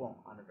రూపం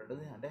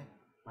అనేటువంటిది అంటే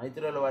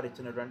మైత్రేయుల వారు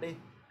ఇచ్చినటువంటి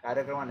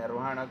కార్యక్రమ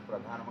నిర్వహణకు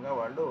ప్రధానంగా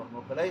వాళ్ళు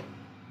ఉన్ముఖులై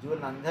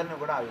జీవులను అందరినీ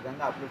కూడా ఆ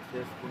విధంగా అప్లిఫ్ట్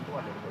చేసుకుంటూ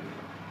వాళ్ళు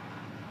వెళ్ళిపోతున్నారు.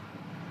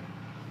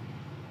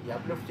 ఈ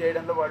అప్లిఫ్ట్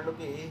చేయడంలో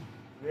వాళ్ళకి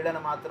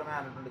వీళ్ళని మాత్రమే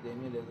అనేటువంటిది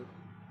ఏమీ లేదు,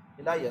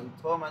 ఇలా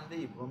ఎంతోమంది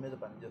ఈ భూమి మీద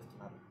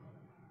పనిచేస్తున్నారు.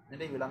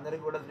 అంటే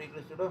వీళ్ళందరికీ కూడా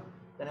శ్రీకృష్ణుడు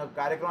తన యొక్క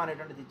కార్యక్రమం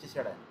అనేటువంటిది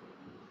ఇచ్చేసాడు. ఆయన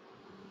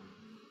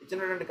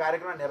ఇచ్చినటువంటి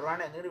కార్యక్రమం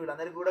నిర్వహణ ఎందుకంటే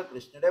వీళ్ళందరికీ కూడా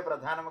కృష్ణుడే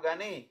ప్రధానం,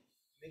 కానీ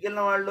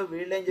మిగిలిన వాళ్ళు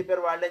వీళ్ళేం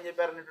చెప్పారు వాళ్ళేం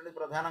చెప్పారు అనేటువంటిది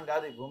ప్రధానం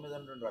కాదు ఈ భూమి మీద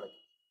ఉన్నటువంటి వాళ్ళకి.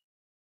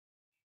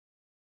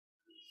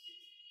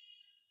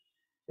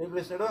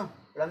 శ్రీకృష్ణుడు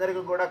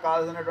వీళ్ళందరికీ కూడా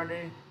కావాల్సినటువంటి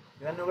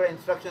ఇవన్నీ కూడా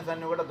ఇన్స్ట్రక్షన్స్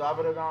అన్నీ కూడా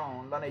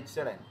ద్వాపరయుగంలోనే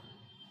ఇచ్చాడు. ఆయన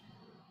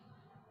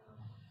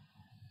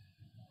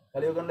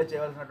కలియుగంలో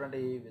చేయవలసినటువంటి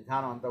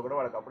విధానం అంతా కూడా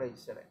వాళ్ళకి అప్పుడే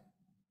ఇచ్చాడు.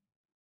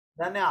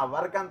 దాన్ని ఆ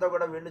వర్క్ అంతా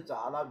కూడా వీళ్ళు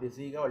చాలా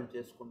బిజీగా వాళ్ళు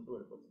చేసుకుంటూ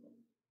వెళ్ళిపోతున్నారు.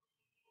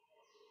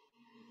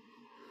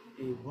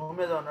 ఈ భూమి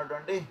మీద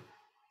ఉన్నటువంటి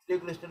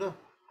శ్రీకృష్ణుడు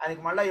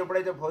ఆయనకి మళ్ళీ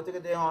ఎప్పుడైతే భౌతిక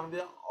దేహం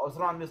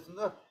అవసరం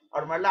అనిపిస్తుందో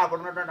వాడు మళ్ళీ అక్కడ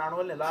ఉన్నటువంటి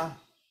అణువుల్ని ఇలా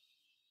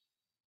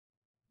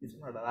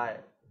తీసుకున్నాడు, అలా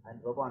ఆయన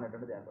రూపం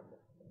అనేటువంటిది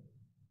ఏర్పడుతుంది.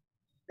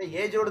 అంటే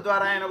ఏ జీవుడి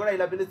ద్వారా ఆయన కూడా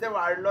ఇలా పిలిస్తే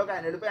వాళ్ళలోకి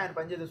ఆయన వెళ్ళిపోయి ఆయన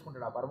పని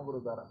చేసుకుంటాడు ఆ పరమ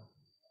గురువు ద్వారా.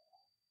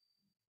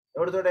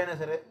 ఎవరితోటైనా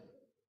సరే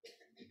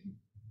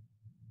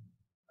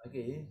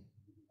మనకి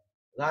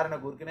ఉదాహరణ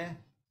ఊరికినే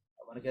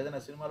మనకి ఏదైనా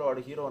సినిమాలో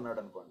వాడు హీరో ఉన్నాడు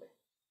అనుకోండి,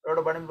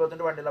 ఎవడో బండి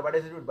పోతుంటే వాడిని ఇలా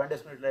పడేసి వీడు బండి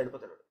వేసుకుని ఇట్లా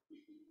వెళ్ళిపోతాడు.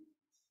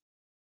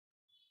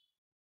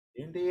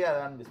 ఏంటి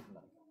అది అనిపిస్తుంది.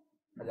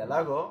 అది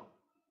ఎలాగో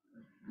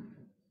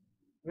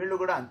వీళ్ళు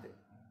కూడా అంతే.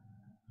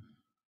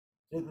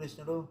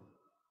 శ్రీకృష్ణుడు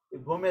ఈ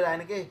భూమి మీద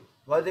ఆయనకి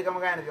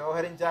భౌతికంగా ఆయన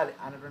వ్యవహరించాలి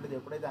అనేటువంటిది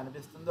ఎప్పుడైతే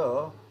అనిపిస్తుందో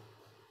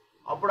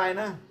అప్పుడు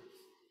ఆయన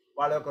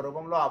వాళ్ళ యొక్క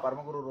రూపంలో ఆ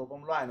పరమగురు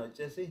రూపంలో ఆయన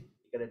వచ్చేసి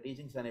ఇక్కడ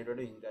టీచింగ్స్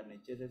అనేటువంటి ఇంకా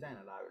ఇచ్చేసేసి ఆయన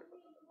అలా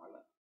వెళ్ళిపోతాడు.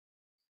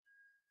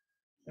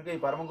 ఇంకా ఈ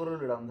పరమ గురువులు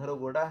వీళ్ళందరూ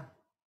కూడా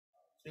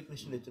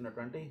శ్రీకృష్ణుడు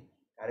ఇచ్చినటువంటి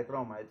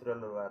కార్యక్రమం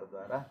మైత్రుల వారి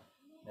ద్వారా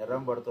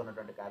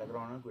నిర్వహింపబడుతున్నటువంటి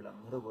కార్యక్రమానికి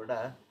వీళ్ళందరూ కూడా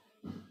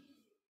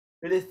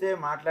పిలిస్తే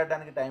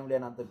మాట్లాడడానికి టైం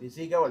లేనంత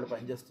బిజీగా వాళ్ళు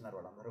పనిచేస్తున్నారు.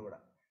 వాళ్ళందరూ కూడా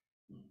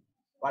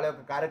వాళ్ళ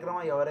యొక్క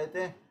కార్యక్రమం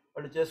ఎవరైతే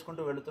వాళ్ళు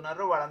చేసుకుంటూ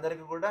వెళుతున్నారో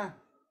వాళ్ళందరికీ కూడా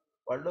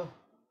వాళ్ళు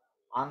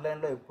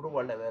ఆన్లైన్లో ఎప్పుడు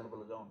వాళ్ళు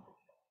అవైలబుల్గా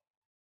ఉంటుంటారు.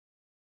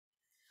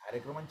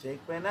 కార్యక్రమం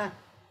చేయకపోయినా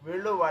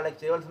వీళ్ళు వాళ్ళకి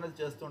చేయవలసినది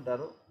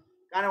చేస్తుంటారు.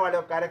 కానీ వాళ్ళ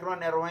యొక్క కార్యక్రమం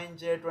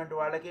నిర్వహించేటువంటి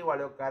వాళ్ళకి, వాళ్ళ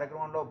యొక్క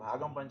కార్యక్రమంలో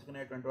భాగం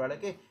పంచుకునేటువంటి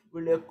వాళ్ళకి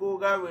వీళ్ళు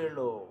ఎక్కువగా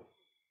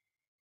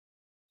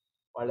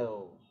వాళ్ళు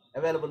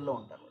అవైలబుల్లో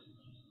ఉంటారు.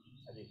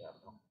 అది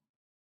అర్థం.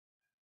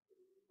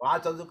 బాగా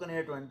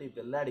చదువుకునేటువంటి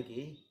పిల్లాడికి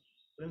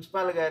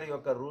ప్రిన్సిపాల్ గారి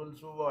యొక్క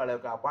రూల్స్, వాళ్ళ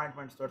యొక్క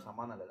అపాయింట్మెంట్స్ తోటి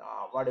సంబంధం లేదు.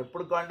 వాడు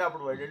ఎప్పుడు కావాలంటే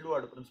అప్పుడు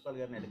వాడు ప్రిన్సిపాల్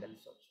గారిని వెళ్ళి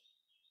కలిసవచ్చు.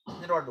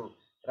 ఎందుకంటే వాడు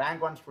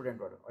ర్యాంక్ 1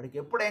 స్టూడెంట్, వాడికి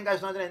ఎప్పుడు ఏం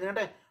కష్టం వచ్చినా,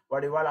 ఎందుకంటే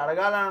వాడు ఇవాళ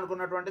అడగాలని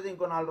అనుకున్నటువంటిది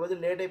ఇంకో 4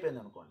 రోజులు లేట్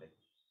అయిపోయింది అనుకోండి,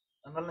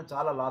 అందువల్ల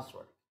చాలా లాస్,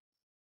 వాడు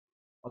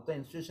మొత్తం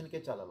ఇన్స్టిట్యూషన్కే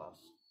చాలా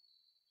లాస్.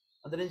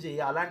 అందునుంచి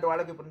అలాంటి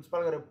వాళ్ళకి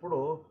ప్రిన్సిపాల్ గారు ఎప్పుడు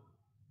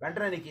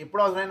వెంటనే నీకు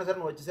ఎప్పుడు అవసరమైనా సరే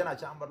నువ్వు వచ్చేసే నా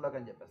ఛాంబర్లోకి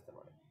అని చెప్పేస్తారు.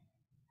 వాడు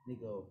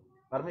నీకు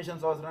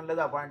పర్మిషన్స్ అవసరం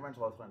లేదు,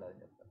 అపాయింట్మెంట్స్ అవసరం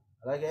లేదని చెప్తారు.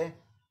 అలాగే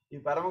ఈ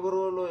పరమ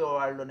గురువులు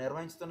వాళ్ళు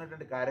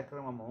నిర్వహిస్తున్నటువంటి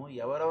కార్యక్రమము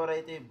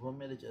ఎవరెవరైతే ఈ భూమి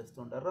మీద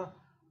చేస్తుంటారో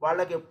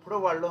వాళ్ళకి ఎప్పుడు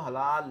వాళ్ళు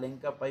అలా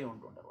లింకప్ అయి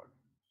ఉంటుంటారు. వాళ్ళు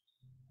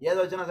ఏది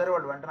వచ్చినా సరే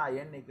వాళ్ళు వెంటనే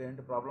ఏంటి నీకు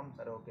ఏంటి ప్రాబ్లం,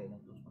 సరే ఓకే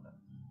నేను చూసుకుంటాను,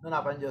 నువ్వు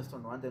నా పని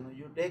చేస్తుండవు అంతే, నువ్వు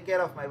you take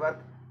care of my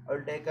work, I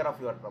will take care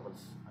of your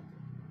troubles అంతే.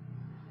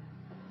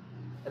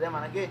 అదే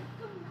మనకి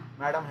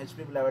మేడం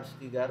హెచ్పి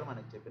బ్లెవెట్స్కీ గారు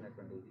మనకి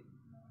చెప్పినటువంటి ఇది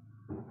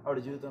ఆవిడ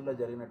జీవితంలో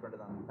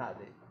జరిగినటువంటిది అంతా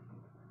అదే.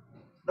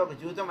 అంటే ఒక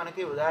జీవితం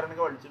మనకి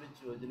ఉదాహరణగా వాళ్ళు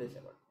చూపించి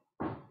వదిలేసేవాళ్ళు.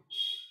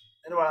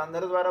 నేను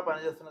వాళ్ళందరి ద్వారా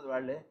పనిచేస్తున్నది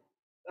వాళ్ళే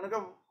కనుక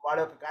వాళ్ళ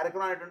యొక్క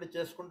కార్యక్రమం అనేటువంటి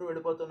చేసుకుంటూ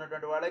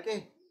వెళ్ళిపోతున్నటువంటి వాళ్ళకి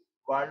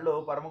వాళ్ళు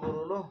పరమ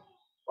గురువులు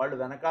వాళ్ళు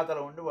వెనకాతల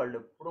ఉండి వాళ్ళు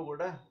ఎప్పుడు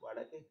కూడా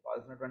వాళ్ళకి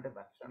కావాల్సినటువంటి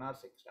రక్షణ,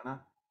 శిక్షణ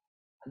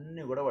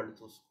అన్నీ కూడా వాళ్ళు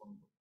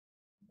చూసుకుంటూ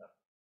ఉంటారు.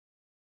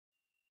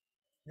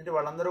 అంటే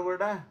వాళ్ళందరూ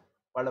కూడా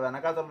వాళ్ళ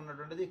వెనకాతలు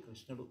ఉన్నటువంటిది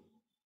కృష్ణుడు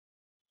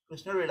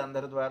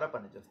వీళ్ళందరి ద్వారా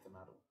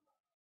పనిచేస్తున్నారు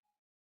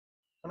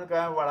కనుక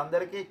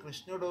వాళ్ళందరికీ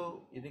కృష్ణుడు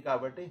ఇది.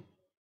 కాబట్టి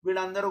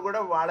వీళ్ళందరూ కూడా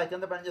వాళ్ళ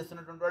కింద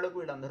పనిచేస్తున్నటువంటి వాళ్ళకు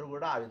వీళ్ళందరూ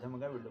కూడా ఆ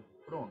విధంగా వీళ్ళు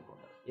ఎప్పుడూ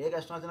ఉంటుంటారు. ఏ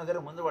కష్టం వచ్చినా సరే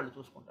ముందు వాళ్ళు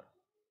చూసుకుంటారు.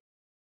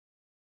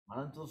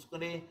 మనం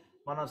చూసుకుని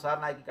మనం సార్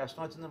నాకు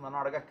కష్టం వచ్చింది మనం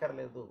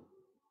అడగక్కర్లేదు.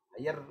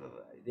 అయ్యర్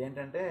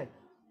ఇదేంటంటే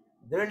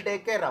they will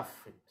take care of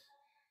it.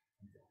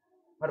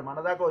 మరి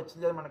మన దాకా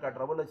వచ్చింది, మనకు ఆ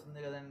ట్రబుల్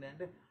వచ్చింది కదండి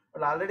అంటే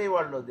వాళ్ళు already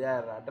they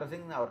are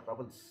addressing our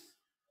troubles.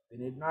 We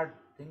need not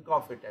think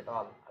of it at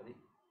all. అది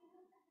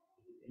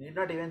we need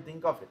not even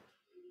think of it.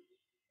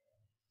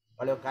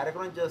 వాళ్ళ యొక్క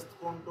కార్యక్రమం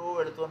చేసుకుంటూ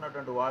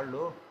వెళుతున్నటువంటి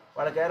వాళ్ళు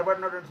వాళ్ళకి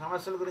ఏర్పడినటువంటి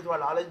సమస్యల గురించి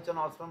వాళ్ళు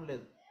ఆలోచించిన అవసరం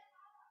లేదు.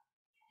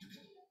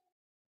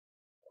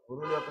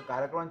 గురువుల యొక్క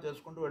కార్యక్రమం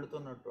చేసుకుంటూ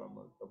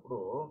వెళుతున్నప్పుడు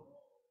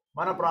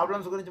మన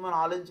ప్రాబ్లమ్స్ గురించి మనం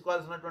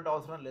ఆలోచించుకోవాల్సినటువంటి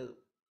అవసరం లేదు.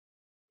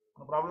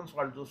 మన ప్రాబ్లమ్స్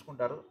వాళ్ళు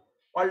చూసుకుంటారు.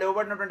 వాళ్ళు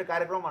ఇవ్వబడినటువంటి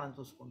కార్యక్రమం మనం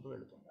చూసుకుంటూ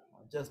వెళుతుంటాం,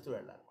 మనం చేస్తూ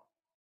వెళ్ళాలి.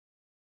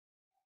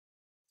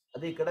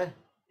 అది ఇక్కడ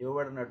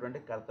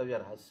ఇవ్వబడినటువంటి కర్తవ్య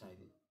రహస్యం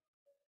ఇది.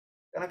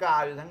 కనుక ఆ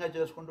విధంగా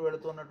చేసుకుంటూ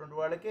వెళుతున్నటువంటి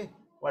వాళ్ళకి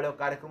వాళ్ళ యొక్క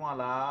కార్యక్రమం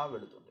అలా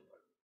వెళుతుంటాయి.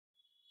 వాళ్ళు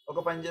ఒక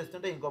పని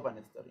చేస్తుంటే ఇంకో పని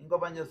ఇస్తారు, ఇంకో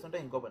పని చేస్తుంటే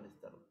ఇంకో పని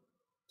ఇస్తారు.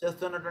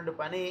 చేస్తున్నటువంటి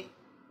పని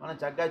మనం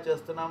చక్కగా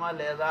చేస్తున్నామా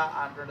లేదా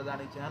అటువంటి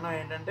దానికి చిహ్నం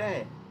ఏంటంటే,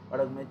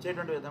 వాళ్ళకి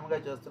మెచ్చేటువంటి విధంగా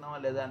చేస్తున్నామా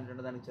లేదా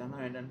అనేటువంటి దానికి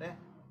చిహ్నం ఏంటంటే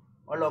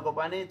వాళ్ళు ఒక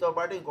పనితో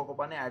పాటు ఇంకొక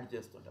పని యాడ్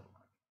చేస్తుంటారు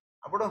మనకి.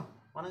 అప్పుడు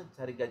మనం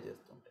సరిగ్గా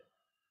చేస్తుంటే,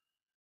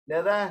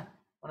 లేదా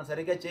మనం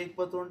సరిగ్గా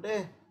చేయకపోతూ ఉంటే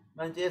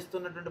మనం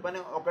చేస్తున్నటువంటి పని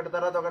ఒకటి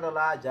తర్వాత ఒకటి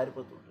అలా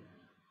జారిపోతూ ఉంటుంది.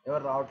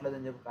 ఎవరు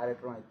రావట్లేదని చెప్పి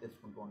కార్యక్రమం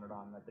ఎత్తేసుకుంటూ ఉండడం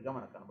అన్నట్టుగా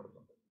మనకు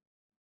కనబడుతుంటుంది.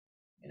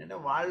 ఏంటంటే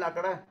వాళ్ళు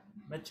అక్కడ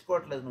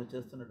మెచ్చుకోవట్లేదు, నువ్వు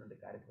చేస్తున్నటువంటి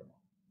కార్యక్రమం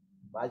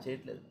బాగా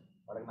చేయట్లేదు,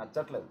 వాళ్ళకి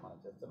నచ్చట్లేదు మనం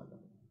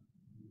చేస్తున్నటువంటి.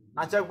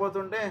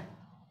 నచ్చకపోతుంటే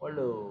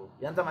వాళ్ళు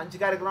ఎంత మంచి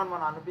కార్యక్రమం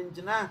మనం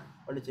అనిపించినా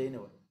వాళ్ళు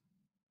చేయనివ్వరు.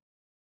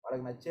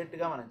 వాళ్ళకి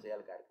నచ్చేట్టుగా మనం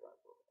చేయాలి కార్యక్రమం,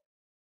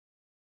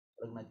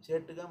 వాళ్ళకి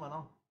నచ్చేట్టుగా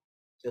మనం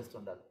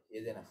చేస్తుండాలి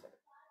ఏదైనా సరే.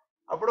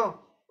 అప్పుడు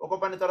ఒక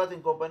పని తర్వాత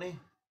ఇంకో పని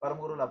పరమ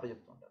గురువులు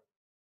అప్పచెప్తుంటారు.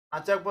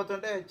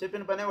 నచ్చకపోతుంటే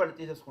చెప్పిన పనే వాళ్ళు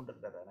తీసేసుకుంటారు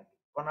కదా వెనక్కి.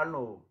 కొన్నాళ్ళు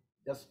నువ్వు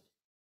జస్ట్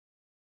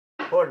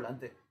హోల్డ్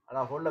అంతే,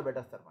 అలా హోల్డ్లో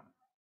పెట్టేస్తారు. మనం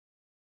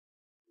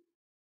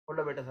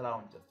హోల్డ్లో పెట్టేసి అలా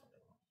ఉంచేస్తుంటారు.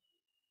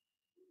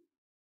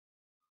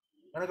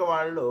 కనుక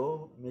వాళ్ళు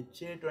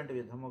మెచ్చేటువంటి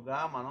విధముగా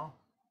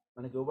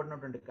మనకి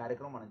ఇవ్వబడినటువంటి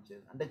కార్యక్రమం మనం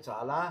చేయాలి. అంటే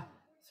చాలా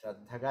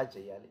శ్రద్ధగా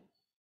చేయాలి,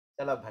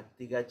 చాలా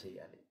భక్తిగా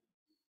చేయాలి.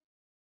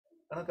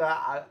 కనుక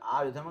ఆ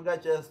విధముగా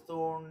చేస్తూ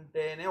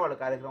ఉంటేనే వాళ్ళ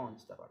కార్యక్రమం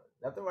ఉంచుతారు. వాళ్ళు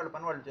లేకపోతే వాళ్ళ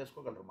పని వాళ్ళు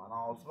చేసుకోగలరు. మనం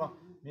అవసరం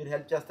మీరు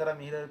హెల్ప్ చేస్తారా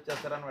మీరు హెల్ప్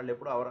చేస్తారా అని వాళ్ళు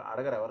ఎప్పుడు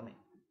అడగరు ఎవరిని.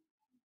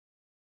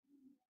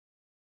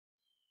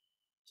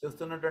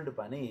 చేస్తున్నటువంటి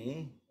పని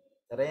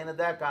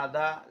సరైనదా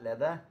కాదా,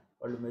 లేదా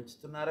వాళ్ళు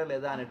మెచ్చుతున్నారా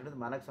లేదా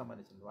అనేటువంటిది మనకు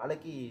సంబంధించింది.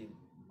 వాళ్ళకి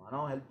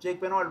మనం హెల్ప్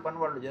చేయకపోయినా వాళ్ళ పని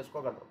వాళ్ళు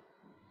చేసుకోగలరు.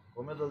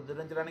 భూమి మీద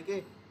ఉద్ధరించడానికి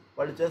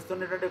వాళ్ళు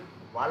చేస్తున్నటువంటి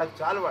వాళ్ళకి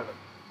చాలు. వాళ్ళు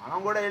మనం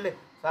కూడా వెళ్ళి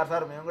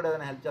సార్ మేము కూడా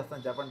ఏదైనా హెల్ప్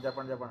చేస్తాం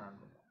చెప్పండి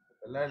అంటున్నాం.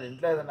 పిల్లలు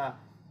ఇంట్లో ఏదైనా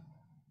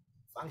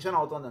ఫంక్షన్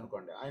అవుతుంది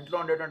అనుకోండి, ఆ ఇంట్లో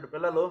ఉండేటువంటి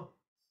పిల్లలు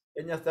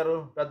ఏం చేస్తారు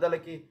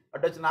పెద్దలకి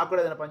అటు వచ్చి నాకు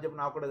కూడా ఏదైనా పని చెప్పు,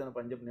 నాకు కూడా ఏదైనా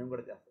పని చెప్పు, నేను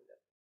కూడా చేస్తాను.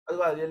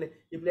 అదిగో అది వెళ్ళి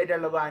ఈ ప్లేట్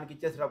వెళ్ళగో ఆయనకి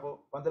ఇచ్చేసి రాపో,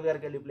 పంతులు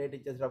గారికి వెళ్ళి ప్లేట్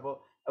ఇచ్చేసి రాపో,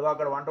 అగో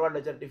అక్కడ వంట వాళ్ళు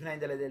వచ్చారు టిఫిన్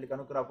అయిందా లేదా వెళ్ళి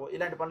కనుక్కురాపో,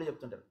 ఇలాంటి పనులు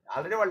చెప్తుంటారు.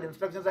 ఆల్రెడీ వాళ్ళు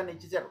ఇన్స్ట్రక్షన్స్ అన్ని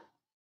ఇచ్చేసారు,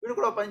 వీడు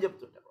కూడా ఒక పని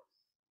చెప్తుంటారు.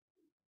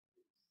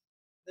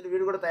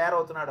 వీడు కూడా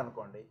తయారవుతున్నాడు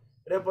అనుకోండి,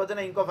 రేపు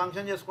పొద్దున ఇంకో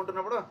ఫంక్షన్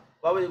చేసుకుంటున్నప్పుడు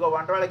బాబు ఇగో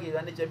వంట వాళ్ళకి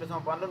ఇవన్నీ చెప్పేసిన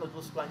పనులు నువ్వు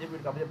చూసుకో అని చెప్పి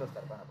వీడికి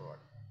అప్పచెప్పేస్తారు పని. అప్పుడు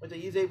వాడు కొంచెం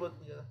ఈజీ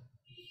అయిపోతుంది కదా.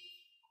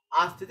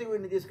 ఆ స్థితికి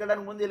వీడిని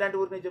తీసుకెళ్ళడానికి ముందు ఇలాంటి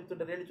ఊరికి నేను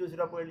చెప్తుంటారు, వెళ్ళి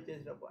చూసిరాపో వెళ్ళి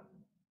చేసిరాపో అని.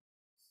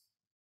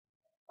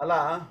 అలా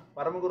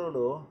పరమ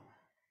గురువులు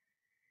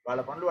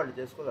వాళ్ళ పనులు వాళ్ళు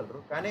చేసుకోగలరు,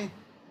 కానీ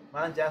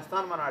మనం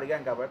చేస్తామని మనం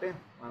అడిగాం కాబట్టి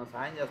మనం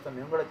సాయం చేస్తాం,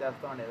 మేము కూడా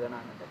చేస్తామని ఏదైనా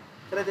అంటే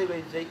సరే ఇది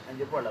చెయ్యి అని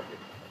చెప్పి వాళ్ళు అప్లై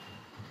చేస్తారు.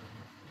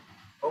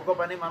 ఒక్కో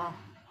పని మనం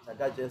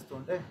చక్కగా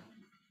చేస్తుంటే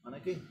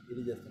మనకి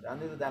ఇది చేస్తుంటే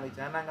అందుకు దానికి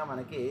చిహ్నంగా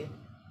మనకి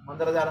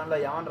మంత్రజాలంలో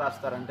ఏమని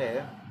రాస్తారంటే,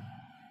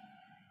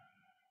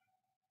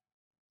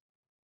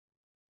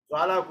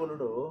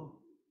 జ్వాలాకులుడు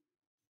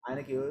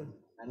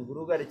ఆయన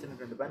గురువు గారు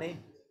ఇచ్చినటువంటి పని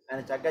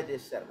ఆయన చక్కగా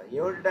చేసేసారట.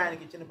 ఏమిటంటే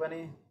ఆయనకి ఇచ్చిన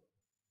పని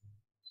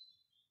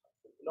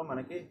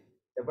మనకి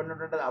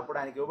చెప్పినటువంటి అప్పుడు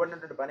ఆయనకి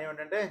ఇవ్వబడినటువంటి పని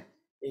ఏమిటంటే,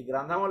 ఈ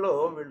గ్రంథంలో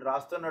వీళ్ళు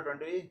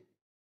రాస్తున్నటువంటివి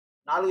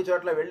 4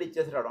 చోట్ల వెళ్ళి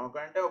ఇచ్చేసి రావడం.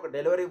 అంటే ఒక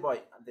డెలివరీ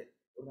బాయ్ అంతే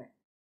ఉన్నాయి.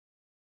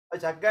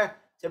 అది చక్కగా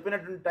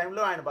చెప్పినటువంటి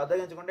టైంలో ఆయన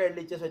బద్దగించకుండా వెళ్ళి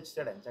ఇచ్చేసి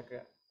వచ్చేసాడు ఆయన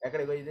చక్కగా.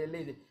 ఎక్కడికి ఇది వెళ్ళి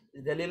ఇది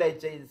ఢిల్లీలో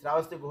ఇచ్చేయి, ఇది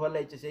శ్రావస్తి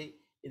గుహల్లో ఇచ్చేసేయి,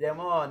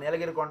 ఇదేమో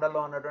నీలగిరి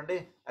కొండల్లో ఉన్నటువంటి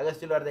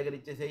అగస్త్యుల వారి దగ్గర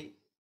ఇచ్చేసేయి,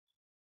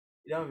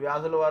 ఇదేమో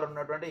వ్యాసుల వారు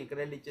ఉన్నటువంటి ఇక్కడ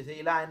వెళ్ళి ఇచ్చేసేయి,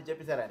 ఇలా ఆయన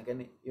చెప్పేశారు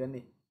ఆయనకన్నీ.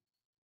 ఇవన్నీ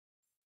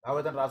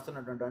భాగవతం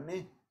రాస్తున్నటువంటి అన్నీ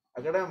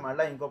అక్కడ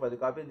మళ్ళీ ఇంకో 10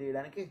 కాపీలు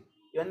తీయడానికి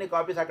ఇవన్నీ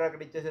కాపీస్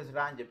అక్కడక్కడ ఇచ్చేసేసి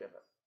రా అని చెప్పారు.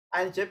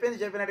 ఆయన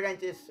చెప్పినట్టుగా ఆయన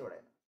చేసేవాడు.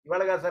 ఆయన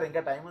ఇవాళ కాదు సార్,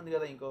 ఇంకా టైం ఉంది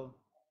కదా, ఇంకో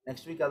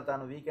నెక్స్ట్ వీక్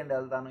వెళ్తాను, వీకెండ్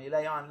వెళ్తాను, ఇలా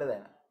ఏం అనలేదు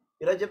ఆయన.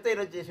 ఈరోజు చెప్తే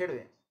ఈరోజు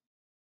చేసేడువే,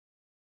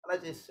 అలా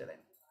చేసేసాడు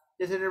ఆయన.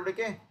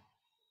 చేసేటప్పటికి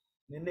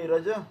నిన్ను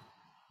ఈరోజు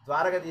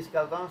ద్వారక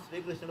తీసుకెళ్తాం,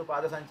 శ్రీకృష్ణుడు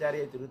పాద సంచారి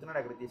అయి తిరుగుతున్నాడు,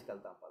 అక్కడికి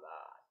తీసుకెళ్తాం పదా.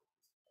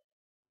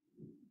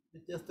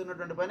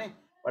 చేస్తున్నటువంటి పని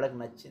వాళ్ళకి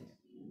నచ్చింది,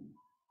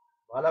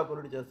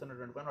 బాలాకురుడు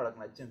చేస్తున్నటువంటి పని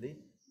వాళ్ళకి నచ్చింది.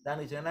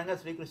 దానికి చిహ్నంగా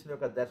శ్రీకృష్ణుడి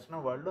యొక్క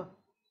దర్శనం వాళ్ళు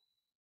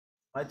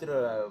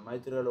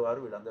మైత్రేయుల వారు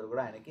వీళ్ళందరూ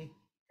కూడా ఆయనకి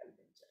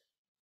కల్పించారు.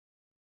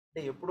 అంటే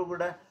ఎప్పుడు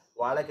కూడా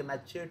వాళ్ళకి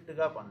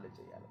నచ్చేట్టుగా పనులు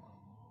చేయాలి,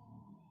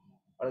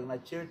 వాళ్ళకి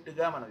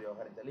నచ్చేట్టుగా మనం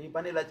వ్యవహరించాలి. ఈ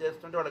పని ఇలా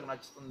చేస్తుంటే వాళ్ళకి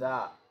నచ్చుతుందా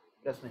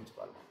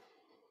ప్రశ్నించుకోవాలి.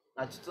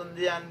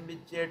 నచ్చుతుంది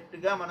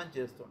అనిపించేట్టుగా మనం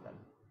చేస్తూ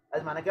ఉండాలి.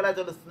 అది మనకెలా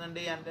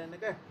తెలుస్తుందండి అంటే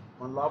కనుక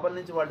మన లోపల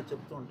నుంచి వాళ్ళు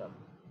చెప్తూ ఉంటారు,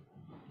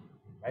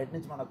 బయట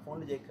నుంచి మనకు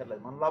ఫోన్లు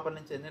చేయక్కర్లేదు, మన లోపల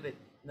నుంచి. ఎందుకంటే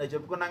నేను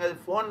చెప్పుకున్నాం కదా,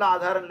 ఫోన్ల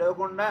ఆధారం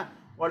లేకుండా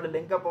వాళ్ళు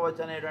లింకప్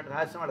అవ్వచ్చు అనేటువంటి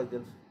రహస్యం వాళ్ళకి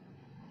తెలుసు.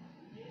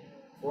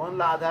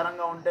 ఫోన్ల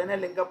ఆధారంగా ఉంటేనే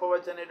లింకప్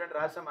అవ్వచ్చు అనేటువంటి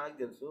రహస్యం మనకు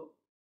తెలుసు,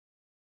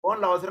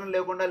 ఫోన్లు అవసరం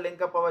లేకుండా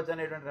లింకప్ అవ్వచ్చు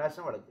అనేటువంటి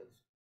రహస్యం వాళ్ళకి తెలుసు.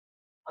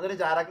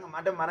 అందురించి ఆ రకంగా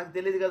అంటే మనకు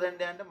తెలియదు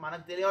కదండి అంటే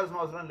మనకు తెలియాల్సిన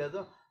అవసరం లేదు,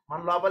 మన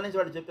లోపల నుంచి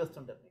వాళ్ళు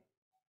చెప్పేస్తుంటారు.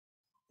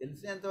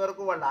 తెలిసినంత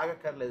వరకు వాళ్ళు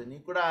ఆగక్కర్లేదు,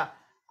 నీకు కూడా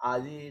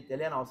అది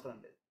తెలియని అవసరం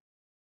లేదు.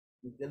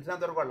 నీకు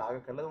తెలిసినంత వరకు వాళ్ళు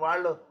ఆగక్కర్లేదు.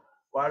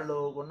 వాళ్ళు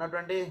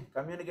ఉన్నటువంటి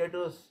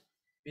కమ్యూనికేటివ్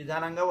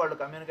విధానంగా వాళ్ళు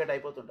కమ్యూనికేట్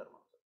అయిపోతుంటారు.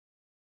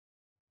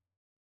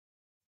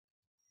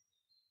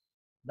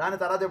 దాని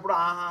తర్వాత ఎప్పుడు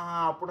ఆహాహా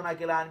అప్పుడు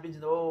నాకు ఇలా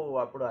అనిపించింది, ఓ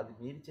అప్పుడు అది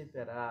మీరు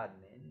చెప్పారా,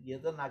 నేను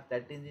ఏదో నాకు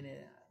తట్టింది,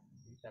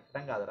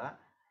 తట్టడం కాదురా,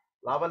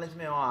 లోపల నుంచి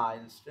మేము ఆ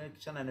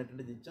ఇన్స్ట్రక్షన్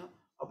అనేటువంటిది ఇచ్చాం,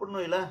 అప్పుడు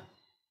నువ్వు ఇలా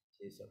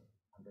చేసావు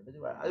అంటే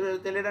అది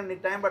తెలియడానికి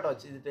నీకు టైం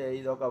పట్టవచ్చు.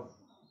 ఇది ఒక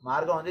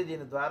మార్గం ఉంది,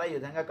 దీని ద్వారా ఈ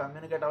విధంగా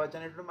కమ్యూనికేట్ అవ్వచ్చు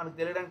అనేటువంటి మనకు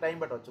తెలియడానికి టైం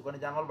పట్టవచ్చు,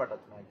 కొన్ని జన్మలు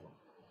పట్టవచ్చు. మ్యాక్సిమం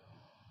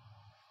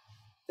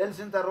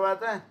తెలిసిన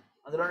తర్వాత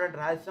అందులో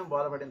రహస్యం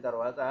బోధపడిన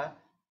తర్వాత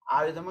ఆ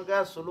విధముగా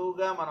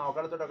సులువుగా మనం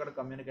ఒకరితో ఒకరు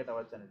కమ్యూనికేట్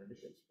అవ్వచ్చు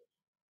అనేటువంటి తెలుసుకోవచ్చు.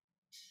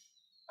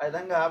 ఆ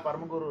విధంగా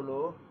పరమ గురువులు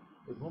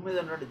ఈ భూమి మీద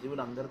ఉన్నటువంటి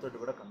జీవులు అందరితో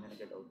కూడా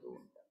కమ్యూనికేట్ అవుతూ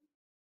ఉంటారు.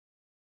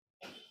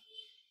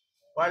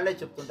 వాళ్ళే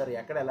చెప్తుంటారు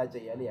ఎక్కడ ఎలా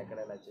చేయాలి, ఎక్కడ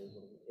ఎలా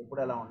చేయకూడదు,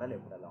 ఎప్పుడు ఎలా ఉండాలి,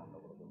 ఎప్పుడు ఎలా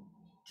ఉండకూడదు.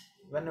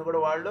 ఇవన్నీ కూడా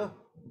వాళ్ళు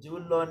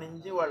జీవుల్లో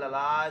నుంచి వాళ్ళు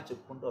అలా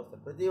చెప్పుకుంటూ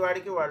వస్తారు. ప్రతి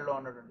వాడికి వాళ్ళలో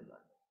ఉన్నటువంటి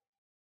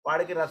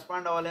వాడికి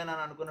రెస్పాండ్ అవ్వలేని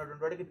అని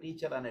అనుకున్నటువంటి వాడికి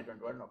టీచర్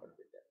అనేటువంటి వాడిని ఒకటి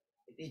పెట్టారు.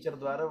 ఈ టీచర్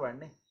ద్వారా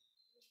వాడిని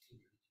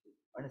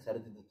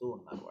సరిదిద్దుతూ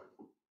ఉన్నారు వాళ్ళు.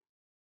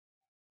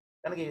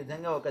 కనుక ఈ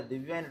విధంగా ఒక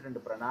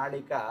దివ్యమైనటువంటి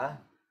ప్రణాళిక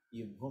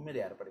ఈ భూమి మీద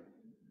ఏర్పడింది.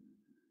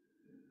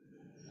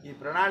 ఈ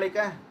ప్రణాళిక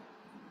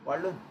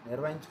వాళ్ళు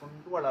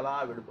నిర్వహించుకుంటూ వాళ్ళు అలా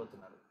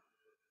వెళ్ళిపోతున్నారు.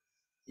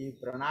 ఈ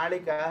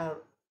ప్రణాళిక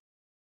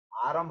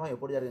ఆరంభం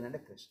ఎప్పుడు జరిగిందంటే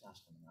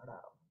కృష్ణాష్టమి నాడు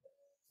ఆరంభం.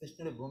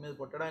 కృష్ణుడి భూమి మీద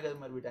పుట్టడమే కదా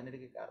మరి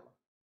వీటన్నిటికీ కారణం.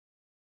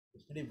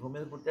 కృష్ణుడి భూమి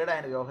మీద పుట్టాడు,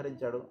 ఆయన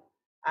వ్యవహరించాడు.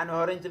 ఆయన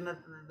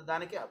వ్యవహరించినటువంటి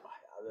దానికి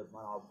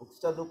మనం బుక్స్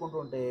చదువుకుంటూ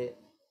ఉంటే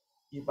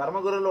ఈ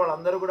పరమగురువులు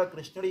వాళ్ళందరూ కూడా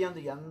కృష్ణుడి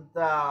ఎంత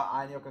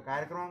ఆయన యొక్క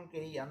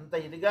కార్యక్రమంకి ఎంత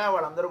ఇదిగా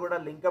వాళ్ళందరూ కూడా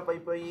లింకప్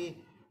అయిపోయి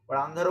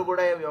వాళ్ళందరూ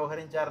కూడా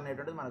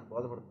వ్యవహరించారనేటువంటిది మనకు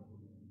బోధపడుతుంది.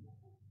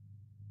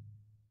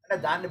 అంటే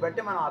దాన్ని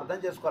బట్టి మనం అర్థం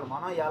చేసుకోవాలి,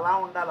 మనం ఎలా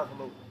ఉండాలి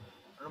అసలు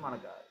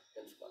మనకు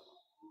తెలుసుకోవాలి.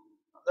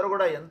 అందరూ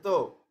కూడా ఎంతో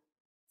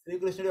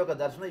శ్రీకృష్ణుడి యొక్క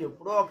దర్శనం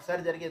ఎప్పుడో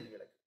ఒకసారి జరిగేది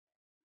వీళ్ళకి.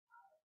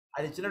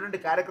 అది ఇచ్చినటువంటి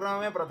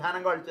కార్యక్రమమే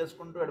ప్రధానంగా వాళ్ళు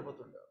చేసుకుంటూ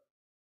వెళ్ళిపోతుంటారు.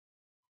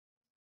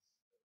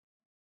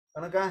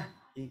 కనుక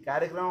ఈ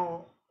కార్యక్రమం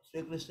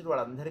శ్రీకృష్ణుడు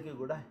వాళ్ళందరికీ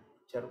కూడా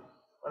ఇచ్చారు.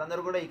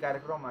 వాళ్ళందరూ కూడా ఈ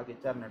కార్యక్రమం మాకు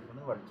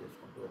ఇచ్చారనేటువంటిది వాళ్ళు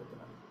చేసుకుంటూ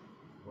వెళ్తున్నారు.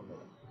 భూమి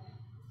మీద.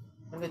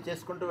 ఇంకా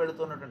చేసుకుంటూ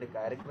వెళుతున్నటువంటి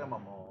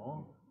కార్యక్రమము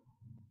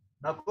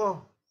నాకు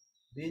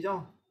బీజం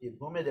ఈ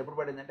భూమి మీద ఎప్పుడు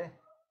పడిందంటే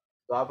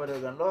ద్వాపర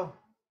యుగంలో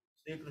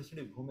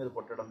శ్రీకృష్ణుడు ఈ భూమి మీద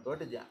పుట్టడంతో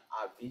ఆ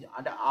బీజం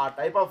అంటే ఆ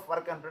టైప్ ఆఫ్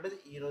వర్క్ అంటే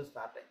ఈరోజు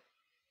స్టార్ట్ అయింది.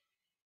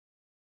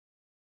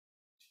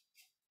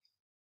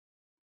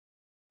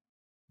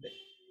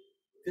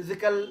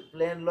 ఫిజికల్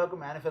ప్లేన్లోకి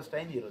మేనిఫెస్ట్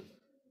అయింది ఈరోజు.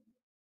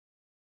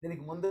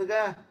 దీనికి ముందుగా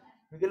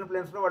మిగిలిన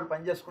ప్లేన్స్లో వాళ్ళు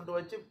పనిచేసుకుంటూ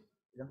వచ్చి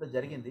ఇదంతా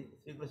జరిగింది.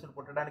 శ్రీకృష్ణుడు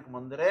పుట్టడానికి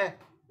ముందరే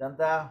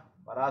ఇదంతా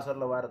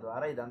పరాశరుల వారి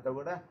ద్వారా ఇదంతా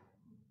కూడా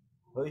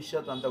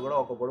భవిష్యత్తు అంతా కూడా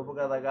ఒక పొడుపు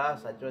కథగా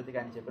సత్యవతికి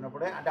ఆయన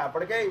చెప్పినప్పుడే అంటే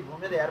అప్పటికే ఈ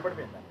భూమి మీద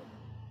ఏర్పడిపోయింది.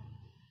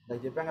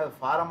 నాకు చెప్పాం కదా,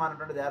 ఫారం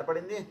అన్నటువంటిది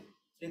ఏర్పడింది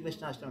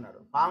శ్రీకృష్ణాష్టమి నాడు.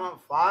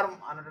 ఫారం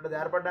అన్నటువంటిది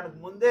ఏర్పడడానికి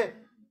ముందే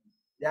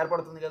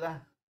ఏర్పడుతుంది కదా.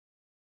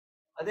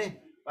 అదే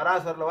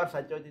పరాశరుల వారు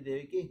సత్యవతి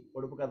దేవికి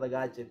పొడుపు కథగా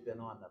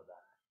చెప్పాను అన్నారు.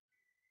 దాన్ని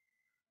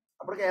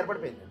అప్పటికే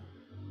ఏర్పడిపోయింది.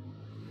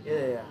 ఏ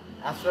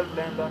ఆస్ట్రల్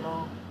ప్లేన్లోనూ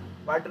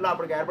వాటిలో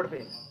అప్పటికి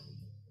ఏర్పడిపోయింది.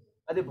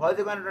 అది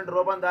భౌతికమైనటువంటి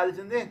రూపం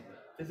దాల్చింది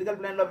ఫిజికల్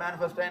ప్లేన్లో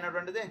మేనిఫెస్ట్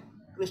అయినటువంటిది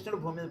కృష్ణుడు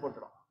భూమి మీద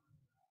పుట్టడం.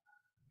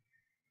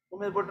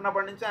 భూమి మీద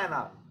పుట్టినప్పటి నుంచి ఆయన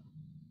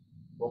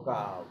ఒక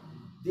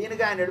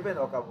దీనికి ఆయన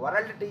నడిపోయింది. ఒక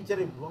వరల్డ్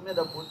టీచర్ ఈ భూమి మీద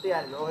పుట్టి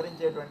ఆయన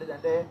వ్యవహరించేటువంటిది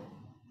అంటే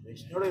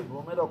కృష్ణుడు ఈ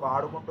భూమి మీద ఒక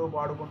ఆడుకుంటూ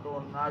పాడుకుంటూ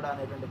ఉన్నాడు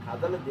అనేటువంటి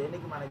కథలు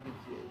దేనికి మనకి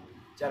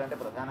ఇచ్చారంటే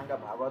ప్రధానంగా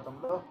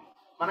భాగవతంలో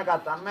మనకు ఆ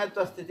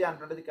తన్మయత్వ స్థితి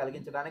అనేటువంటిది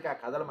కలిగించడానికి ఆ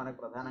కథలు మనకు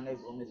ప్రధానంగా ఈ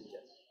భూమి మీద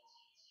ఇచ్చారు.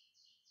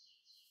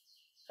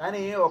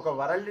 కానీ ఒక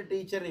వరల్డ్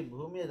టీచర్ ఈ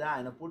భూమి మీద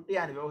ఆయన పుట్టి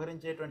ఆయన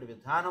వ్యవహరించేటువంటి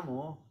విధానము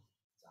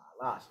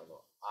చాలా అసలు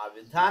ఆ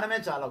విధానమే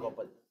చాలా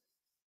గొప్పది.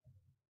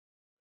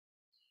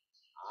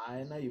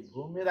 ఆయన ఈ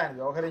భూమి మీద ఆయన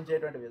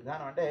వ్యవహరించేటువంటి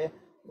విధానం అంటే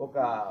ఒక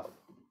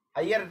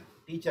హయ్యర్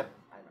టీచర్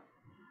ఆయన.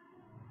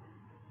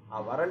 ఆ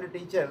వరల్డ్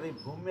టీచర్ ఈ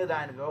భూమి మీద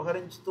ఆయన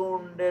వ్యవహరిస్తూ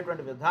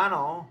ఉండేటువంటి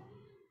విధానం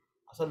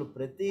అసలు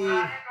ప్రతి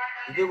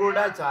ఇది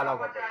కూడా చాలా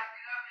గొప్పది.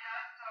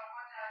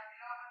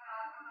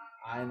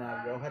 ఆయన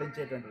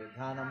వ్యవహరించేటువంటి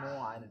విధానము,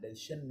 ఆయన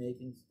డెసిషన్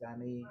మేకింగ్స్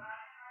కానీ,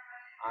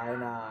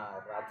 ఆయన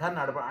రథం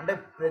నడప అంటే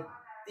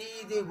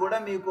ప్రతిదీ కూడా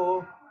మీకు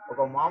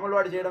ఒక మామూలు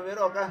వాడు చేయడం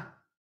వేరు, ఒక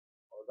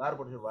అవతార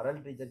పురుషుడు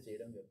వరల్డ్ టీచర్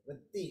చేయడం వేరు.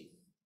 ప్రతి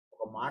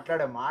ఒక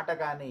మాట్లాడే మాట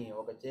కానీ,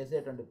 ఒక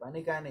చేసేటువంటి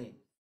పని కానీ,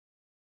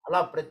 అలా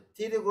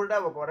ప్రతిదీ కూడా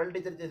ఒక వరల్డ్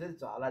టీచర్ చేసేది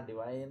చాలా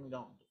డివైన్గా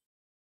ఉంటుంది.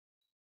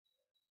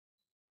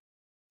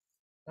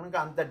 కనుక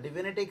అంత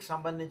డివినిటీకి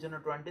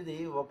సంబంధించినటువంటిది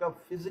ఒక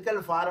ఫిజికల్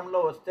ఫారంలో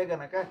వస్తే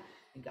కనుక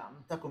ఇంకా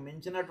అంతకు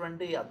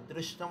మించినటువంటి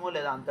అదృష్టము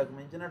లేదా అంతకు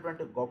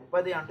మించినటువంటి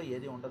గొప్పది అంటూ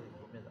ఏది ఉండదు ఈ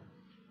భూమి మీద.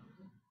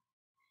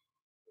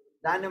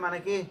 దాన్ని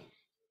మనకి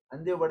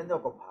అందివ్వబడింది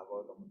ఒక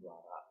భాగవతం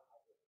ద్వారా.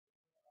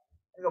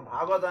 ఇంకా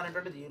భాగవతం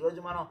అనేటువంటిది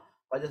ఈరోజు మనం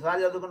 10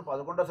 సార్లు చదువుకుని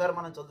 11సారి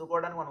మనం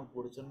చదువుకోవడానికి మనం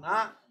కూర్చున్నా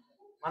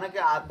మనకి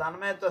ఆ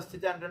తన్మయత్వ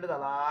స్థితి అనేటువంటిది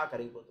అలా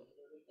కరిగిపోతుంది.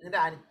 ఎందుకంటే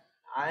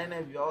ఆయన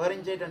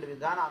వ్యవహరించేటువంటి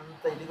విధానం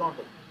అంత ఇదిగా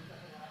ఉంటుంది,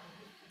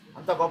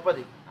 అంత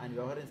గొప్పది ఆయన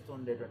వ్యవహరిస్తూ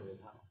ఉండేటువంటి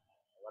విధానం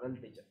వరల్డ్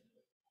టీచర్.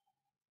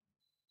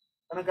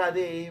 కనుక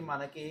అది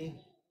మనకి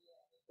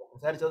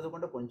ఒకసారి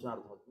చదువుకుంటే కొంచెం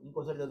అర్థమవుతుంది,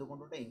 ఇంకోసారి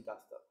చదువుకుంటుంటే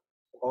ఇంకాస్త.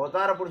 ఒక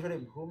అవతార పురుషుడు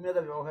భూమి మీద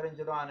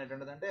వ్యవహరించడం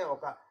అనేటువంటిది అంటే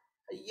ఒక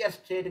హయ్యర్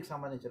స్టేట్కి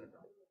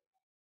సంబంధించినటువంటి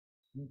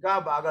ఇంకా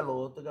బాగా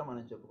లోతుగా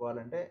మనం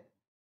చెప్పుకోవాలంటే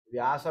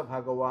వ్యాస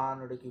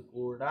భగవానుడికి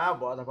కూడా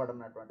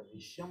బోధపడినటువంటి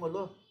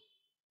విషయములు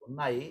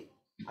ఉన్నాయి.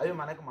 అవి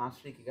మనకు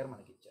మాస్టరీకి గారు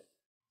మనకి ఇచ్చారు.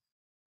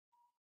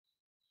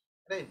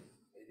 అంటే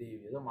ఇది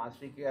ఏదో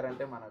మాస్టరీకి గారు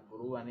అంటే మన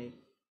గురువు అని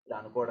ఇలా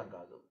అనుకోవడం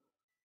కాదు.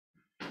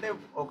 అంటే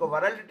ఒక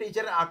వరల్డ్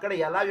టీచర్ అక్కడ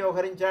ఎలా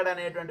వ్యవహరించాడు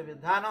అనేటువంటి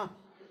విధానం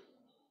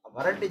ఆ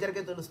వరల్డ్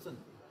టీచర్కే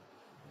తెలుస్తుంది,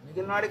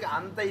 మిగిలిన వాడికి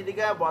అంత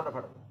ఇదిగా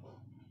బోధపడదు.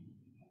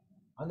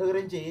 అందు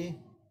గురించి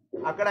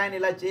అక్కడ ఆయన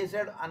ఇలా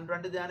చేశాడు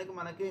అన్నటువంటి దానికి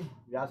మనకి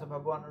వ్యాస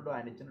భగవానుడు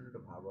ఆయన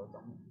ఇచ్చినటువంటి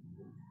భాగవతం.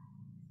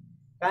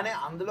 కానీ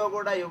అందులో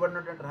కూడా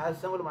ఇవ్వబడినటువంటి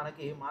రహస్యములు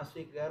మనకి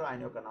మాస్టరీకి గారు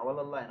ఆయన యొక్క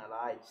నవలల్లో ఆయన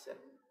అలా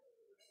ఇచ్చారు.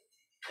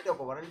 అంటే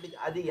ఒక వరల్డ్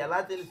అది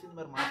ఎలా తెలిసింది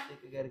మరి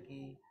మాస్టరీకి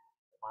గారికి?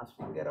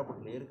 మాస్టరీకి గారు అప్పుడు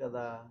లేరు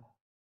కదా.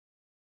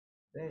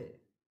 అంటే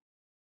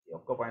ఈ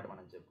ఒక్క పాయింట్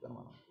మనం చెప్పుకొని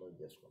మనం క్లోజ్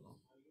చేసుకున్నాం.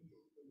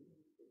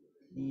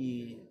 ఈ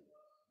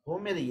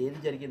భూమి మీద ఏది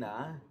జరిగినా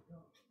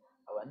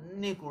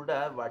అవన్నీ కూడా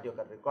వాటి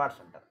యొక్క రికార్డ్స్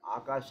అంటారు,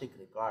 ఆకాశిక్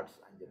రికార్డ్స్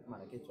అని చెప్పి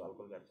మనకి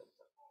చోల్కుల్ గారు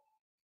చెప్తారు.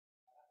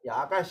 ఈ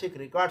ఆకాశిక్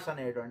రికార్డ్స్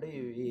అనేటువంటి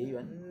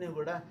ఇవన్నీ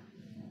కూడా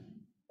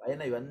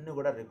పైన ఇవన్నీ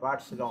కూడా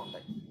రికార్డ్స్గా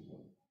ఉంటాయి.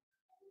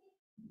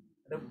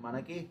 అంటే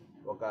మనకి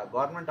ఒక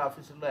గవర్నమెంట్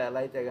ఆఫీసుల్లో ఎలా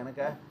అయితే కనుక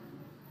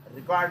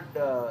రికార్డ్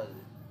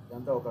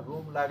అంతా ఒక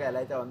రూమ్ లాగా ఎలా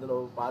అయితే అందులో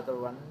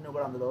పాతవన్నీ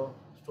కూడా అందులో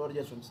స్టోర్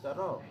చేసి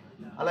ఉంచుతారో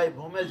అలా ఈ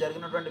భూమి మీద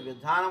జరిగినటువంటి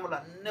విధానములు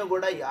అన్నీ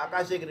కూడా ఈ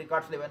ఆకాశిక్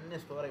రికార్డ్స్లో ఇవన్నీ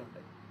స్టోర్ అయి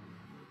ఉంటాయి.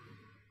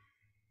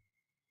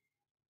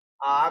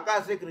 ఆ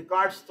ఆకాశిక్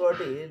రికార్డ్స్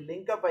తోటి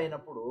లింకప్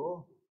అయినప్పుడు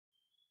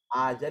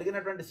ఆ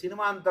జరిగినటువంటి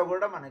సినిమా అంతా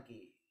కూడా మనకి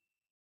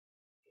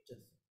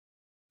వచ్చేస్తుంది.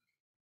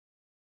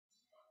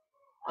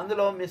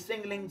 అందులో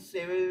మిస్సింగ్ లింక్స్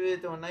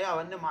ఏవేవైతే ఉన్నాయో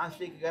అవన్నీ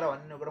మాస్టరీకి గారు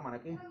అవన్నీ కూడా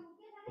మనకి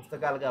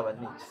పుస్తకాలుగా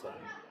అవన్నీ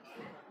ఇస్తారు.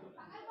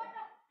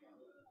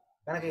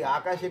 కనుక ఈ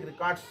ఆకాశిక్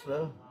రికార్డ్స్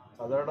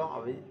చదవడం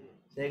అవి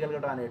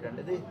చేయగలగడం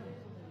అనేటువంటిది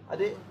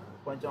అది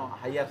కొంచెం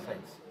హయ్యర్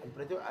సైన్స్.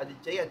 అది అది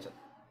చేయొచ్చు.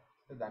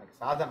 దానికి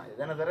సాధన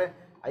ఏదైనా సరే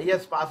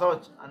ఐఏఎస్ పాస్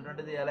అవ్వచ్చు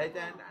అటువంటిది ఎలా అయితే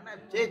అంటే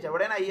చేయొచ్చు,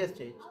 ఎవడైనా ఐఏఎస్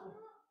చేయొచ్చు.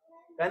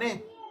 కానీ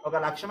ఒక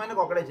 1,00,000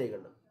 మందికి ఒకడే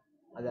చేయగలడు.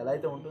 అది ఎలా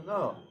అయితే ఉంటుందో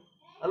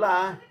అలా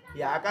ఈ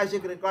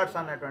ఆకాశిక్ రికార్డ్స్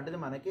అన్నటువంటిది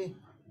మనకి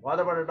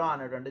బోధపడటం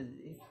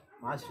అనేటువంటిది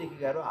మాస్టర్కి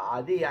గారు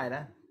అది ఆయన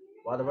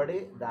బోధపడి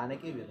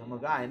దానికి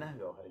విధముగా ఆయన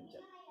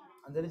వ్యవహరించారు.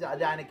 అందుకని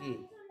అది ఆయనకి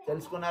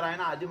తెలుసుకున్నారు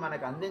ఆయన, అది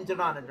మనకి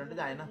అందించడం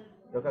అనేటువంటిది ఆయన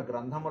యొక్క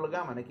గ్రంథములుగా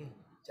మనకి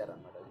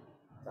ఇచ్చారన్నమాట. అది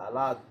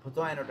చాలా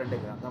అద్భుతమైనటువంటి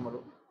గ్రంథములు.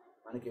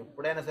 మనకి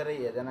ఎప్పుడైనా సరే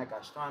ఏదైనా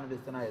కష్టం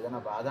అనిపిస్తున్నా, ఏదైనా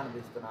బాధ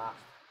అనిపిస్తున్నా,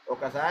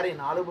 ఒకసారి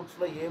 4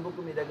 బుక్స్లో ఏ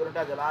బుక్ మీ దగ్గర ఉంటే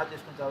అది ఎలా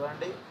తీసుకుని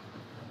చదవండి.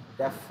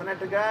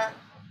 డెఫినెట్గా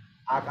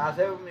ఆ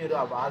కాసేపు మీరు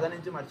ఆ బాధ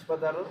నుంచి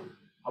మర్చిపోతారు.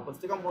 ఆ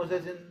పుస్తకం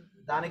మూసేసిన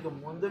దానికి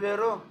ముందు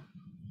వేరు,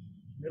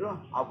 మీరు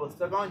ఆ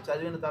పుస్తకం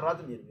చదివిన తర్వాత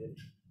మీరు వేరు.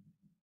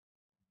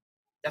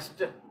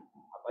 జస్ట్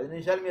ఆ 10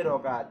 నిమిషాలు మీరు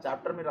ఒక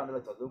చాప్టర్ మీరు అందులో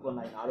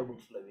చదువుకున్న ఈ 4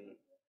 బుక్స్లోవి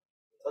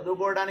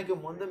చదువుకోవడానికి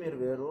ముందు మీరు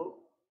వేరు,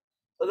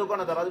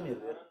 చదువుకున్న తర్వాత మీరు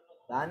వేరు.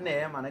 దాన్నే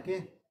మనకి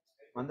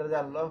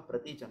మంత్రజాలంలో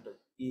ప్రతీచి ఉంటుంది.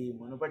 ఈ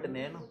మునుపటి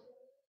నేను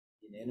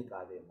ఈ నేను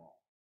కాదేమో,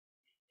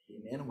 ఈ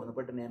నేను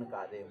మునుపటి నేను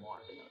కాదేమో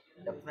అంటున్నాను.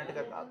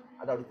 డెఫినెట్గా కాదు,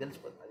 అది ఆవిడకి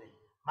తెలిసిపోతుంది, అది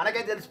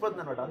మనకే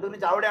తెలిసిపోతుంది అనమాట.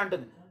 అందుగురించి ఆవిడే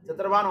అంటుంది,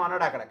 చిత్రభాను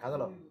అన్నాడు అక్కడ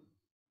కథలో,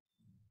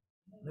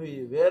 నువ్వు ఈ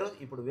వేరు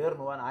ఇప్పుడు వేరు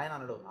నువ్వు అని ఆయన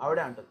అన్నాడు,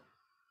 ఆవిడే అంటుంది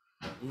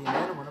ఈ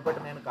నేను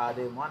మునుపటి నేను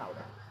కాదేమో అని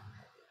ఆవిడ.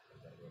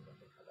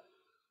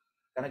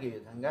 కనుక ఈ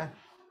విధంగా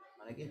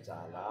మనకి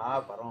చాలా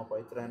పరమ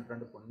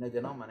పవిత్రమైనటువంటి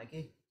పుణ్యదినం మనకి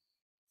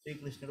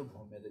శ్రీకృష్ణుడు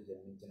భూమి మీద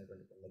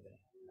జన్మించినటువంటి పుణ్యదినం.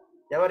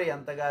 ఎవరు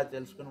ఎంతగా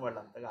తెలుసుకుని వాళ్ళు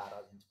అంతగా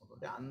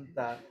ఆరాధించుకుంటుంటే అంత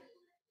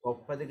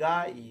గొప్పదిగా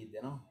ఈ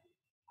దినం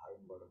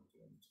ఆవింపడం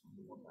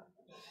ముందుకుంటారు.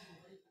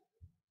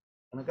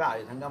 కనుక ఆ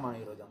విధంగా మనం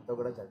ఈరోజు అంతా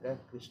కూడా చక్కగా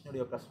కృష్ణుడి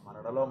యొక్క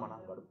స్మరణలో మనం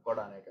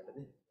గడుపుకోవడం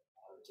అనేటువంటిది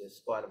మనం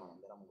చేసుకోవాలి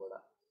మనందరం కూడా.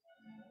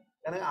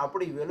 కనుక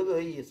అప్పుడు ఈ వెలుగు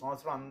ఈ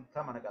సంవత్సరం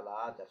అంతా మనకు అలా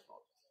దర్శనం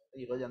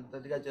అవుతుంది. ఈరోజు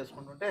ఎంతగా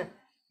చేసుకుంటుంటే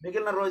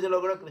మిగిలిన రోజుల్లో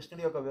కూడా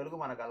కృష్ణుడి యొక్క వెలుగు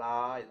మనకు అలా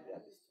ఇది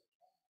వ్యాపిస్తుంది.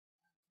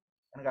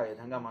 కనుక ఆ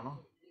విధంగా మనం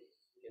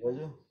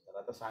ఈరోజు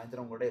తర్వాత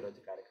సాయంత్రం కూడా ఈరోజు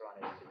కార్యక్రమం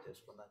అనేది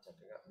చేసుకుందాం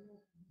చక్కగా.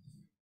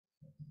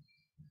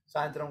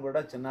 సాయంత్రం కూడా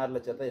చిన్నారుల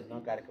చేత ఎన్నో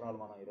కార్యక్రమాలు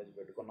మనం ఈరోజు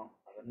పెట్టుకున్నాం,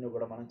 అవన్నీ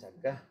కూడా మనం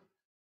చక్కగా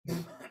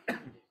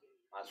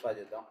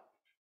ఆస్వాదిద్దాం.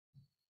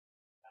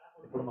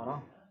 ఇప్పుడు మనం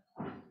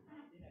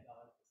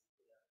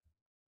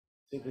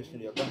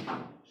శ్రీకృష్ణుడి యొక్క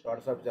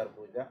షోడశోపచార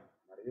పూజ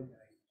మరియు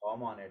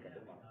హోమం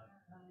అనేటువంటిది మనం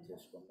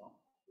చేసుకుందాం.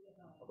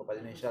 ఒక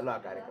 10 నిమిషాల్లో ఆ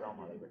కార్యక్రమం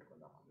మొదలు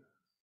పెట్టుకుందాం.